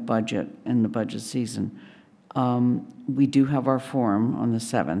regarding budget and the budget season. We do have our forum on the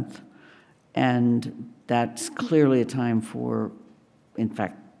 7th, and that's clearly a time for, in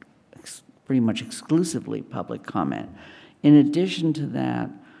fact, pretty much exclusively public comment. In addition to that,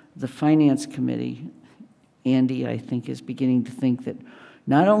 the Finance Committee, Andy, I think, is beginning to think that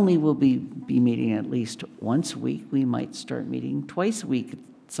not only will we be meeting at least once a week, we might start meeting twice a week at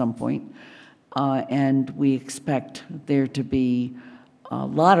some point, and we expect there to be a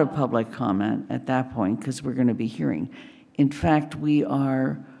lot of public comment at that point because we're going to be hearing. In fact, we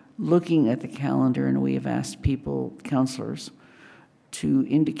are looking at the calendar, and we have asked people, counselors, to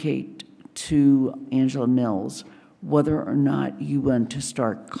indicate to Angela Mills whether or not you want to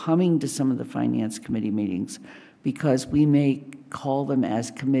start coming to some of the Finance Committee meetings, because we may call them as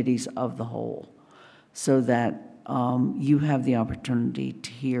committees of the whole, so that you have the opportunity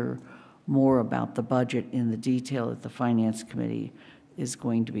to hear more about the budget in the detail that the Finance Committee is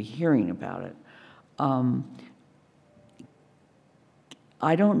going to be hearing about it.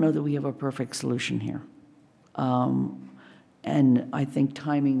 I don't know that we have a perfect solution here. And I think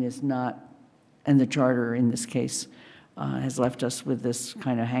timing is not, and the charter in this case has left us with this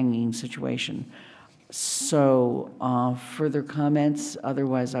kind of hanging situation. So further comments?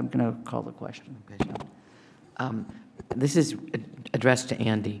 Otherwise, I'm going to call the question. This is addressed to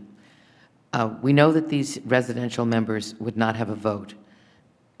Andy. We know that these residential members would not have a vote.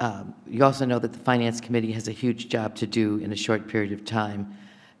 You also know that the Finance Committee has a huge job to do in a short period of time.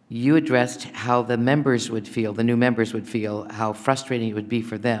 You addressed how the members would feel, the new members would feel, how frustrating it would be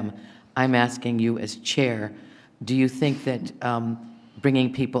for them. I'm asking you as chair, do you think that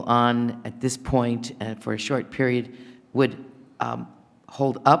bringing people on at this point for a short period would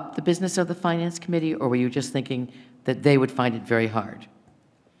hold up the business of the Finance Committee, or were you just thinking that they would find it very hard?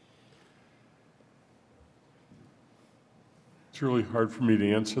 It's really hard for me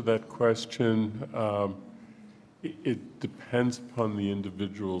to answer that question. It depends upon the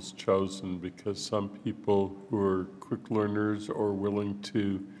individuals chosen, because some people who are quick learners or willing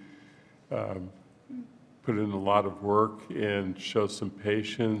to put in a lot of work and show some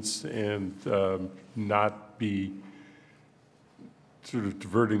patience and not be sort of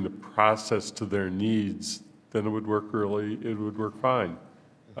diverting the process to their needs, then it would work fine.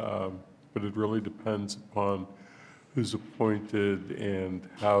 But it really depends upon who's appointed and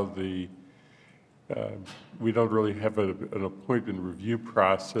how we don't really have an appointment review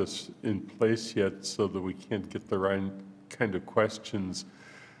process in place yet, so that we can't get the right kind of questions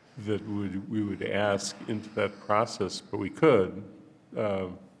that we would ask into that process, but we could. It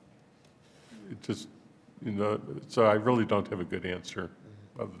just, so I really don't have a good answer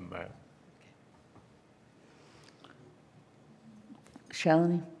other than that.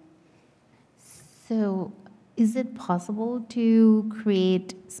 Shalini? So is it possible to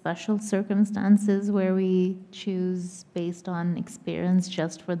create special circumstances where we choose based on experience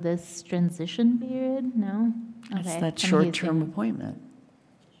just for this transition period? No? It's Okay. that short-term appointment.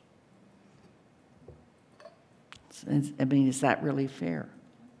 I mean, is that really fair?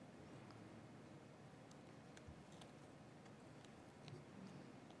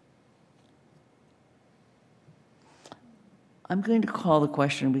 I'm going to call the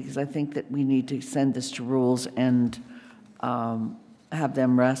question because I think that we need to send this to rules and have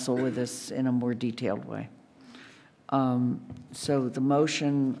them wrestle with this in a more detailed way. So the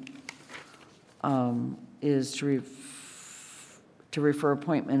motion is to refer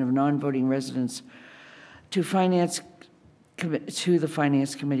appointment of non-voting residents to the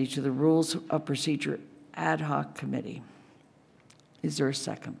Finance Committee, to the Rules of Procedure Ad Hoc Committee. Is there a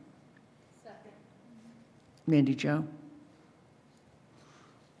second? Second. Mandy Jo?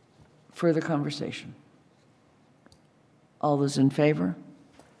 Further conversation? All those in favor?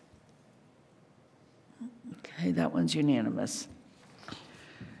 Okay, that one's unanimous.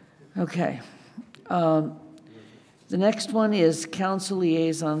 Okay. The next one is council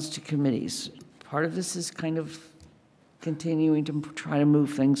liaisons to committees. Part of this is kind of continuing to try to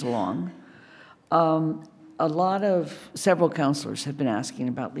move things along. Several councilors have been asking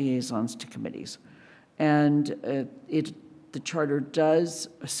about liaisons to committees. And the charter does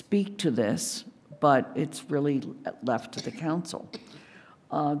speak to this, but it's really left to the council.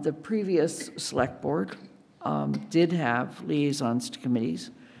 The previous select board did have liaisons to committees.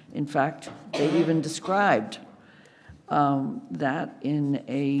 In fact, they even described that in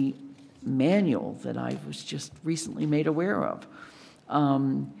a manual that I was just recently made aware of.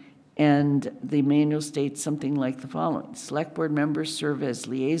 And the manual states something like the following: select board members serve as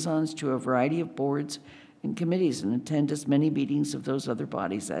liaisons to a variety of boards and committees and attend as many meetings of those other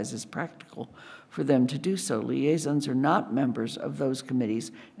bodies as is practical for them to do so. Liaisons are not members of those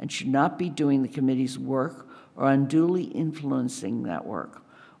committees and should not be doing the committee's work or unduly influencing that work.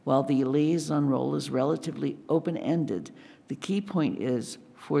 While the liaison role is relatively open-ended, the key point is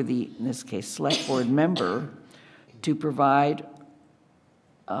for the, in this case, select board member to provide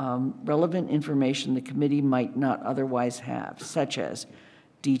relevant information the committee might not otherwise have, such as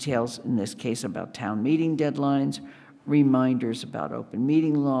details, in this case, about town meeting deadlines, reminders about open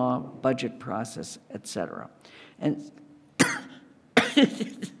meeting law, budget process, etc. And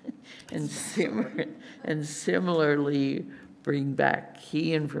similarly bring back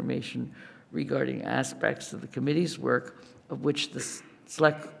key information regarding aspects of the committee's work of which the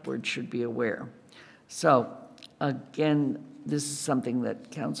select board should be aware. So again, this is something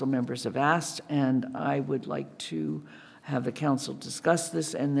that council members have asked, and I would like to have the council discuss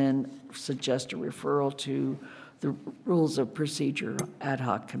this and then suggest a referral to the Rules of Procedure Ad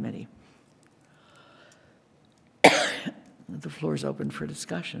Hoc Committee. The floor is open for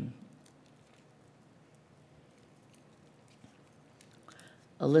discussion.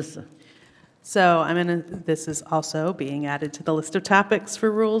 Alyssa. So this is also being added to the list of topics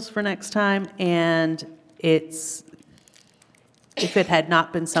for rules for next time, and if it had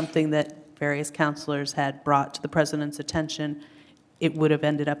not been something that various counselors had brought to the president's attention, it would have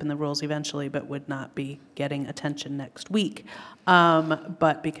ended up in the rules eventually, but would not be getting attention next week.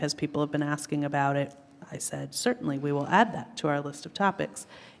 But because people have been asking about it, I said, certainly we will add that to our list of topics.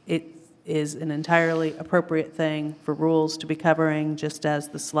 It is an entirely appropriate thing for rules to be covering, just as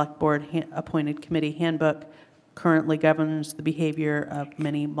the select board appointed committee handbook currently governs the behavior of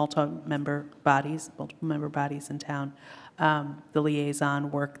many multiple member bodies in town. The liaison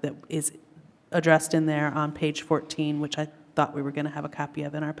work that is addressed in there on page 14, which I thought we were going to have a copy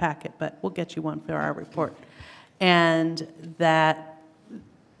of in our packet, but we'll get you one for our report. And that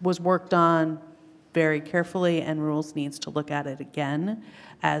was worked on very carefully, and Rules needs to look at it again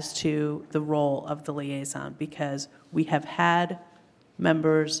as to the role of the liaison, because we have had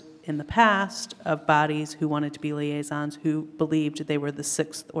members in the past of bodies who wanted to be liaisons who believed they were the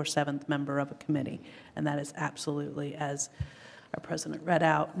sixth or seventh member of a committee. And that is absolutely, as our president read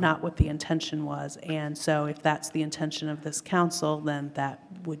out, not what the intention was. And so if that's the intention of this council, then that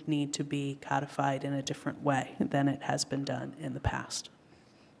would need to be codified in a different way than it has been done in the past.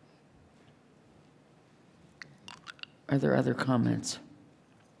 Are there other comments?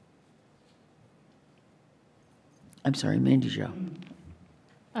 I'm sorry, Mandy Jo.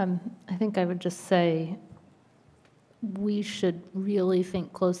 I think I would just say we should really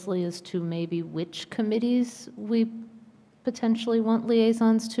think closely as to maybe which committees we potentially want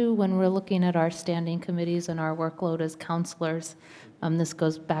liaisons to when we're looking at our standing committees and our workload as counselors. This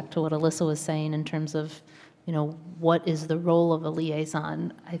goes back to what Alyssa was saying in terms of, you know, what is the role of a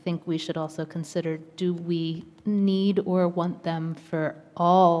liaison? I think we should also consider, do we need or want them for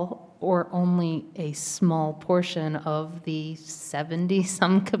all or only a small portion of the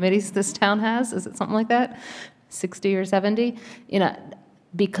 70-some committees this town has? Is it something like that? 60 or 70? You know,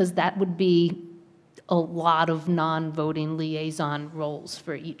 because that would be a lot of non-voting liaison roles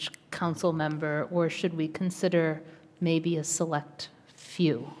for each council member, or should we consider maybe a select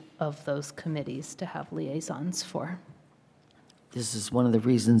few of those committees to have liaisons for? This is one of the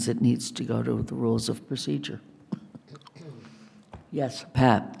reasons it needs to go to the rules of procedure. Yes,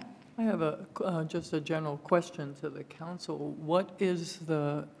 Pat. I have just a general question to the council. What is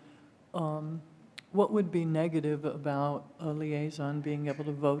the, what would be negative about a liaison being able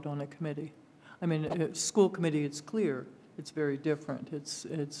to vote on a committee? I mean, school committee, it's clear, it's very different. It's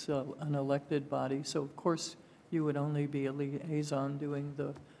an elected body, so of course you would only be a liaison doing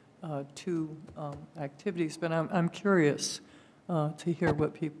the two activities, but I'm curious to hear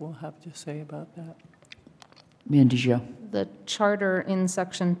what people have to say about that. Mandy Jo. The charter in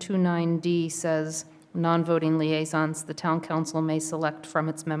section 29D says, non-voting liaisons, the town council may select from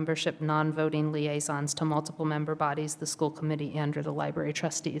its membership non-voting liaisons to multiple member bodies, the school committee, and or the library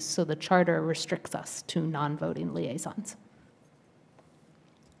trustees. So the charter restricts us to non-voting liaisons.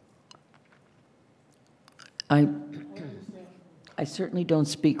 I certainly don't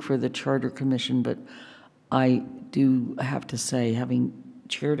speak for the Charter Commission, but I do have to say, having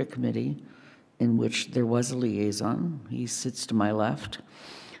chaired a committee in which there was a liaison, he sits to my left,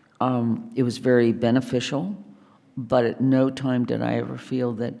 it was very beneficial, but at no time did I ever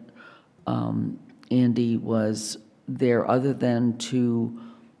feel that Andy was there other than to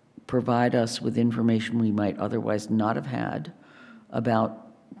provide us with information we might otherwise not have had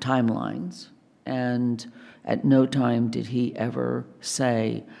about timelines. And at no time did he ever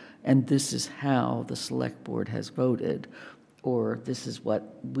say, and this is how the select board has voted, or this is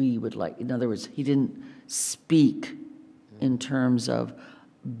what we would like. In other words, he didn't speak in terms of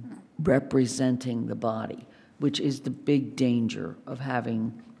representing the body, which is the big danger of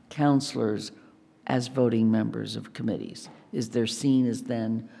having counselors as voting members of committees, is they're seen as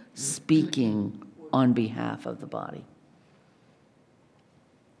then speaking on behalf of the body.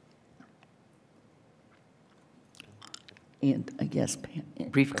 And I guess,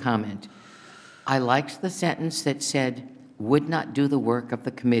 brief comment. I liked the sentence that said, would not do the work of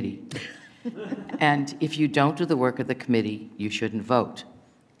the committee. And if you don't do the work of the committee, you shouldn't vote.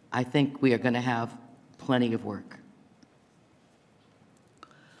 I think we are going to have plenty of work.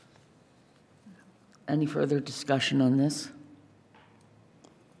 Any further discussion on this?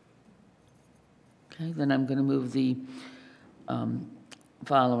 Okay, then I'm going to move the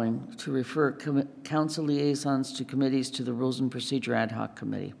following: to refer council liaisons to committees to the Rules and Procedure Ad Hoc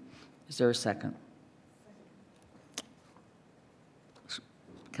Committee. Is there a second?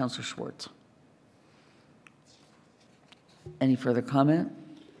 Councilor Schwartz. Any further comment?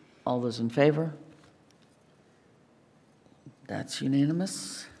 All those in favor? That's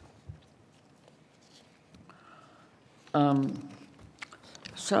unanimous.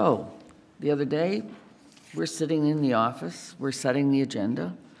 So, the other day, we're sitting in the office, we're setting the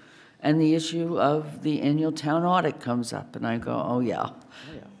agenda, and the issue of the annual town audit comes up, and I go, oh yeah,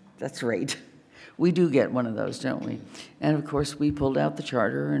 that's right. We do get one of those, don't we? And of course, we pulled out the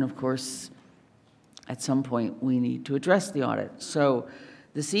charter, and of course, at some point, we need to address the audit. So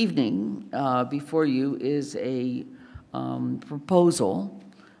this evening, before you is a proposal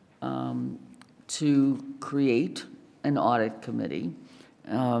to create an audit committee.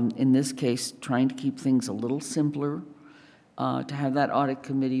 In this case, trying to keep things a little simpler, to have that audit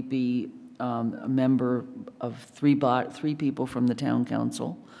committee be a member of three people from the town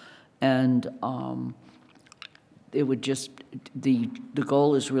council. And it would just, the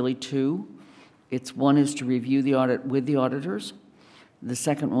goal is really two, One is to review the audit with the auditors. The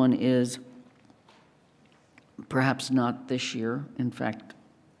second one is perhaps not this year. In fact,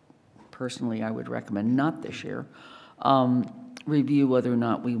 personally, I would recommend not this year. Review whether or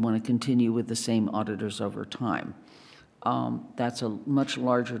not we want to continue with the same auditors over time. That's a much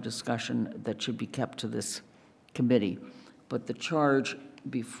larger discussion that should be kept to this committee. But the charge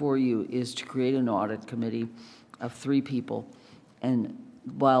before you is to create an audit committee of 3 people. And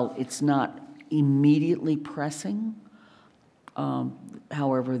while it's not immediately pressing,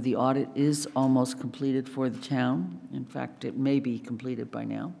 however, the audit is almost completed for the town. In fact, it may be completed by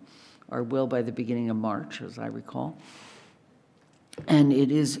now, or will by the beginning of March, as I recall. And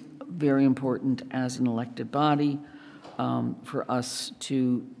it is very important as an elected body for us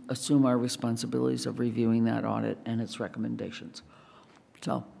to assume our responsibilities of reviewing that audit and its recommendations.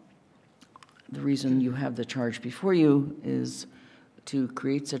 So the reason you have the charge before you is to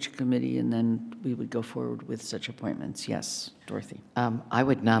create such a committee, and then we would go forward with such appointments. Yes, Dorothy. I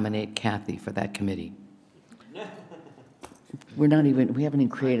would nominate Kathy for that committee. We haven't even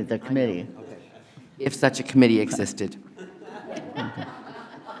created the committee. Okay. If such a committee existed. Okay.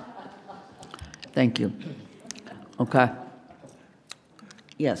 Thank you. Okay.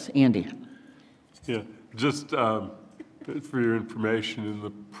 Yes, Andy. Yeah, just for your information, in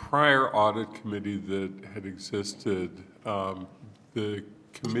the prior audit committee that had existed, the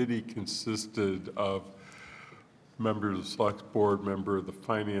committee consisted of members of the select board, member of the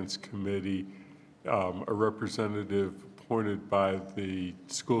finance committee, a representative appointed by the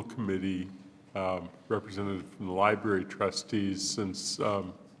school committee, representative from the library trustees, since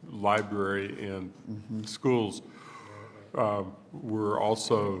library and schools were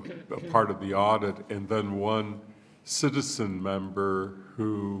also a part of the audit, and then one citizen member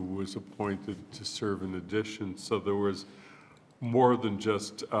who was appointed to serve in addition. So there was more than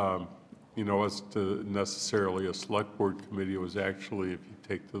just, as to necessarily a select board committee. It was actually, if you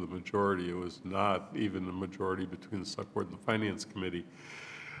take to the majority, it was not even a majority between the select board and the finance committee.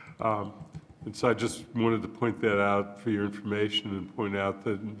 And so I just wanted to point that out for your information and point out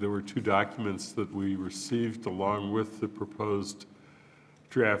that there were 2 documents that we received along with the proposed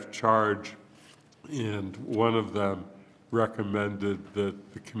draft charge, and one of them recommended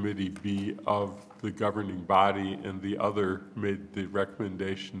that the committee be of the governing body, and the other made the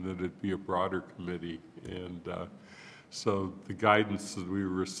recommendation that it be a broader committee. And so the guidance that we were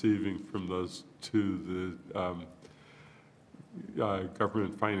receiving from those 2, the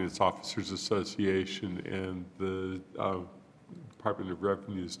Government Finance Officers Association and the Department of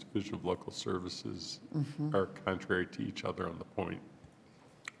Revenue's Division of Local Services, are contrary to each other on the point.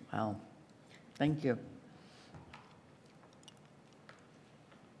 Wow. Thank you.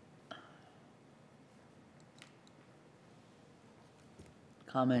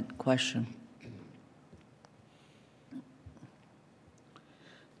 Comment, question?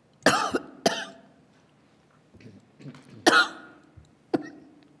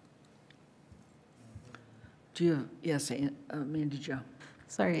 Do you, yes, Mandy Jo.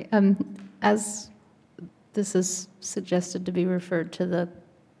 Sorry, as this is suggested to be referred to the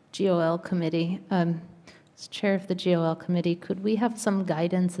GOL committee, as chair of the GOL committee, could we have some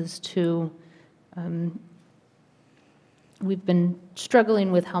guidance as to, we've been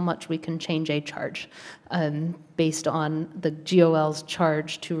struggling with how much we can change a charge based on the GOL's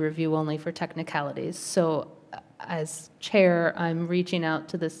charge to review only for technicalities. So as chair, I'm reaching out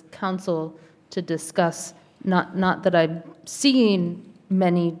to this council to discuss, not that I'm seeing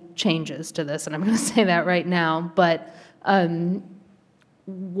many changes to this, and I'm going to say that right now, but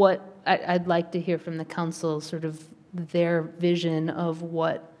what I'd like to hear from the council, sort of their vision of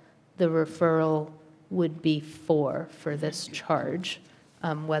what the referral would be for this charge,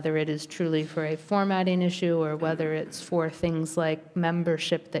 whether it is truly for a formatting issue or whether it's for things like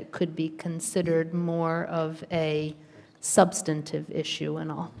membership that could be considered more of a substantive issue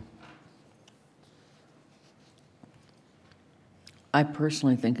and all. I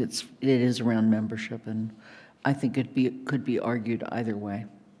personally think it is around membership, and I think it could be argued either way.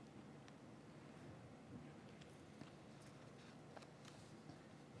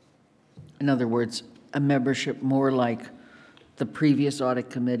 In other words, a membership more like the previous audit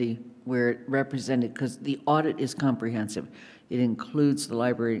committee, where it represented, because the audit is comprehensive. It includes the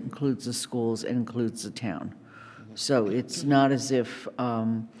library, it includes the schools, it includes the town. So it's not as if,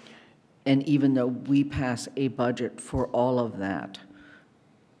 and even though we pass a budget for all of that,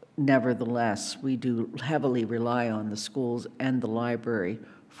 nevertheless, we do heavily rely on the schools and the library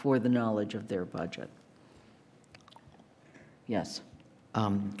for the knowledge of their budget. Yes.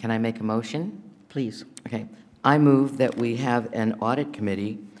 Can I make a motion? Please. Okay. I move that we have an audit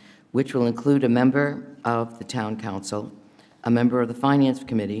committee which will include a member of the town council, a member of the finance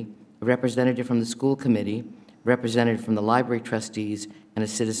committee, a representative from the school committee, a representative from the library trustees, and a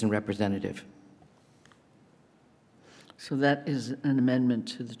citizen representative. So that is an amendment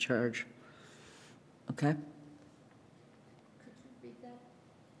to the charge. Okay?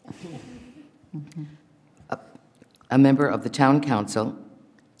 A member of the town council,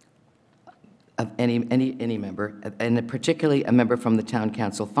 of any member, and particularly a member from the town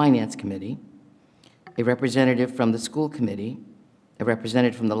council finance committee, a representative from the school committee, a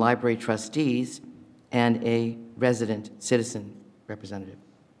representative from the library trustees, and a resident citizen representative.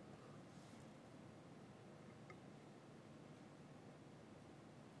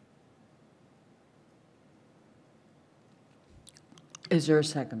 Is there a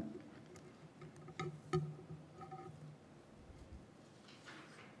second?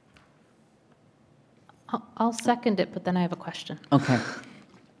 I'll second it, but then I have a question. Okay.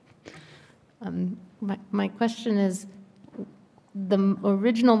 My question is, the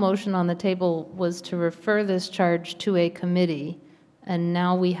original motion on the table was to refer this charge to a committee, and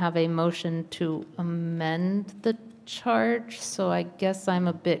now we have a motion to amend the charge, so I guess I'm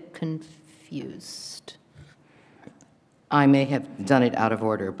a bit confused. I may have done it out of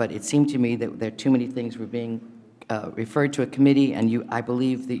order, but it seemed to me that there are too many things were being referred to a committee, and I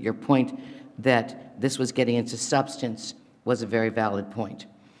believe that your point that this was getting into substance was a very valid point.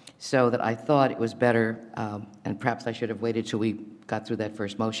 So that I thought it was better, and perhaps I should have waited till we got through that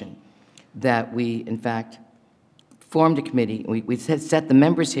first motion, that we, in fact, formed a committee. We set the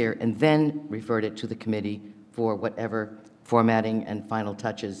members here and then referred it to the committee for whatever formatting and final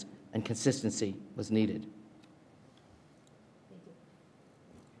touches and consistency was needed.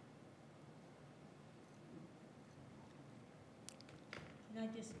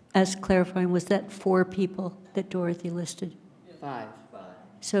 As clarifying, was that 4 people that Dorothy listed? 5.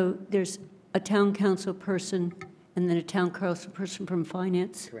 So there's a town council person and then a town council person from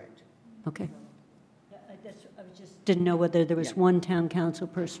finance? Correct. Okay. I just didn't know whether there was one town council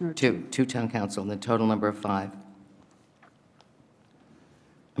person or two. Two town council, and the total number of 5.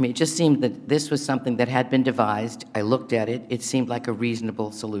 I mean, it just seemed that this was something that had been devised. I looked at it. It seemed like a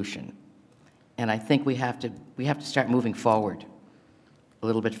reasonable solution. And I think we have to start moving forward a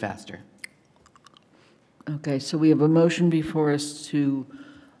little bit faster. Okay, so we have a motion before us to,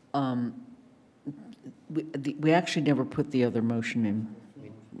 we actually never put the other motion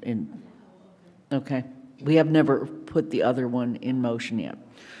in. Okay, we have never put the other one in motion yet.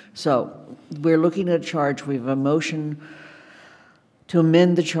 So we're looking at a charge. We have a motion to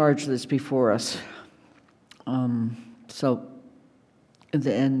amend the charge that's before us. So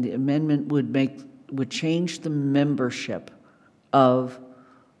the amendment would change the membership of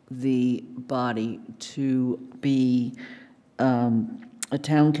the body to be a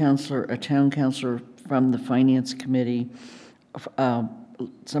town councilor from the finance committee,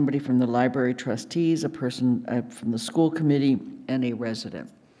 somebody from the library trustees, a person from the school committee, and a resident.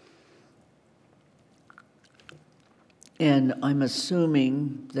 And I'm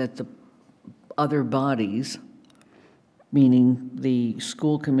assuming that the other bodies, meaning the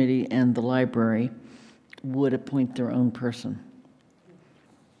school committee and the library, would appoint their own person.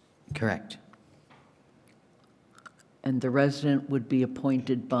 Correct. And the resident would be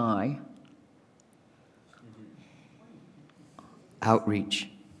appointed by? Outreach.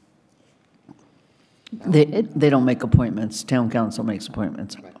 They don't make appointments. Town council makes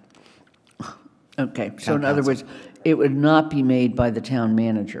appointments. Right. Okay, so in other words, it would not be made by the town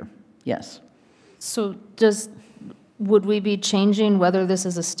manager. Yes. So would we be changing whether this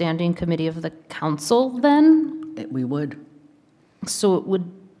is a standing committee of the council then? We would. So it would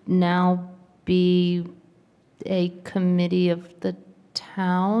now be a committee of the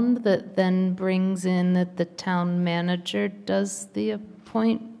town that then brings in that the town manager does the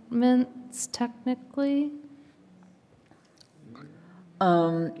appointments technically?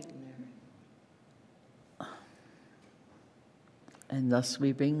 And thus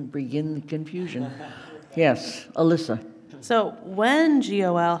we begin the confusion. Yes, Alyssa. So when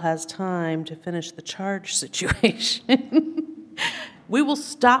GOL has time to finish the charge situation, we will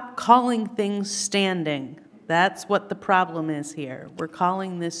stop calling things standing. That's what the problem is here. We're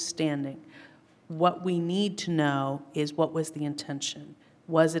calling this standing. What we need to know is what was the intention.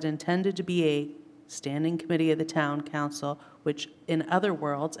 Was it intended to be a standing committee of the town council, which in other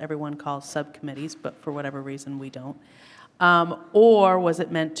worlds everyone calls subcommittees, but for whatever reason we don't? Or was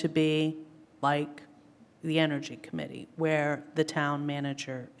it meant to be like the energy committee, where the town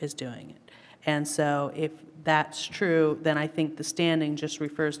manager is doing it? And so if that's true, then I think the standing just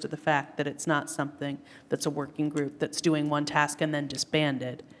refers to the fact that it's not something that's a working group that's doing one task and then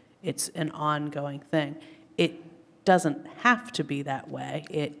disbanded. It's an ongoing thing. It doesn't have to be that way.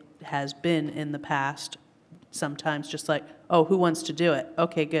 It has been in the past, sometimes just like, oh, who wants to do it?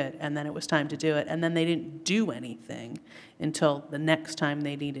 Okay, good. And then it was time to do it. And then they didn't do anything until the next time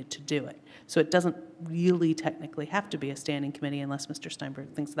they needed to do it. So it doesn't really technically have to be a standing committee unless Mr.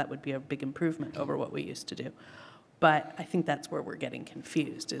 Steinberg thinks that would be a big improvement over what we used to do. But I think that's where we're getting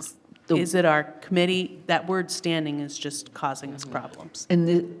confused, is it our committee? That word standing is just causing us problems.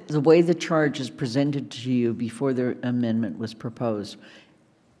 And the way the charge is presented to you before the amendment was proposed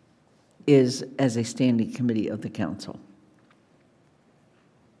is as a standing committee of the council.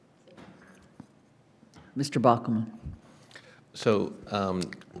 Mr. Bachman. So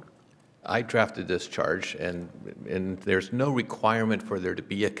I drafted this charge, and there's no requirement for there to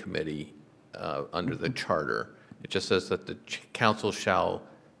be a committee under the charter. It just says that the council shall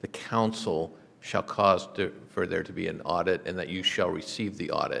cause for there to be an audit, and that you shall receive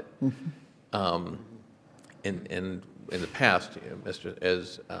the audit. In the past,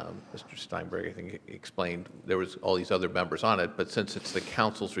 Mr. Steinberg, I think, explained, there was all these other members on it, but since it's the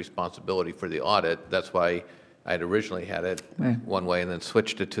council's responsibility for the audit, that's why I had originally had it one way and then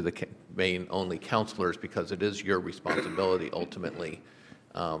switched it to the main only counselors, because it is your responsibility ultimately.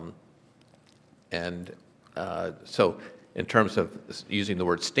 So in terms of using the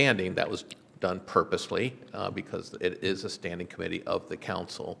word standing, that was done purposely because it is a standing committee of the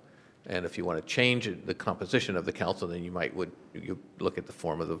council. And if you want to change the composition of the council, then you look at the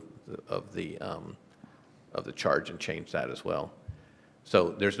form of the charge and change that as well. So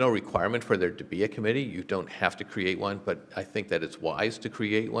there's no requirement for there to be a committee. You don't have to create one, but I think that it's wise to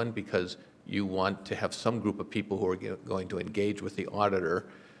create one because you want to have some group of people who are going to engage with the auditor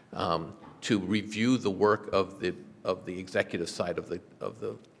to review the work of the executive side of the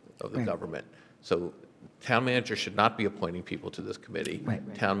government. So town manager should not be appointing people to this committee.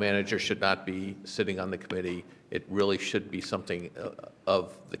 Town manager should not be sitting on the committee. It really should be something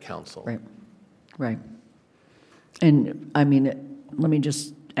of the council. Right. And I mean, let me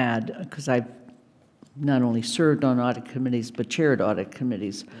just add, because I've not only served on audit committees, but chaired audit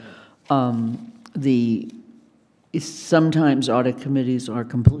committees. Sometimes audit committees are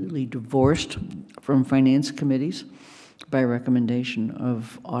completely divorced from finance committees by recommendation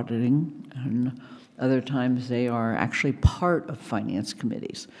of auditing, and other times they are actually part of finance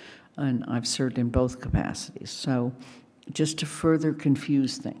committees. And I've served in both capacities. So just to further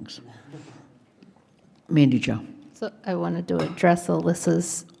confuse things. Mandy Jo. So I wanted to address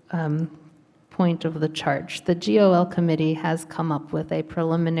Alyssa's point of the charge. The GOL committee has come up with a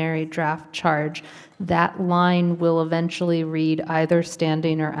preliminary draft charge. That line will eventually read either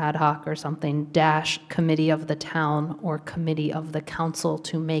standing or ad hoc or something, dash committee of the town or committee of the council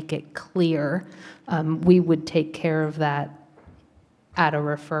to make it clear. We would take care of that at a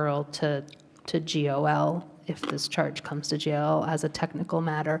referral to GOL if this charge comes to GOL as a technical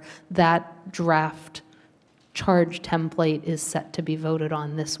matter. That draft charge template is set to be voted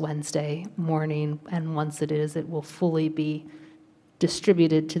on this Wednesday morning, and once it is, it will fully be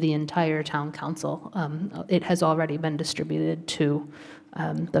distributed to the entire town council. It has already been distributed to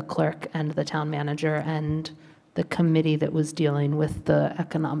the clerk and the town manager and the committee that was dealing with the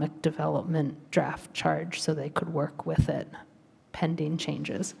economic development draft charge, so they could work with it pending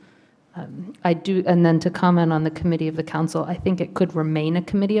changes. And then to comment on the committee of the council, I think it could remain a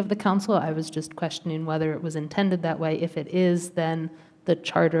committee of the council. I was just questioning whether it was intended that way. If it is, then the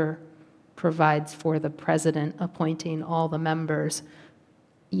charter provides for the president appointing all the members.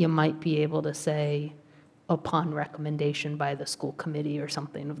 You might be able to say, upon recommendation by the school committee or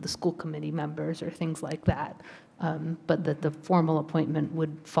something of the school committee members or things like that. But that the formal appointment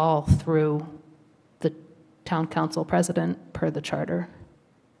would fall through the town council president per the charter.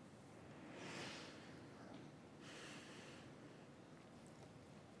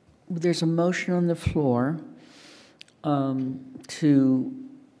 There's a motion on the floor to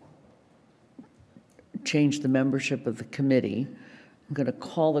change the membership of the committee. I'm going to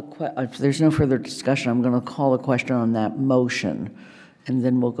call if there's no further discussion, I'm going to call a question on that motion, and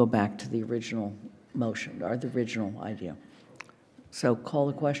then we'll go back to the original motion, or the original idea. So call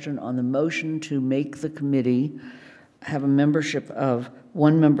the question on the motion to make the committee have a membership of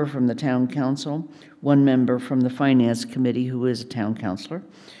one member from the town council, one member from the finance committee who is a town councilor,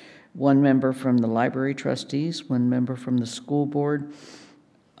 one member from the library trustees, one member from the school board,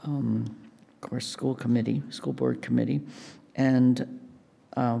 of course, school board committee, and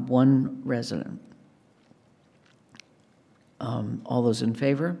one resident. All those in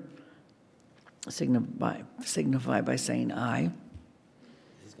favor signify by saying aye.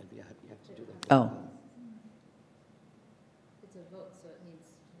 This is going to be you have to do that. Oh. It's a vote, so it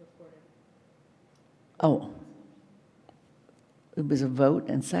needs Oh, it was a vote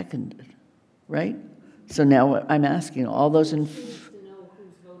and seconded, right? So now I'm asking, all those in...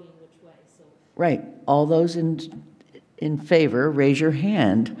 Right, all those in favor, raise your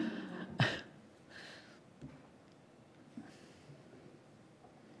hand.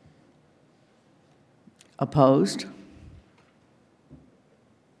 Opposed?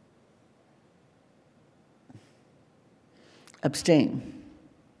 Abstain?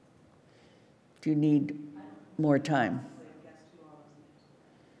 Do you need more time?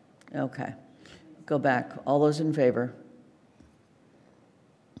 Okay. Go back. All those in favor?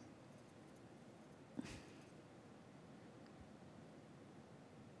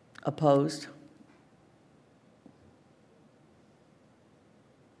 Opposed?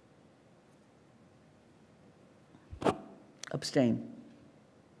 Abstain?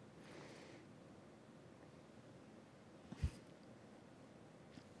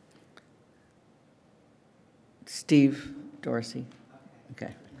 Steve, Dorsey.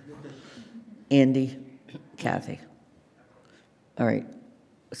 Okay. Andy, Kathy. All right.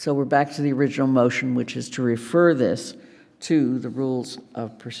 So we're back to the original motion, which is to refer this to the Rules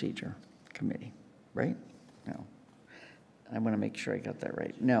of Procedure Committee, right? No. I want to make sure I got that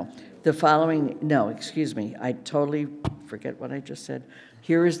right. No. The following, no, excuse me. I totally forget what I just said.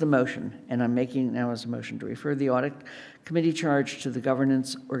 Here is the motion, and I'm making now as a motion to refer the Audit Committee charge to the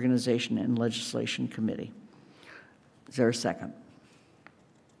Governance, Organization, and Legislation Committee. Is there a second?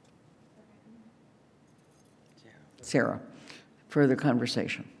 Sarah, further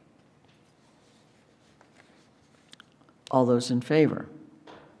conversation? All those in favor?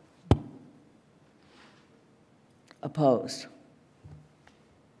 Opposed?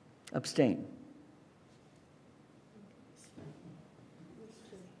 Abstain?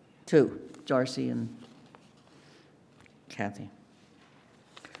 2, Darcy and Kathy.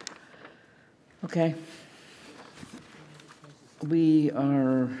 Okay. We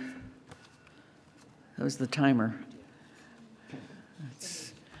are, that was the timer.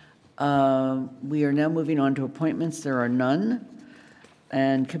 We are now moving on to appointments. There are none.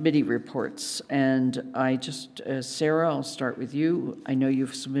 And committee reports. And I just, Sarah, I'll start with you. I know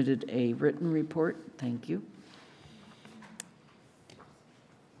you've submitted a written report. Thank you.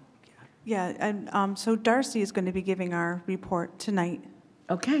 Yeah, and so Darcy is going to be giving our report tonight.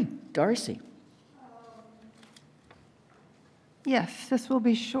 Okay, Darcy. Yes, this will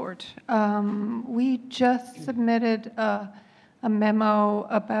be short. We just submitted a memo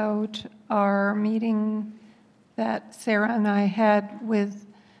about our meeting that Sarah and I had with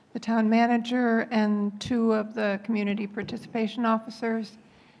the town manager and 2 of the community participation officers.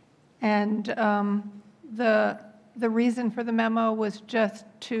 And the reason for the memo was just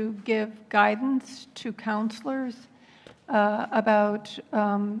to give guidance to counselors about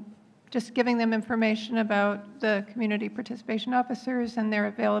just giving them information about the community participation officers and their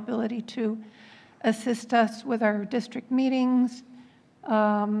availability to assist us with our district meetings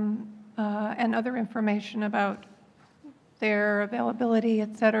and other information about their availability,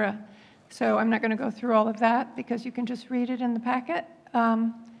 et cetera. So I'm not going to go through all of that because you can just read it in the packet.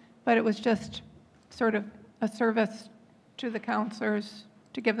 But it was just sort of a service to the counselors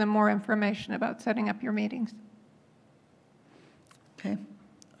to give them more information about setting up your meetings. Okay.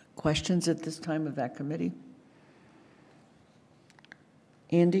 Questions at this time of that committee?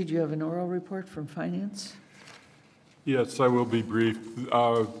 Andy, do you have an oral report from Finance? Yes, I will be brief.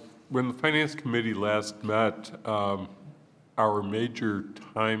 When the Finance Committee last met, our major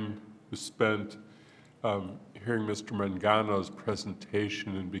time was spent hearing Mr. Mangano's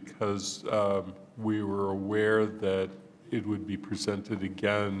presentation, and because we were aware that it would be presented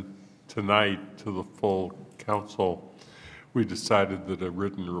again tonight to the full council, we decided that a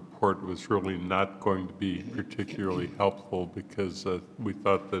written report was really not going to be particularly helpful because we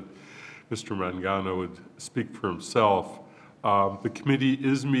thought that Mr. Mangano would speak for himself. The committee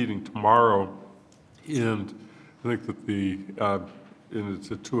is meeting tomorrow, and I think that and it's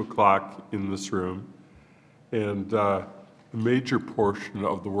at 2 o'clock in this room, and a major portion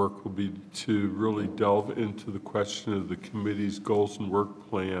of the work will be to really delve into the question of the committee's goals and work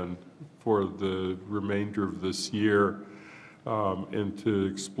plan for the remainder of this year, and to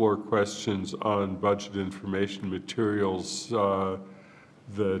explore questions on budget information materials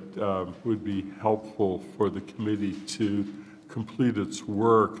that would be helpful for the committee to complete its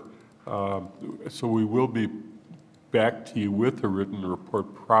work. So we will be back to you with a written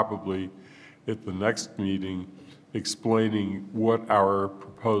report probably at the next meeting explaining what our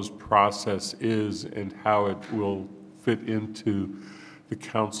proposed process is and how it will fit into the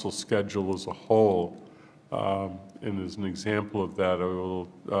council schedule as a whole. And as an example of that, I will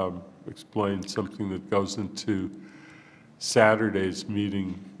explain something that goes into Saturday's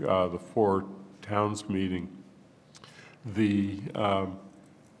meeting, the Four Towns meeting. The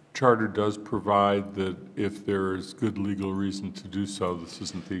charter does provide that if there is good legal reason to do so, this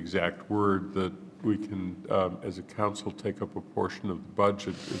isn't the exact word, that we can, as a council, take up a portion of the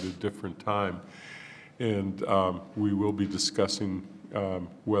budget at a different time. And we will be discussing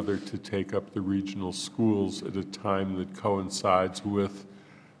whether to take up the regional schools at a time that coincides with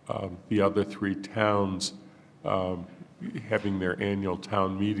the other three towns having their annual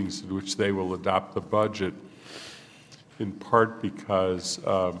town meetings in which they will adopt the budget, in part because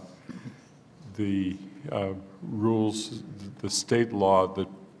the rules, the state law that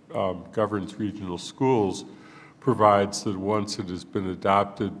governs regional schools provides that once it has been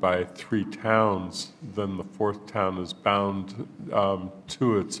adopted by three towns, then the fourth town is bound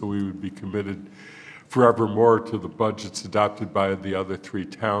to it. So we would be committed forevermore to the budgets adopted by the other three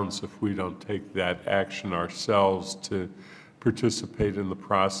towns if we don't take that action ourselves to participate in the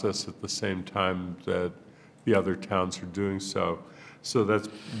process at the same time that the other towns are doing so. So that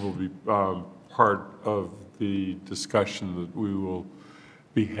will be part of the discussion that we will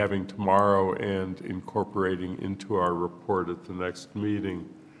be having tomorrow and incorporating into our report at the next meeting.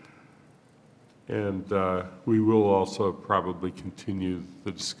 And we will also probably continue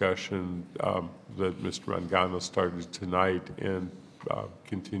the discussion that Mr. Mangano started tonight and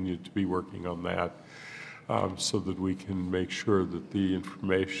continue to be working on that so that we can make sure that the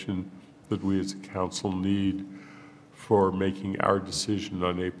information that we as a council need for making our decision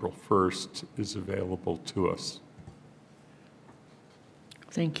on April 1st is available to us.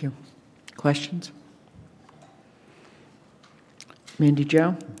 Thank you. Questions? Mandy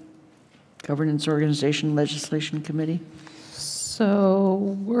Jo, Governance, Organization, Legislation Committee.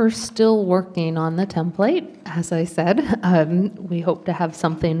 So we're still working on the template, as I said. We hope to have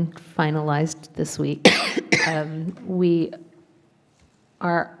something finalized this week. We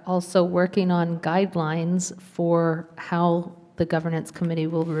are also working on guidelines for how the Governance Committee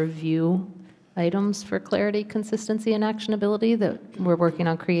will review items for clarity, consistency, and actionability. That we're working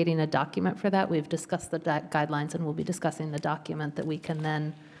on creating a document for that. We've discussed the guidelines, and we'll be discussing the document that we can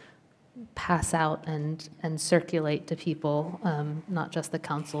then pass out and circulate to people, not just the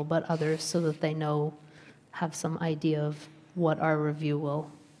council, but others, so that they know, have some idea of what our review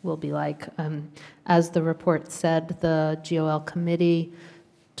will be like. As the report said, the GOL committee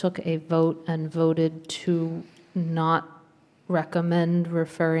took a vote and voted to not recommend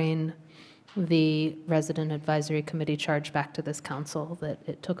referring the Resident Advisory Committee charge back to this council, that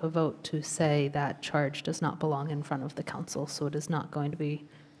it took a vote to say that charge does not belong in front of the council, so it is not going to be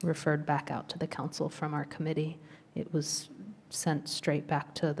referred back out to the council from our committee. It was sent straight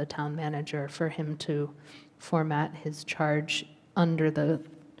back to the town manager for him to format his charge under the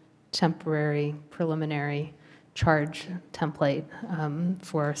temporary preliminary charge template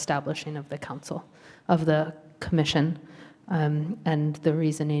for establishing of the council, of the commission. And the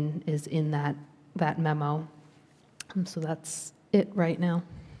reasoning is in that memo. So that's it right now.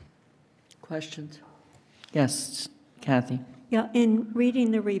 Questions? Yes, Kathy. Yeah, in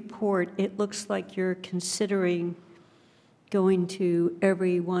reading the report, it looks like you're considering going to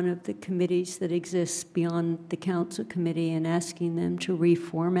every one of the committees that exists beyond the council committee and asking them to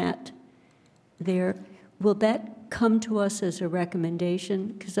reformat their. Will that come to us as a recommendation?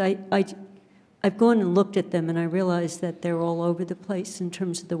 Because I've gone and looked at them and I realize that they're all over the place in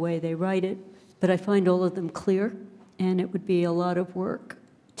terms of the way they write it, but I find all of them clear, and it would be a lot of work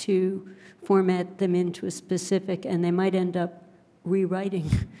to format them into a specific, and they might end up rewriting.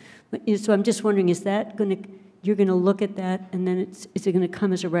 So I'm just wondering, is that going to, you're going to look at that, and then is it going to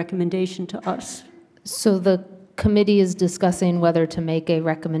come as a recommendation to us? So the committee is discussing whether to make a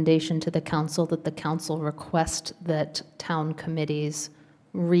recommendation to the council that the council request that town committees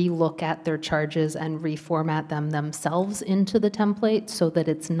re-look at their charges and reformat them themselves into the template so that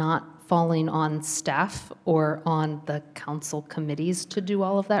it's not falling on staff or on the council committees to do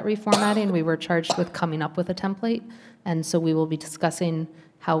all of that reformatting. We were charged with coming up with a template, and so we will be discussing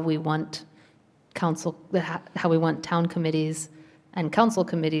how we want town committees and council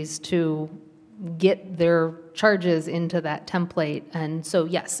committees to get their charges into that template. And so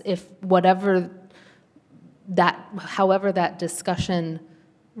yes, if however that discussion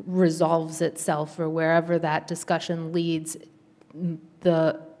resolves itself, or wherever that discussion leads,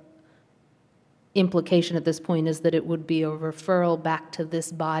 the implication at this point is that it would be a referral back to this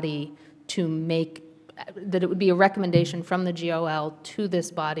body to make, that it would be a recommendation from the GOL to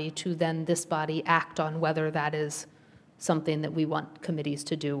this body, to then this body act on whether that is something that we want committees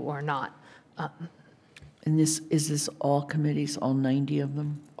to do or not. And is this all committees, all 90 of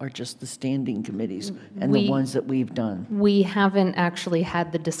them, or just the standing committees and the ones that we've done? We haven't actually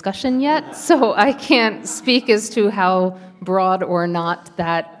had the discussion yet, so I can't speak as to how broad or not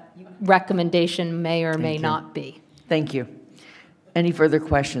that recommendation may or may not be. Thank you. Any further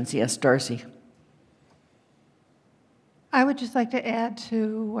questions? Yes, Darcy. I would just like to add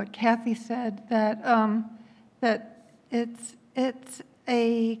to what Kathy said, that that it's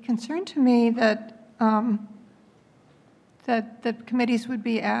a concern to me that that the committees would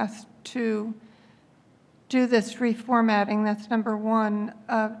be asked to do this reformatting. That's number one.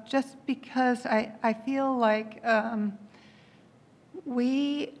 Just because I feel like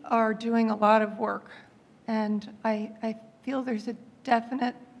we are doing a lot of work, and I feel there's a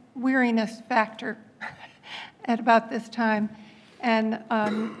definite weariness factor at about this time. And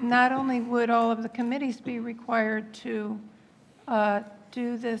not only would all of the committees be required to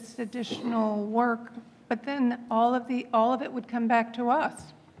do this additional work, but then all of it would come back to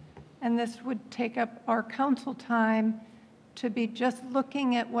us. And this would take up our council time to be just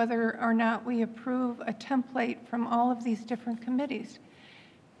looking at whether or not we approve a template from all of these different committees.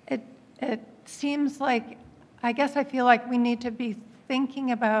 It seems like, I guess I feel like we need to be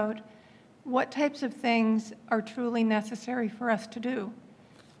thinking about what types of things are truly necessary for us to do,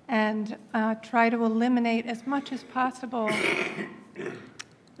 and try to eliminate as much as possible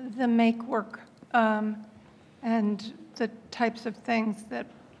the make work and the types of things that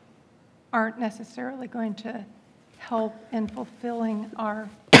aren't necessarily going to help in fulfilling our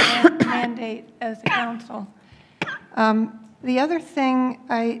mandate as a council. The other thing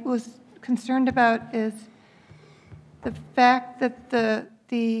I was concerned about is the fact that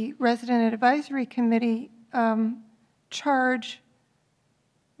the Resident Advisory Committee charge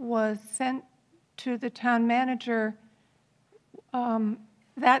was sent to the town manager.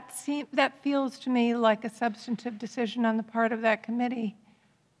 That feels to me like a substantive decision on the part of that committee,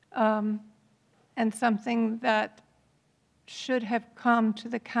 and something that should have come to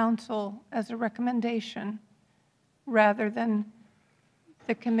the council as a recommendation, rather than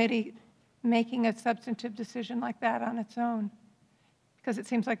the committee making a substantive decision like that on its own. Because it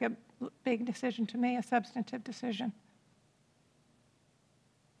seems like a big decision to me, a substantive decision.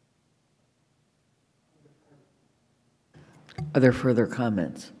 Are there further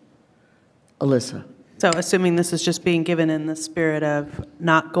comments? Alyssa. So assuming this is just being given in the spirit of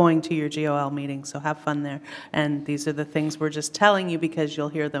not going to your GOL meeting, so have fun there, and these are the things we're just telling you because you'll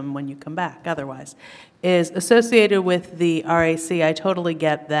hear them when you come back otherwise, is associated with the RAC. I totally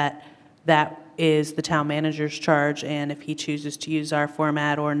get that that is the town manager's charge, and if he chooses to use our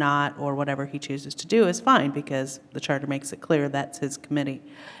format or not, or whatever he chooses to do is fine, because the charter makes it clear that's his committee,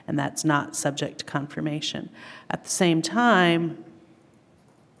 and that's not subject to confirmation. At the same time,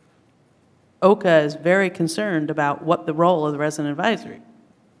 OCA is very concerned about what the role of the Resident Advisory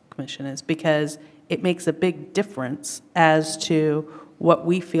Commission is, because it makes a big difference as to what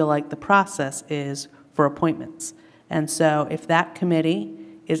we feel like the process is for appointments. And so if that committee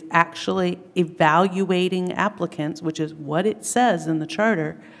is actually evaluating applicants, which is what it says in the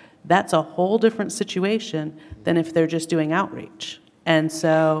charter, that's a whole different situation than if they're just doing outreach. And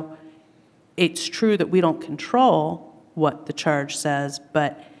so it's true that we don't control what the charge says,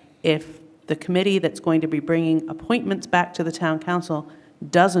 but if the committee that's going to be bringing appointments back to the town council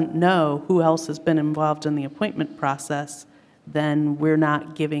doesn't know who else has been involved in the appointment process, then we're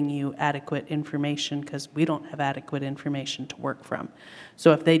not giving you adequate information, because we don't have adequate information to work from.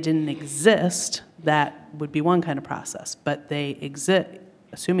 So if they didn't exist, that would be one kind of process. But they exist,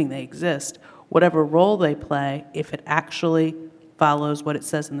 assuming they exist, whatever role they play, if it actually follows what it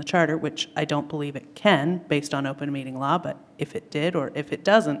says in the charter, which I don't believe it can based on open meeting law, but if it did or if it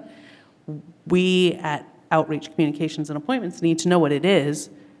doesn't, we at Outreach, Communications, and Appointments need to know what it is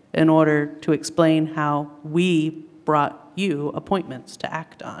in order to explain how we brought you appointments to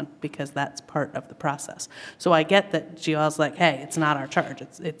act on, because that's part of the process. So I get that GL's like, hey, it's not our charge,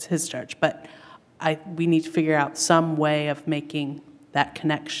 it's his charge, but we need to figure out some way of making that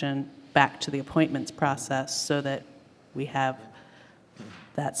connection back to the appointments process so that we have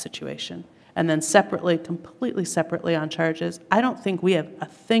that situation. And then separately, completely separately on charges, I don't think we have a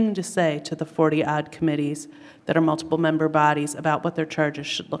thing to say to the 40-odd committees that are multiple member bodies about what their charges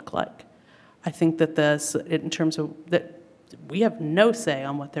should look like. I think that in terms of that, we have no say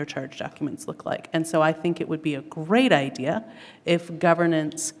on what their charge documents look like. And so I think it would be a great idea if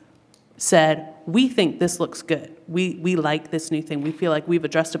governance said, we think this looks good. We like this new thing. We feel like we've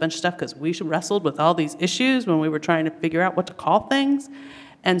addressed a bunch of stuff because we wrestled with all these issues when we were trying to figure out what to call things.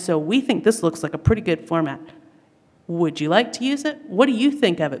 And so we think this looks like a pretty good format. Would you like to use it? What do you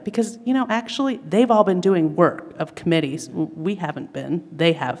think of it? Because, you know, actually, they've all been doing work of committees. We haven't been,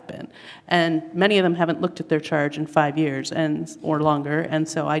 they have been. And many of them haven't looked at their charge in 5 years or longer, and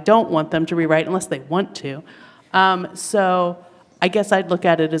so I don't want them to rewrite unless they want to. So I guess I'd look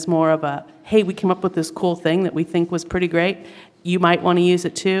at it as more of a, hey, we came up with this cool thing that we think was pretty great. You might want to use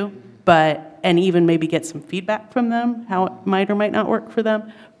it too, and even maybe get some feedback from them, how it might or might not work for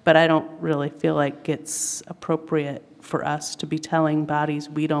them. But I don't really feel like it's appropriate for us to be telling bodies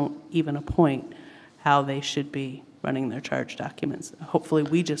we don't even appoint how they should be running their charge documents. Hopefully,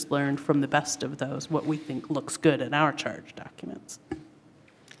 we just learned from the best of those what we think looks good in our charge documents.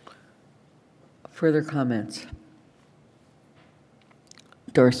 Further comments?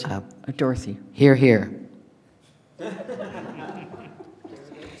 Dorothy. Hear, hear.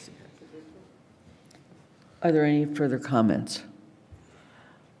 Are there any further comments?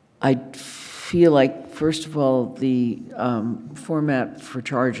 I feel like, first of all, the format for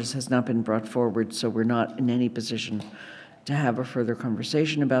charges has not been brought forward, so we're not in any position to have a further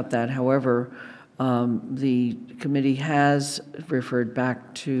conversation about that. However, the committee has referred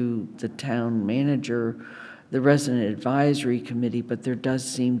back to the town manager, the resident advisory committee, but there does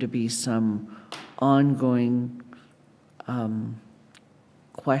seem to be some ongoing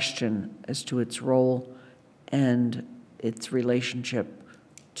question as to its role and its relationship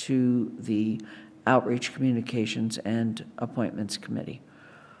to the Outreach Communications and Appointments Committee.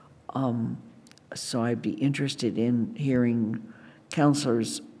 So I'd be interested in hearing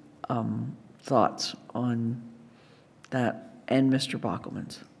counselors' thoughts on that, and Mr.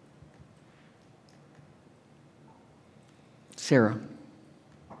 Bockelman's. Sarah.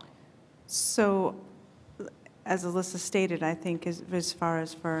 So, as Alyssa stated, I think as far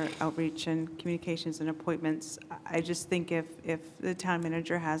as for outreach and communications and appointments, I just think if the town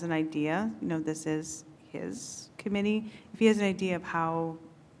manager has an idea, you know, this is his committee, if he has an idea of how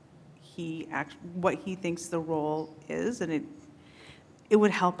what he thinks the role is, and it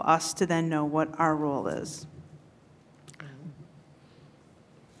would help us to then know what our role is.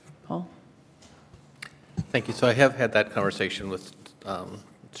 Paul? Thank you. So I have had that conversation with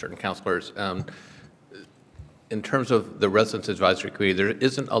certain counselors. In terms of the Residents Advisory Committee, there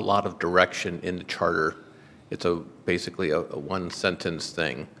isn't a lot of direction in the charter. It's basically a one-sentence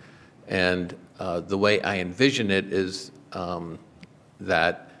thing. And the way I envision it is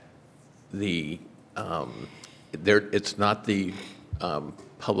that it's not the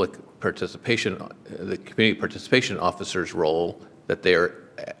public participation, the community participation officer's role that they're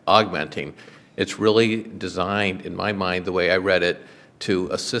augmenting. It's really designed, in my mind, the way I read it, to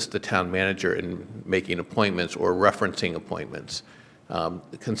assist the town manager in making appointments or referencing appointments.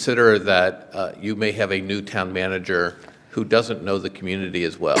 Consider that you may have a new town manager who doesn't know the community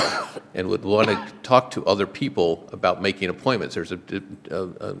as well and would want to talk to other people about making appointments. There's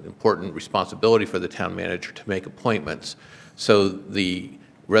an important responsibility for the town manager to make appointments. So the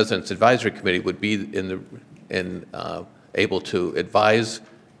Residents Advisory Committee would be able to advise,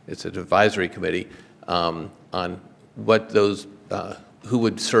 it's an advisory committee, on what those who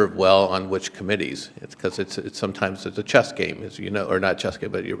would serve well on which committees. It's because it's sometimes it's a chess game, as you know, or not chess game,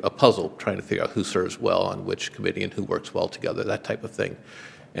 but a puzzle trying to figure out who serves well on which committee and who works well together, that type of thing.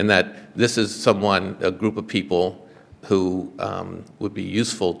 And that this is a group of people who would be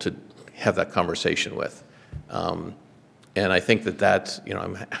useful to have that conversation with. And I think that's, you know,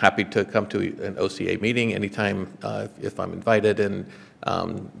 I'm happy to come to an OCA meeting anytime if I'm invited and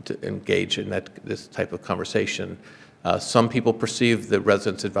to engage in this type of conversation. Some people perceive the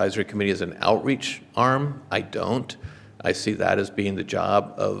Residents Advisory Committee as an outreach arm. I don't. I see that as being the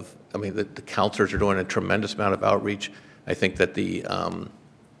job of, I mean, the counselors are doing a tremendous amount of outreach. I think that the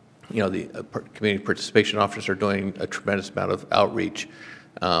community participation officers are doing a tremendous amount of outreach.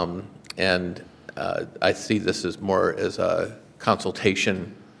 And I see this as more as a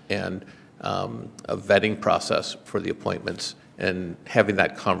consultation and a vetting process for the appointments, and having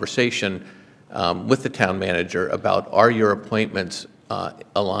that conversation with the town manager about, are your appointments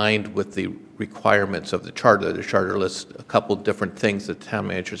aligned with the requirements of the charter? The charter lists a couple different things that the town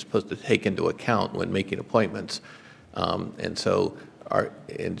manager is supposed to take into account when making appointments. And so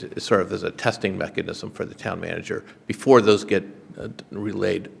sort of as a testing mechanism for the town manager before those get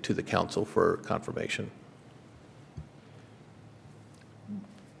relayed to the council for confirmation.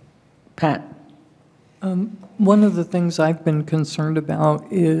 Pat? One of the things I've been concerned about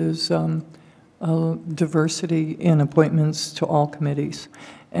is diversity in appointments to all committees.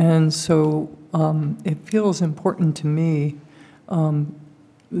 And so it feels important to me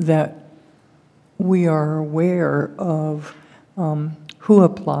that we are aware of who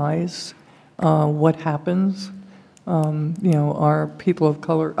applies, what happens, You know, are people of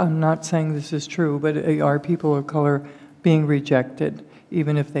color, I'm not saying this is true, but are people of color being rejected,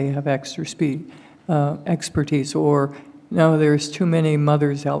 even if they have extra expertise? Or, no, there's too many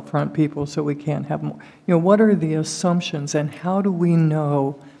mothers out front people, so we can't have more. You know, what are the assumptions, and how do we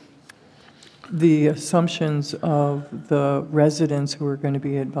know the assumptions of the residents who are going to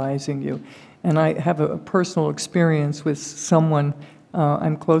be advising you? And I have a personal experience with someone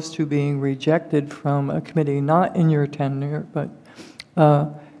I'm close to being rejected from a committee, not in your tenure, but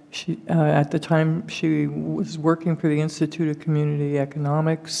at the time she was working for the Institute of Community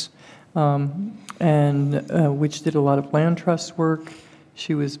Economics, which did a lot of land trust work.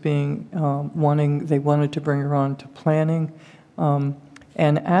 She was being they wanted to bring her on to planning.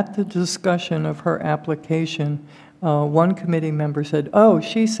 And at the discussion of her application, one committee member said, "Oh,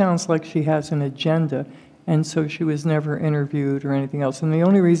 she sounds like she has an agenda," and so she was never interviewed or anything else. And the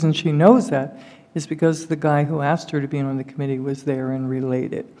only reason she knows that is because the guy who asked her to be on the committee was there and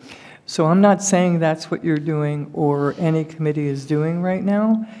related. So I'm not saying that's what you're doing or any committee is doing right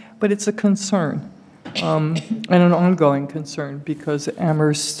now, but it's a concern, and an ongoing concern, because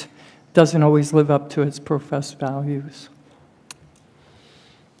Amherst doesn't always live up to its professed values.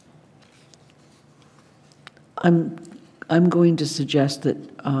 I'm going to suggest that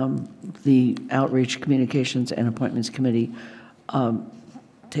the Outreach, Communications, and Appointments Committee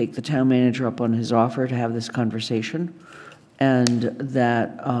take the town manager up on his offer to have this conversation, and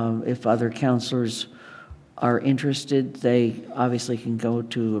that if other counselors are interested, they obviously can go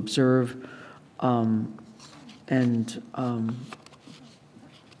to observe and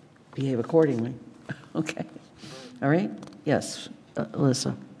behave accordingly. Okay. All right? Yes,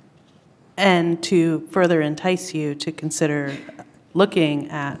 Alyssa. And to further entice you to consider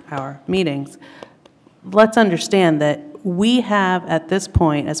looking at our meetings, let's understand that we have, at this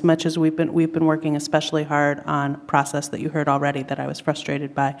point, as much as we've been working especially hard on process that you heard already that I was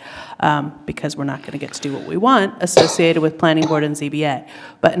frustrated by, because we're not going to get to do what we want associated with Planning Board and ZBA.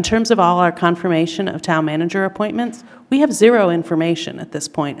 But in terms of all our confirmation of town manager appointments, we have zero information at this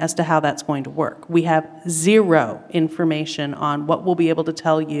point as to how that's going to work. We have zero information on what we'll be able to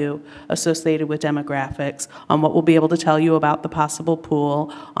tell you associated with demographics, on what we'll be able to tell you about the possible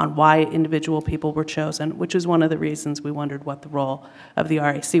pool, on why individual people were chosen, which is one of the reasons we wondered what the role of the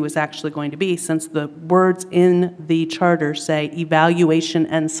RAC was actually going to be, since the words in the charter say evaluation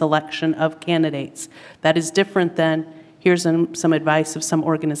and selection of candidates. That is different than here's some advice of some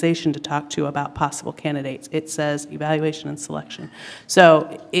organization to talk to about possible candidates. It says evaluation and selection.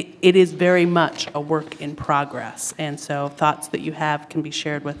 So it is very much a work in progress. And so thoughts that you have can be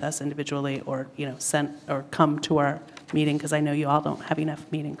shared with us individually, or sent or come to our meeting, because I know you all don't have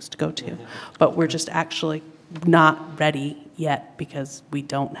enough meetings to go to. But we're just actually not ready yet because we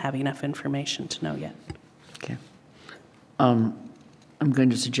don't have enough information to know yet. Okay. I'm going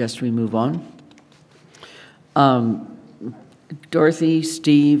to suggest we move on. Dorothy,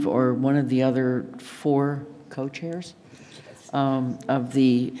 Steve, or one of the other 4 co-chairs of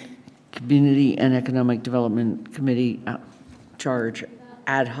the Community and Economic Development Committee charge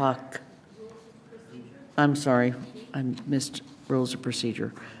ad hoc. I'm sorry, I missed rules of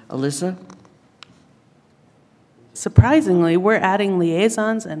procedure. Alyssa? Surprisingly, we're adding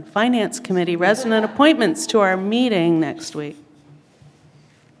liaisons and finance committee resident appointments to our meeting next week.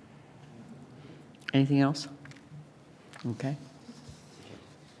 Anything else? Okay.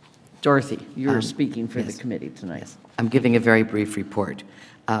 Dorothy, you're speaking for the committee tonight. Yes. I'm giving a very brief report.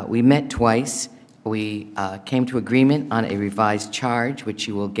 We met twice. We came to agreement on a revised charge, which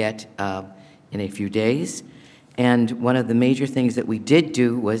you will get in a few days. And one of the major things that we did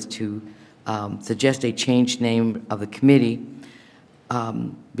do was to suggest a changed name of the committee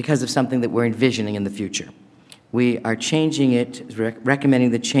because of something that we're envisioning in the future. We are changing it, recommending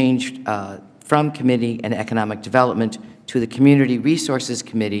the change from Committee and Economic Development to the Community Resources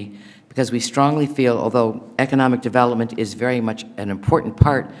Committee, because we strongly feel, although economic development is very much an important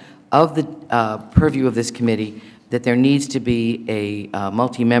part of the purview of this committee, that there needs to be a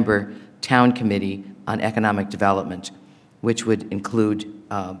multi-member town committee on economic development, which would include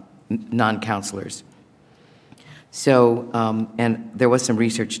non-councilors. So, and there was some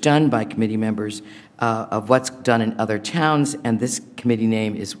research done by committee members of what's done in other towns, and this committee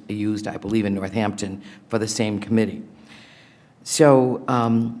name is used, I believe, in Northampton for the same committee. So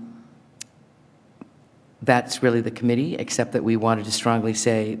that's really the committee, except that we wanted to strongly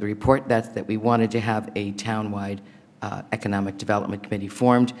say, the report, that we wanted to have a town-wide economic development committee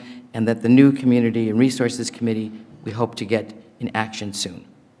formed, and that the new Community and Resources Committee we hope to get in action soon.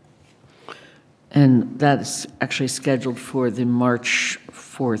 And that's actually scheduled for the March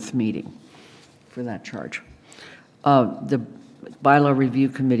 4th meeting for that charge. The Bylaw Review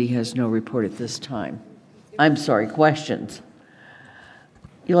Committee has no report at this time. I'm sorry, questions?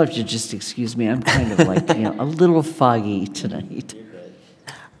 You'll have to just excuse me. I'm kind of like, a little foggy tonight.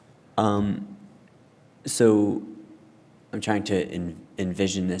 So I'm trying to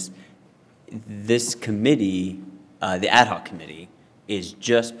envision this. This committee, the ad hoc committee, is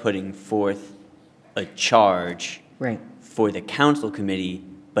just putting forth a charge for the council committee,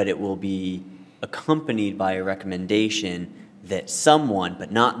 but it will be accompanied by a recommendation that someone,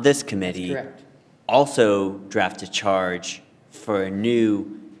 but not this committee, also draft a charge for a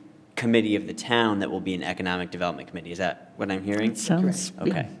new committee of the town that will be an economic development committee. Is that what I'm hearing? It sounds,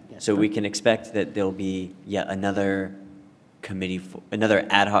 okay. So we can expect that there'll be yet another committee, another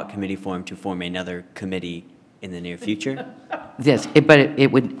ad hoc committee formed to form another committee in the near future? Yes, but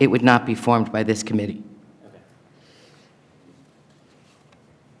it would not be formed by this committee.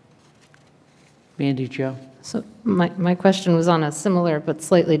 Mandy Jo? So my question was on a similar but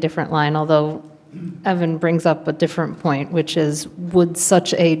slightly different line, although Evan brings up a different point, which is, would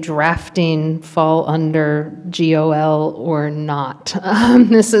such a drafting fall under GOL or not?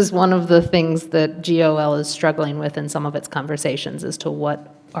 This is one of the things that GOL is struggling with in some of its conversations as to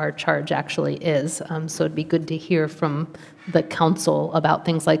what our charge actually is. So it'd be good to hear from the council about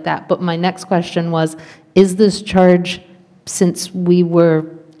things like that. But my next question was, is this charge, since we were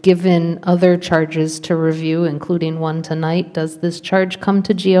given other charges to review, including one tonight, does this charge come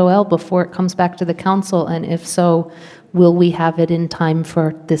to GOL before it comes back to the council? And if so, will we have it in time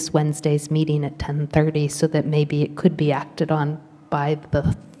for this Wednesday's meeting at 10:30 so that maybe it could be acted on by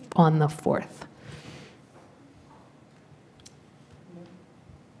on the 4th?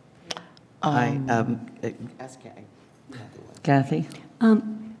 Ask Kathy?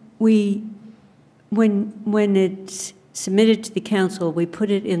 When it's submitted to the council, we put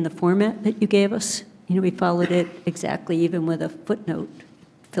it in the format that you gave us. We followed it exactly, even with a footnote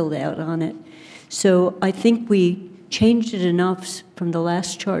filled out on it. So I think we changed it enough from the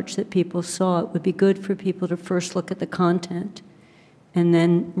last charge that people saw. It would be good for people to first look at the content and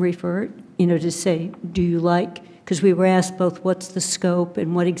then refer it, to say, do you like, because we were asked both what's the scope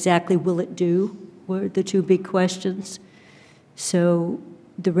and what exactly will it do were the two big questions. So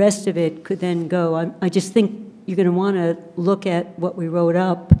the rest of it could then go. I just think you're going to want to look at what we wrote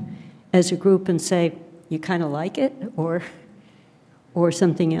up as a group and say, you kind of like it, or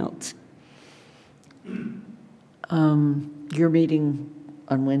something else. Your meeting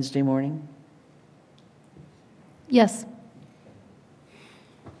on Wednesday morning? Yes.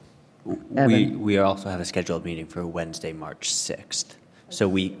 We also have a scheduled meeting for Wednesday, March 6th. So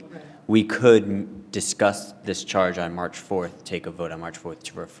we could discuss this charge on March 4th, take a vote on March 4th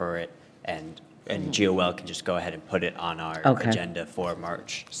to refer it, and GOL can just go ahead and put it on our agenda for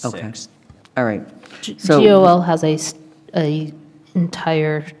March 6th. Okay. All right. So GOL has a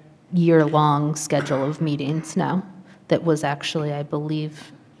entire year-long schedule of meetings now that was actually, I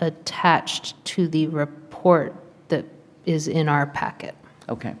believe, attached to the report that is in our packet.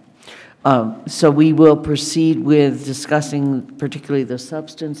 Okay. So we will proceed with discussing particularly the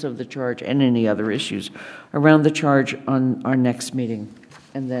substance of the charge and any other issues around the charge on our next meeting.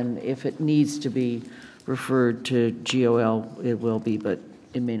 And then if it needs to be referred to GOL, it will be, but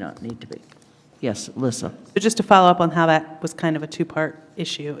it may not need to be. Yes, Alyssa. So just to follow up on how that was kind of a two-part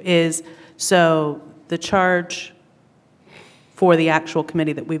issue is, so the charge for the actual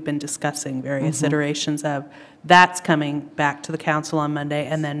committee that we've been discussing various iterations of, that's coming back to the council on Monday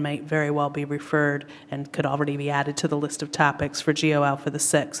and then might very well be referred and could already be added to the list of topics for GOL for the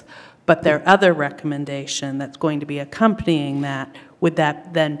 6th. But their other recommendation that's going to be accompanying that, would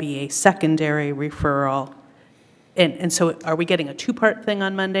that then be a secondary referral? And so are we getting a two-part thing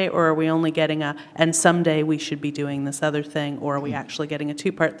on Monday, or are we only getting and someday we should be doing this other thing, or are we actually getting a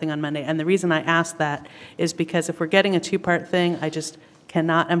two-part thing on Monday? And the reason I ask that is because if we're getting a two-part thing, I just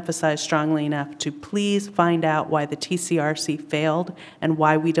cannot emphasize strongly enough to please find out why the TCRC failed and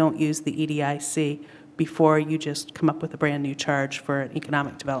why we don't use the EDIC before you just come up with a brand-new charge for an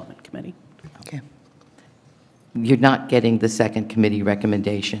economic development committee. Okay. You're not getting the second committee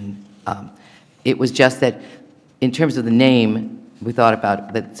recommendation. It was just that in terms of the name, we thought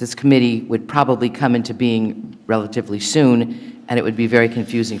about that this committee would probably come into being relatively soon, and it would be very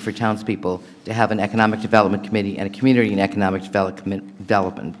confusing for townspeople to have an economic development committee and a community and economic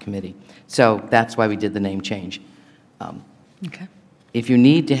development committee. So that's why we did the name change. Okay. If you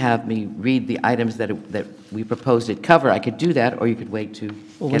need to have me read the items that we proposed it cover, I could do that, or you could wait to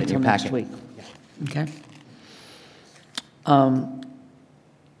get it in your packet. Next week. Okay. All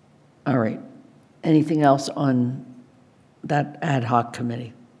right. Anything else on that ad hoc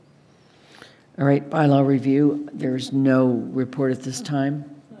committee? All right, bylaw review, there's no report at this time.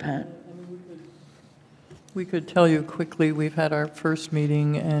 Pat? We could tell you quickly, we've had our first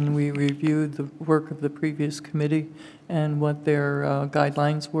meeting and we reviewed the work of the previous committee and what their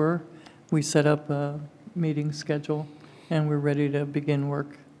guidelines were. We set up a meeting schedule and we're ready to begin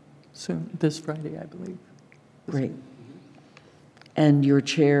work soon, this Friday, I believe. Great. And your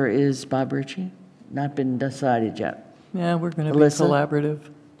chair is Bob Ritchie? Not been decided yet? Yeah, we're going to be Alyssa? collaborative.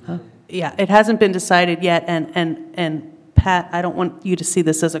 Huh? Yeah, it hasn't been decided yet, and Pat, I don't want you to see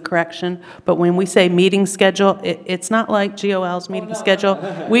this as a correction, but when we say meeting schedule, it's not like GOL's meeting schedule.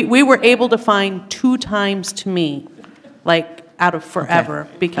 We were able to find 2 times to meet, like out of forever,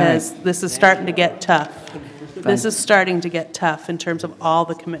 because this is starting to get tough. This is starting to get tough in terms of all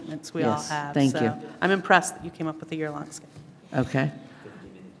the commitments we all Yes, have. thank So you. I'm impressed that you came up with a year-long schedule. Okay.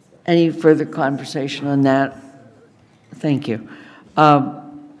 Any further conversation on that? Thank you.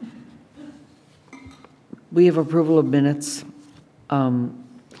 We have approval of minutes. I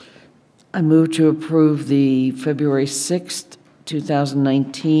move to approve the February 6th,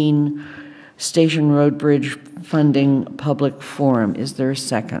 2019 Station Road Bridge Funding Public Forum. Is there a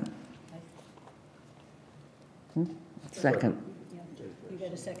second? Second. You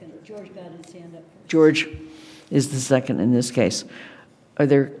got a second. George got his hand up first. George is the second in this case. Are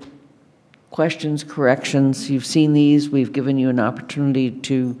there questions, corrections? You've seen these. We've given you an opportunity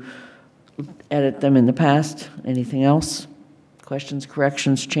to edit them in the past. Anything else? Questions,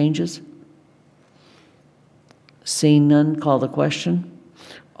 corrections, changes? Seeing none, call the question.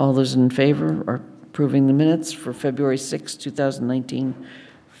 All those in favor are approving the minutes for February 6, 2019,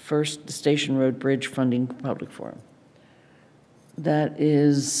 first Station Road Bridge Funding Public Forum. That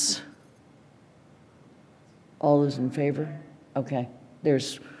is all those in favor? Okay.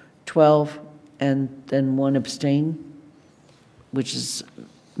 There's 12 and then 1 abstain, which is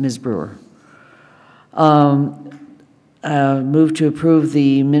Ms. Brewer. Move to approve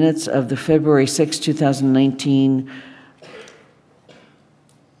the minutes of the February 6, 2019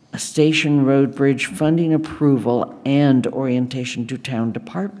 Station Road Bridge funding approval and orientation to town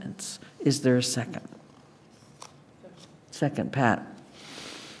departments. Is there a second? Second, Pat.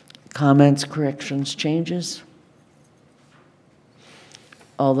 Comments, corrections, changes?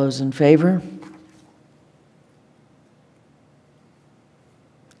 All those in favor?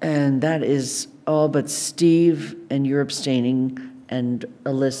 And that is all but Steve, and you're abstaining, and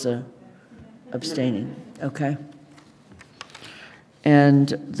Alyssa abstaining. Okay. And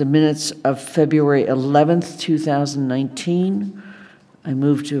the minutes of February 11th, 2019, I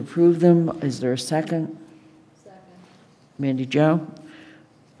move to approve them. Is there a second? Second. Mandy Jo?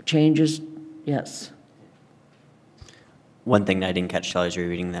 Changes? Yes. One thing that I didn't catch till I was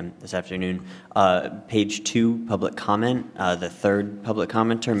rereading them this afternoon, page 2, public comment, the third public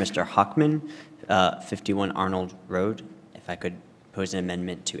commenter, Mr. Hockman, 51 Arnold Road. If I could pose an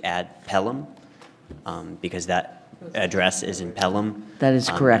amendment to add Pelham, because that address is in Pelham. That is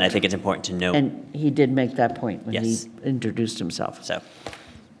correct. And I think it's important to note. And he did make that point when Yes. he introduced himself. So.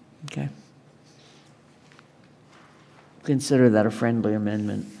 Okay. Consider that a friendly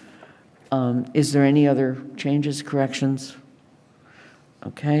amendment. Is there any other changes, corrections?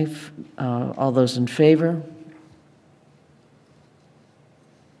 Okay. All those in favor?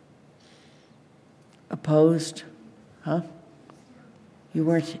 Opposed? Huh? You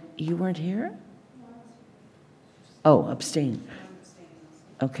weren't here? Oh, abstain.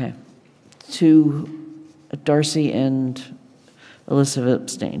 Okay. 2, Darcy and Elizabeth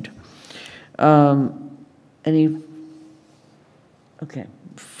abstained. Okay.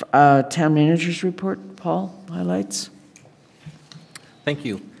 Town managers report, Paul, highlights? Thank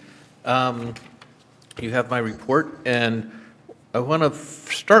you. You have my report, and I want to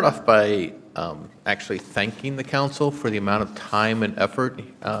start off by actually thanking the council for the amount of time and effort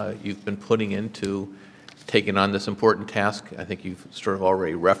you've been putting into taking on this important task. I think you've sort of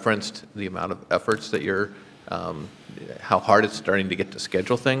already referenced the amount of efforts that you're, how hard it's starting to get to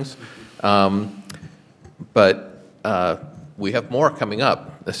schedule things. But we have more coming up.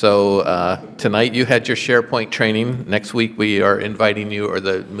 So tonight you had your SharePoint training. Next week we are inviting you, or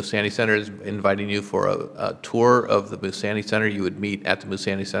the Musani Center is inviting you for a tour of the Musani Center. You would meet at the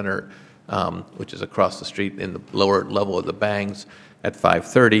Musani Center, which is across the street in the lower level of the Bangs at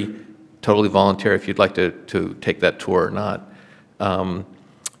 5:30. Totally volunteer if you'd like to take that tour or not. And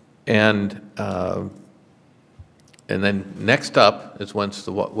then next up is once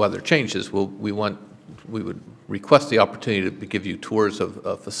the weather changes, we would request the opportunity to give you tours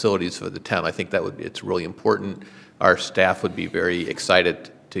of facilities for the town. I think it's really important. Our staff would be very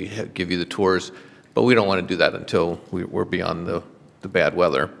excited to give you the tours, but we don't want to do that until we're beyond the bad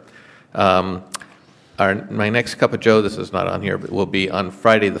weather. My next cup of joe, this is not on here, but will be on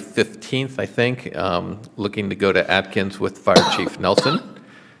Friday the 15th, I think, looking to go to Atkins with Fire Chief Nelson.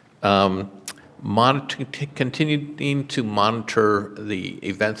 Continuing to monitor the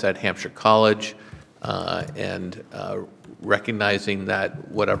events at Hampshire College and recognizing that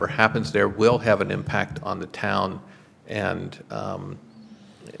whatever happens there will have an impact on the town, and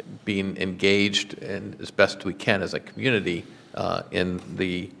being engaged and as best we can as a community in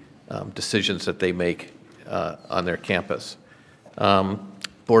the decisions that they make on their campus.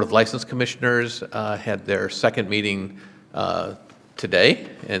 Board of License Commissioners had their second meeting today,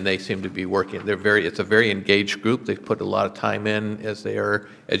 and they seem to be working. It's a very engaged group. They've put a lot of time in as they are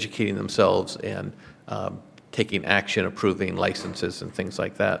educating themselves and taking action, approving licenses and things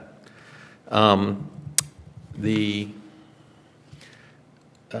like that. I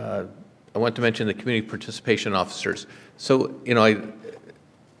want to mention the community participation officers. So,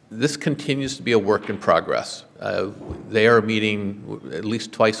 this continues to be a work in progress. They are meeting at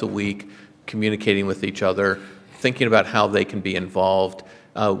least twice a week, communicating with each other, thinking about how they can be involved,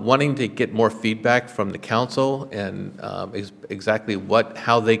 wanting to get more feedback from the council and exactly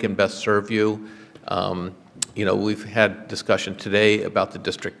how they can best serve you. We've had discussion today about the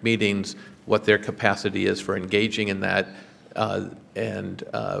district meetings, what their capacity is for engaging in that, and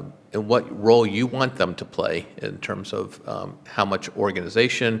what role you want them to play in terms of how much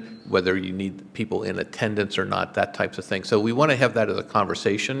organization, whether you need people in attendance or not, that types of thing. So we want to have that as a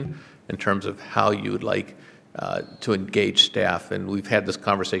conversation in terms of how you would like to engage staff, and we've had this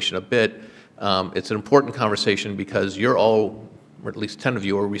conversation a bit. It's an important conversation because you're all, or at least 10 of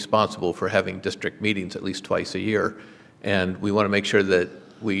you, are responsible for having district meetings at least twice a year, and we want to make sure that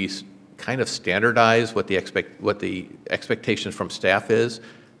we kind of standardize what the expectations from staff is,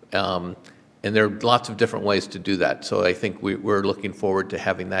 and there are lots of different ways to do that. So I think we're looking forward to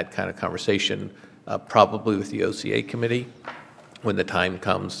having that kind of conversation, probably with the OCA committee, when the time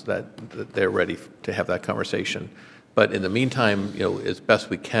comes that they're ready to have that conversation. But in the meantime, as best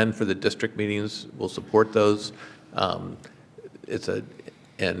we can for the district meetings, we'll support those. We've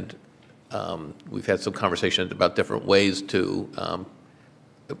had some conversations about different ways to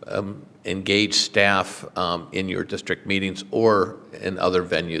engage staff in your district meetings or in other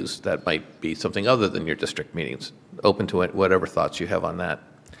venues that might be something other than your district meetings. Open to it, whatever thoughts you have on that.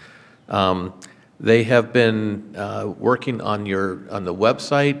 They have been working on the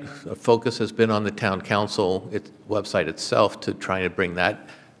website. A focus has been on the town council website itself to try to bring that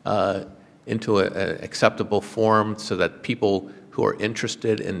into an acceptable form so that people who are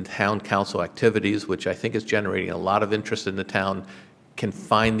interested in town council activities, which I think is generating a lot of interest in the town, can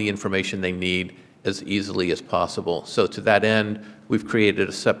find the information they need as easily as possible. So to that end, we've created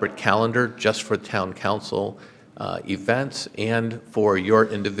a separate calendar just for town council events and for your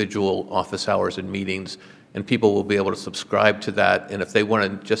individual office hours and meetings, and people will be able to subscribe to that. And if they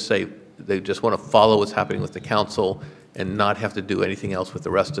want to just say they just want to follow what's happening with the council and not have to do anything else with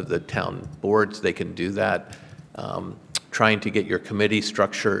the rest of the town boards, they can do that. Trying to get your committee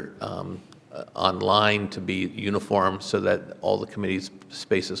structure online to be uniform so that all the committee's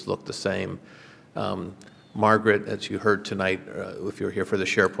spaces look the same. Margaret, as you heard tonight, if you're here for the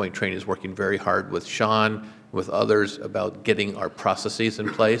SharePoint training, is working very hard with Sean, with others, about getting our processes in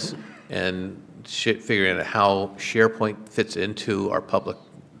place and figuring out how SharePoint fits into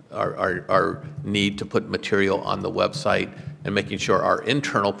our need to put material on the website, and making sure our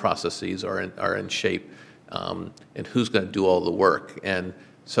internal processes are in shape, and who's going to do all the work. And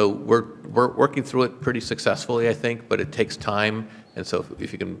so we're working through it pretty successfully, I think, but it takes time. And so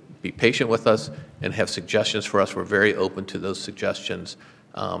if you can be patient with us and have suggestions for us, we're very open to those suggestions,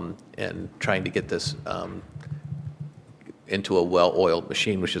 and trying to get this into a well-oiled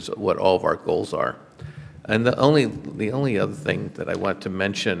machine, which is what all of our goals are. And the only other thing that I want to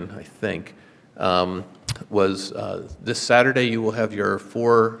mention, I think, was this Saturday you will have your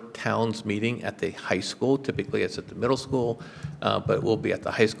 4 towns meeting at the high school. Typically it's at the middle school, but it will be at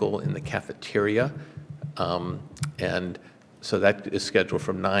the high school in the cafeteria. And so that is scheduled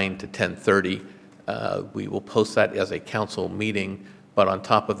from 9 to 10:30. We will post that as a council meeting, but on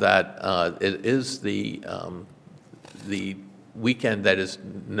top of that, it is the weekend that is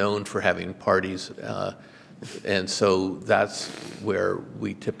known for having parties, and so that's where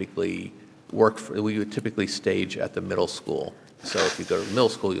we typically we would typically stage at the middle school. So if you go to middle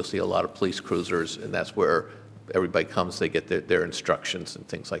school, you'll see a lot of police cruisers, and that's where everybody comes, they get their instructions and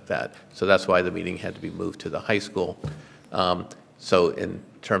things like that. So that's why the meeting had to be moved to the high school. So in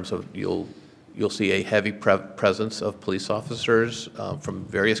terms of, you'll see a heavy presence of police officers from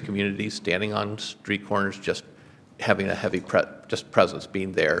various communities standing on street corners, just having a heavy presence,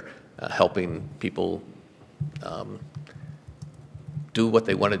 being there helping people do what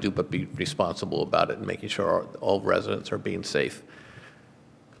they want to do, but be responsible about it and making sure all residents are being safe.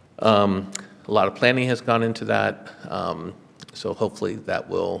 A lot of planning has gone into that, so hopefully that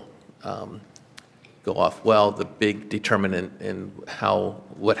will go off well. The big determinant in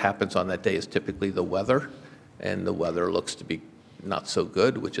what happens on that day is typically the weather, and the weather looks to be not so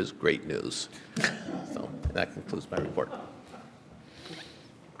good, which is great news. So that concludes my report.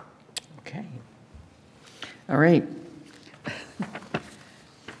 Okay. All right.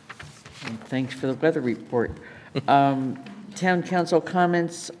 And thanks for the weather report. Town council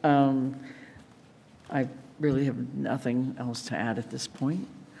comments. I really have nothing else to add at this point,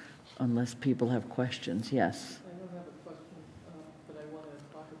 unless people have questions. Yes. I don't have a question, but I want to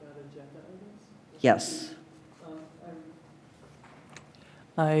talk about agenda items. Yes.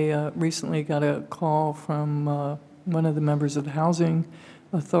 I recently got a call from one of the members of the Housing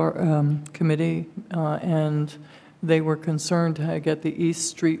Committee, and they were concerned to get the East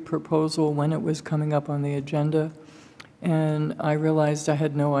Street proposal when it was coming up on the agenda. And I realized I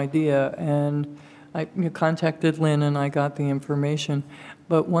had no idea, and I contacted Lynn and I got the information.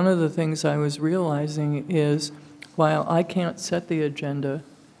 But one of the things I was realizing is, while I can't set the agenda,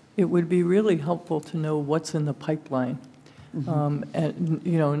 it would be really helpful to know what's in the pipeline. And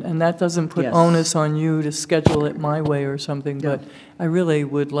that doesn't put onus on you to schedule it my way or something, but I really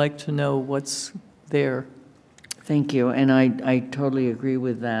would like to know what's there. Thank you, and I totally agree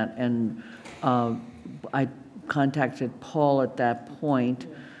with that. And I contacted Paul at that point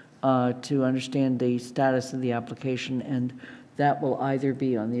to understand the status of the application, and that will either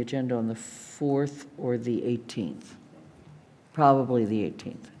be on the agenda on the 4th or the 18th. Probably the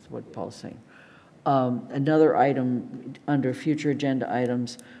 18th is what Paul's saying. Another item under future agenda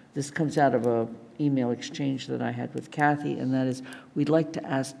items, this comes out of an email exchange that I had with Kathy, and that is we'd like to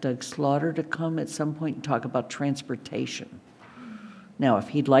ask Doug Slaughter to come at some point and talk about transportation. Now, if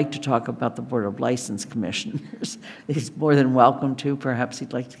he'd like to talk about the Board of License Commissioners, he's more than welcome to. Perhaps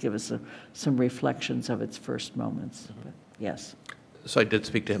he'd like to give us some reflections of its first moments. But yes. So I did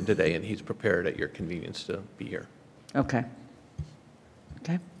speak to him today, and he's prepared at your convenience to be here. Okay.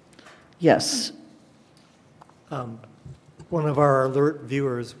 Okay. Yes. One of our alert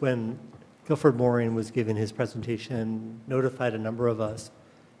viewers, when Guilford Maureen was giving his presentation, notified a number of us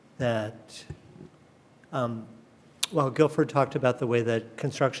that while Guilford talked about the way that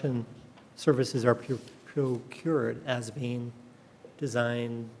construction services are procured as being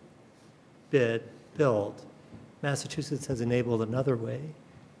design, bid, build, Massachusetts has enabled another way,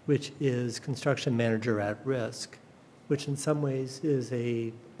 which is construction manager at risk, which in some ways is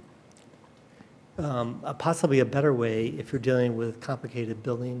possibly a better way if you're dealing with complicated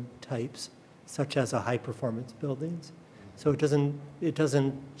building types, such as a high-performance buildings. So it doesn't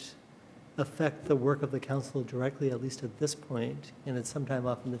affect the work of the council directly, at least at this point, and it's sometime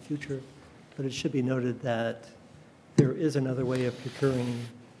off in the future. But it should be noted that there is another way of procuring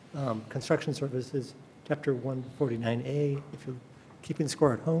construction services, Chapter 149A, if you're keeping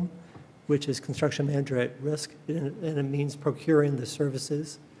score at home, which is construction manager at risk, and it means procuring the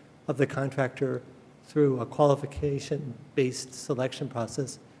services of the contractor through a qualification-based selection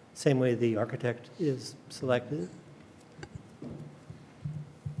process, same way the architect is selected.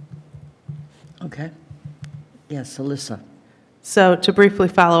 Okay. Yes, Alyssa. So to briefly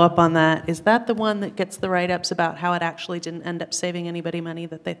follow up on that, is that the one that gets the write-ups about how it actually didn't end up saving anybody money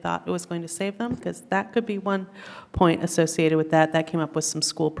that they thought it was going to save them? Because that could be one point associated with that. That came up with some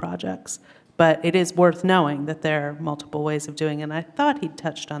school projects. But it is worth knowing that there are multiple ways of doing it, and I thought he'd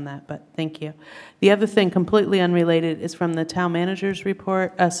touched on that, but thank you. The other thing, completely unrelated, is from the town manager's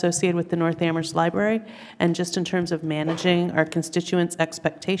report associated with the North Amherst Library, and just in terms of managing our constituents'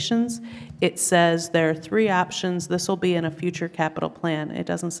 expectations, it says there are 3 options. This will be in a future capital plan. It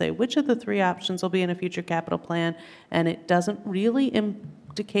doesn't say which of the 3 options will be in a future capital plan, and it doesn't really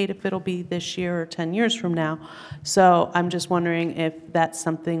indicate if it'll be this year or 10 years from now. So I'm just wondering if that's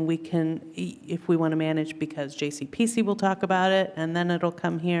something we can, if we want to manage, because JCPC will talk about it and then it'll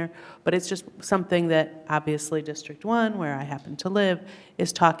come here. But it's just something that obviously District 1, where I happen to live,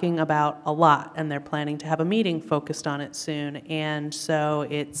 is talking about a lot, and they're planning to have a meeting focused on it soon. And so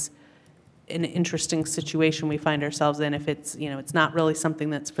it's an interesting situation we find ourselves in if it's, you know, it's not really something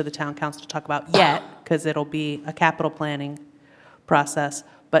that's for the town council to talk about yet, because it'll be a capital planning process,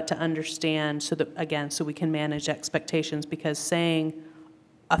 but to understand so that, again, so we can manage expectations, because saying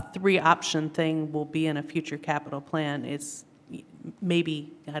a 3-option thing will be in a future capital plan is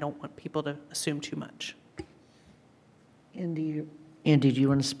maybe, I don't want people to assume too much. Andy, do you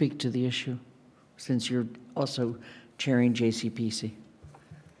want to speak to the issue, since you're also chairing JCPC?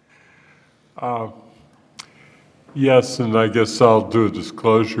 Yes, and I guess I'll do a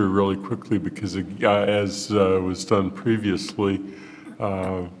disclosure really quickly because as was done previously,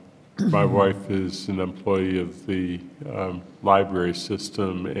 my wife is an employee of the library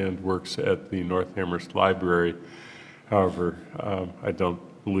system and works at the North Amherst Library. However, I don't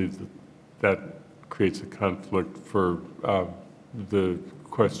believe that creates a conflict for the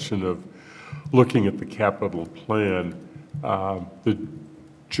question of looking at the capital plan. The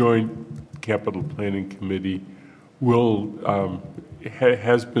Joint Capital Planning Committee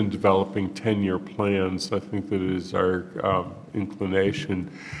has been developing 10-year plans. I think that it is our inclination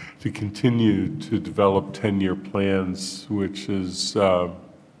to continue to develop 10-year plans, which is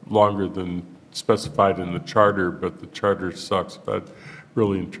longer than specified in the charter, but the charter talks about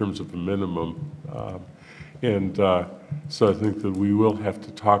really in terms of a minimum. So I think that we will have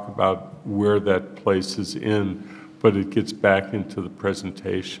to talk about where that places in, but it gets back into the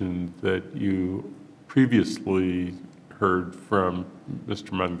presentation that you previously heard from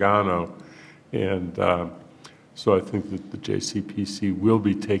Mr. Mangano. And so I think that the JCPC will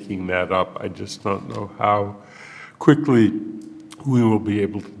be taking that up. I just don't know how quickly we will be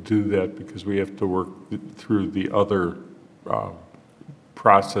able to do that because we have to work through the other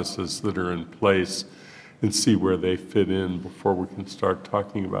processes that are in place and see where they fit in before we can start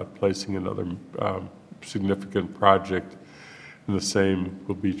talking about placing another significant project. And the same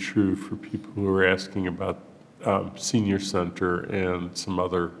will be true for people who are asking about senior center and some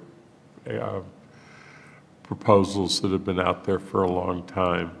other proposals that have been out there for a long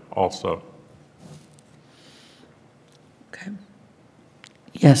time also. Okay.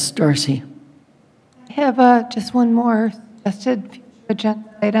 Yes, Darcy. I have just one more suggested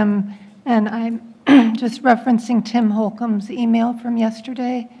agenda item, and I'm just referencing Tim Holcomb's email from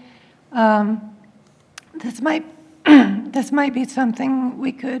yesterday. This might be something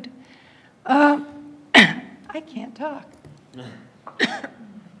we could, I can't talk.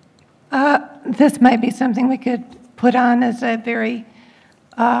 This might be something we could put on as a very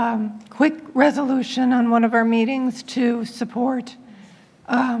quick resolution on one of our meetings to support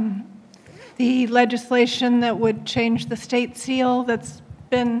the legislation that would change the state seal that's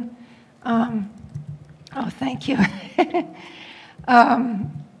been, oh, thank you,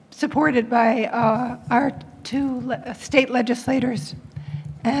 supported by our two state legislators,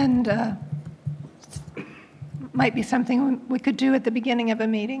 and might be something we could do at the beginning of a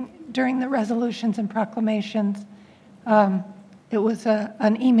meeting during the resolutions and proclamations. It was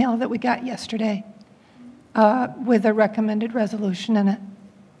an email that we got yesterday with a recommended resolution in it.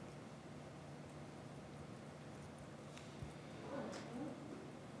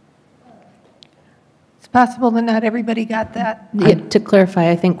 It's possible that not everybody got that. Yeah, to clarify,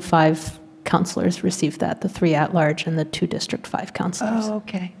 I think 5 counselors received that, the 3 at-large and the 2 District 5 counselors. Oh,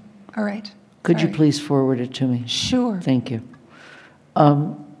 okay. All right. Could All you right. please forward it to me? Sure. Thank you.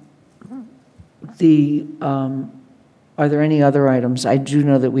 Are there any other items? I do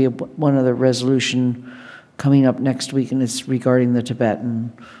know that we have one other resolution coming up next week, and it's regarding the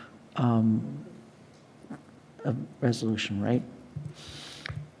Tibetan resolution, right?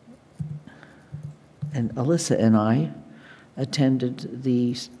 And Alyssa and I attended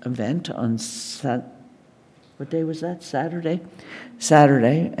the event on what day was that? Saturday?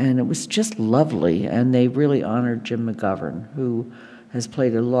 Saturday, and it was just lovely, and they really honored Jim McGovern, who has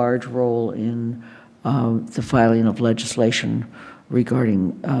played a large role in the filing of legislation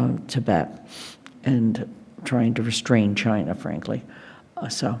regarding Tibet and trying to restrain China, frankly.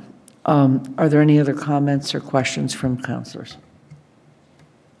 Are there any other comments or questions from councilors?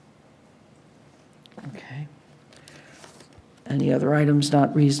 Okay. Any other items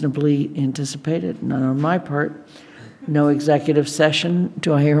not reasonably anticipated? None on my part. No executive session.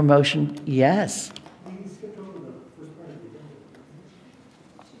 Do I hear a motion? Yes.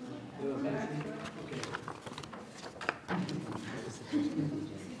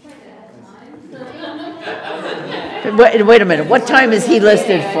 Wait a minute. What time is he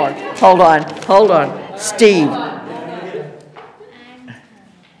listed for? Hold on. Steve,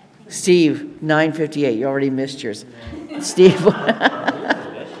 9:58. You already missed yours. Steve.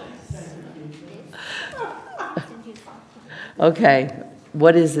 Okay.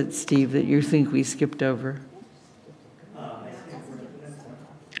 What is it, Steve, that you think we skipped over?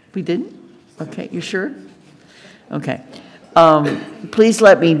 We didn't? Okay. You sure? Okay. Please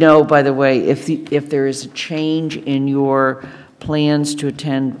let me know, by the way, if there is a change in your plans to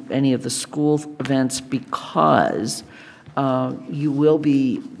attend any of the school events, because you will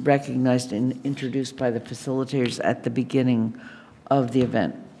be recognized and introduced by the facilitators at the beginning of the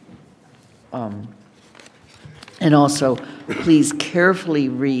event. And also, please carefully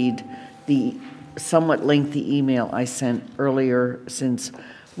read the somewhat lengthy email I sent earlier, since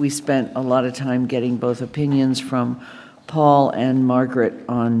we spent a lot of time getting both opinions from Paul and Margaret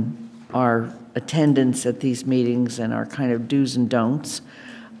on our attendance at these meetings and our kind of do's and don'ts.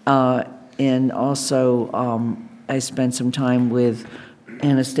 And also, I spent some time with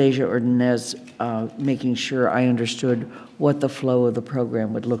Anastasia Ordonez, making sure I understood what the flow of the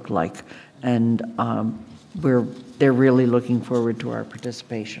program would look like. And they're really looking forward to our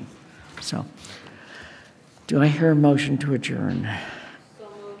participation. So, do I hear a motion to adjourn?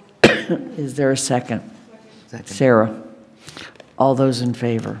 Is there a second? Second. Sarah, all those in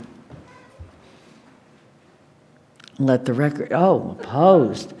favor? Let the record, oh,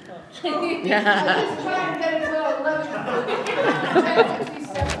 opposed.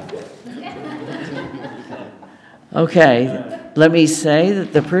 Okay, let me say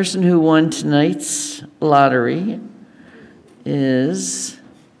that the person who won tonight's lottery is,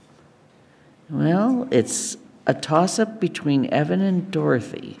 well, it's a toss-up between Evan and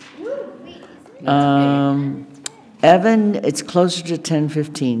Dorothy. Evan, it's closer to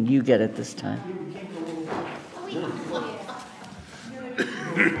 10:15. You get it this time.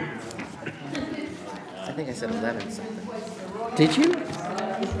 I think I said 11 something. Did you?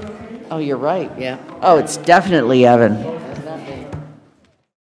 Oh, you're right. Yeah. Oh, it's definitely Evan.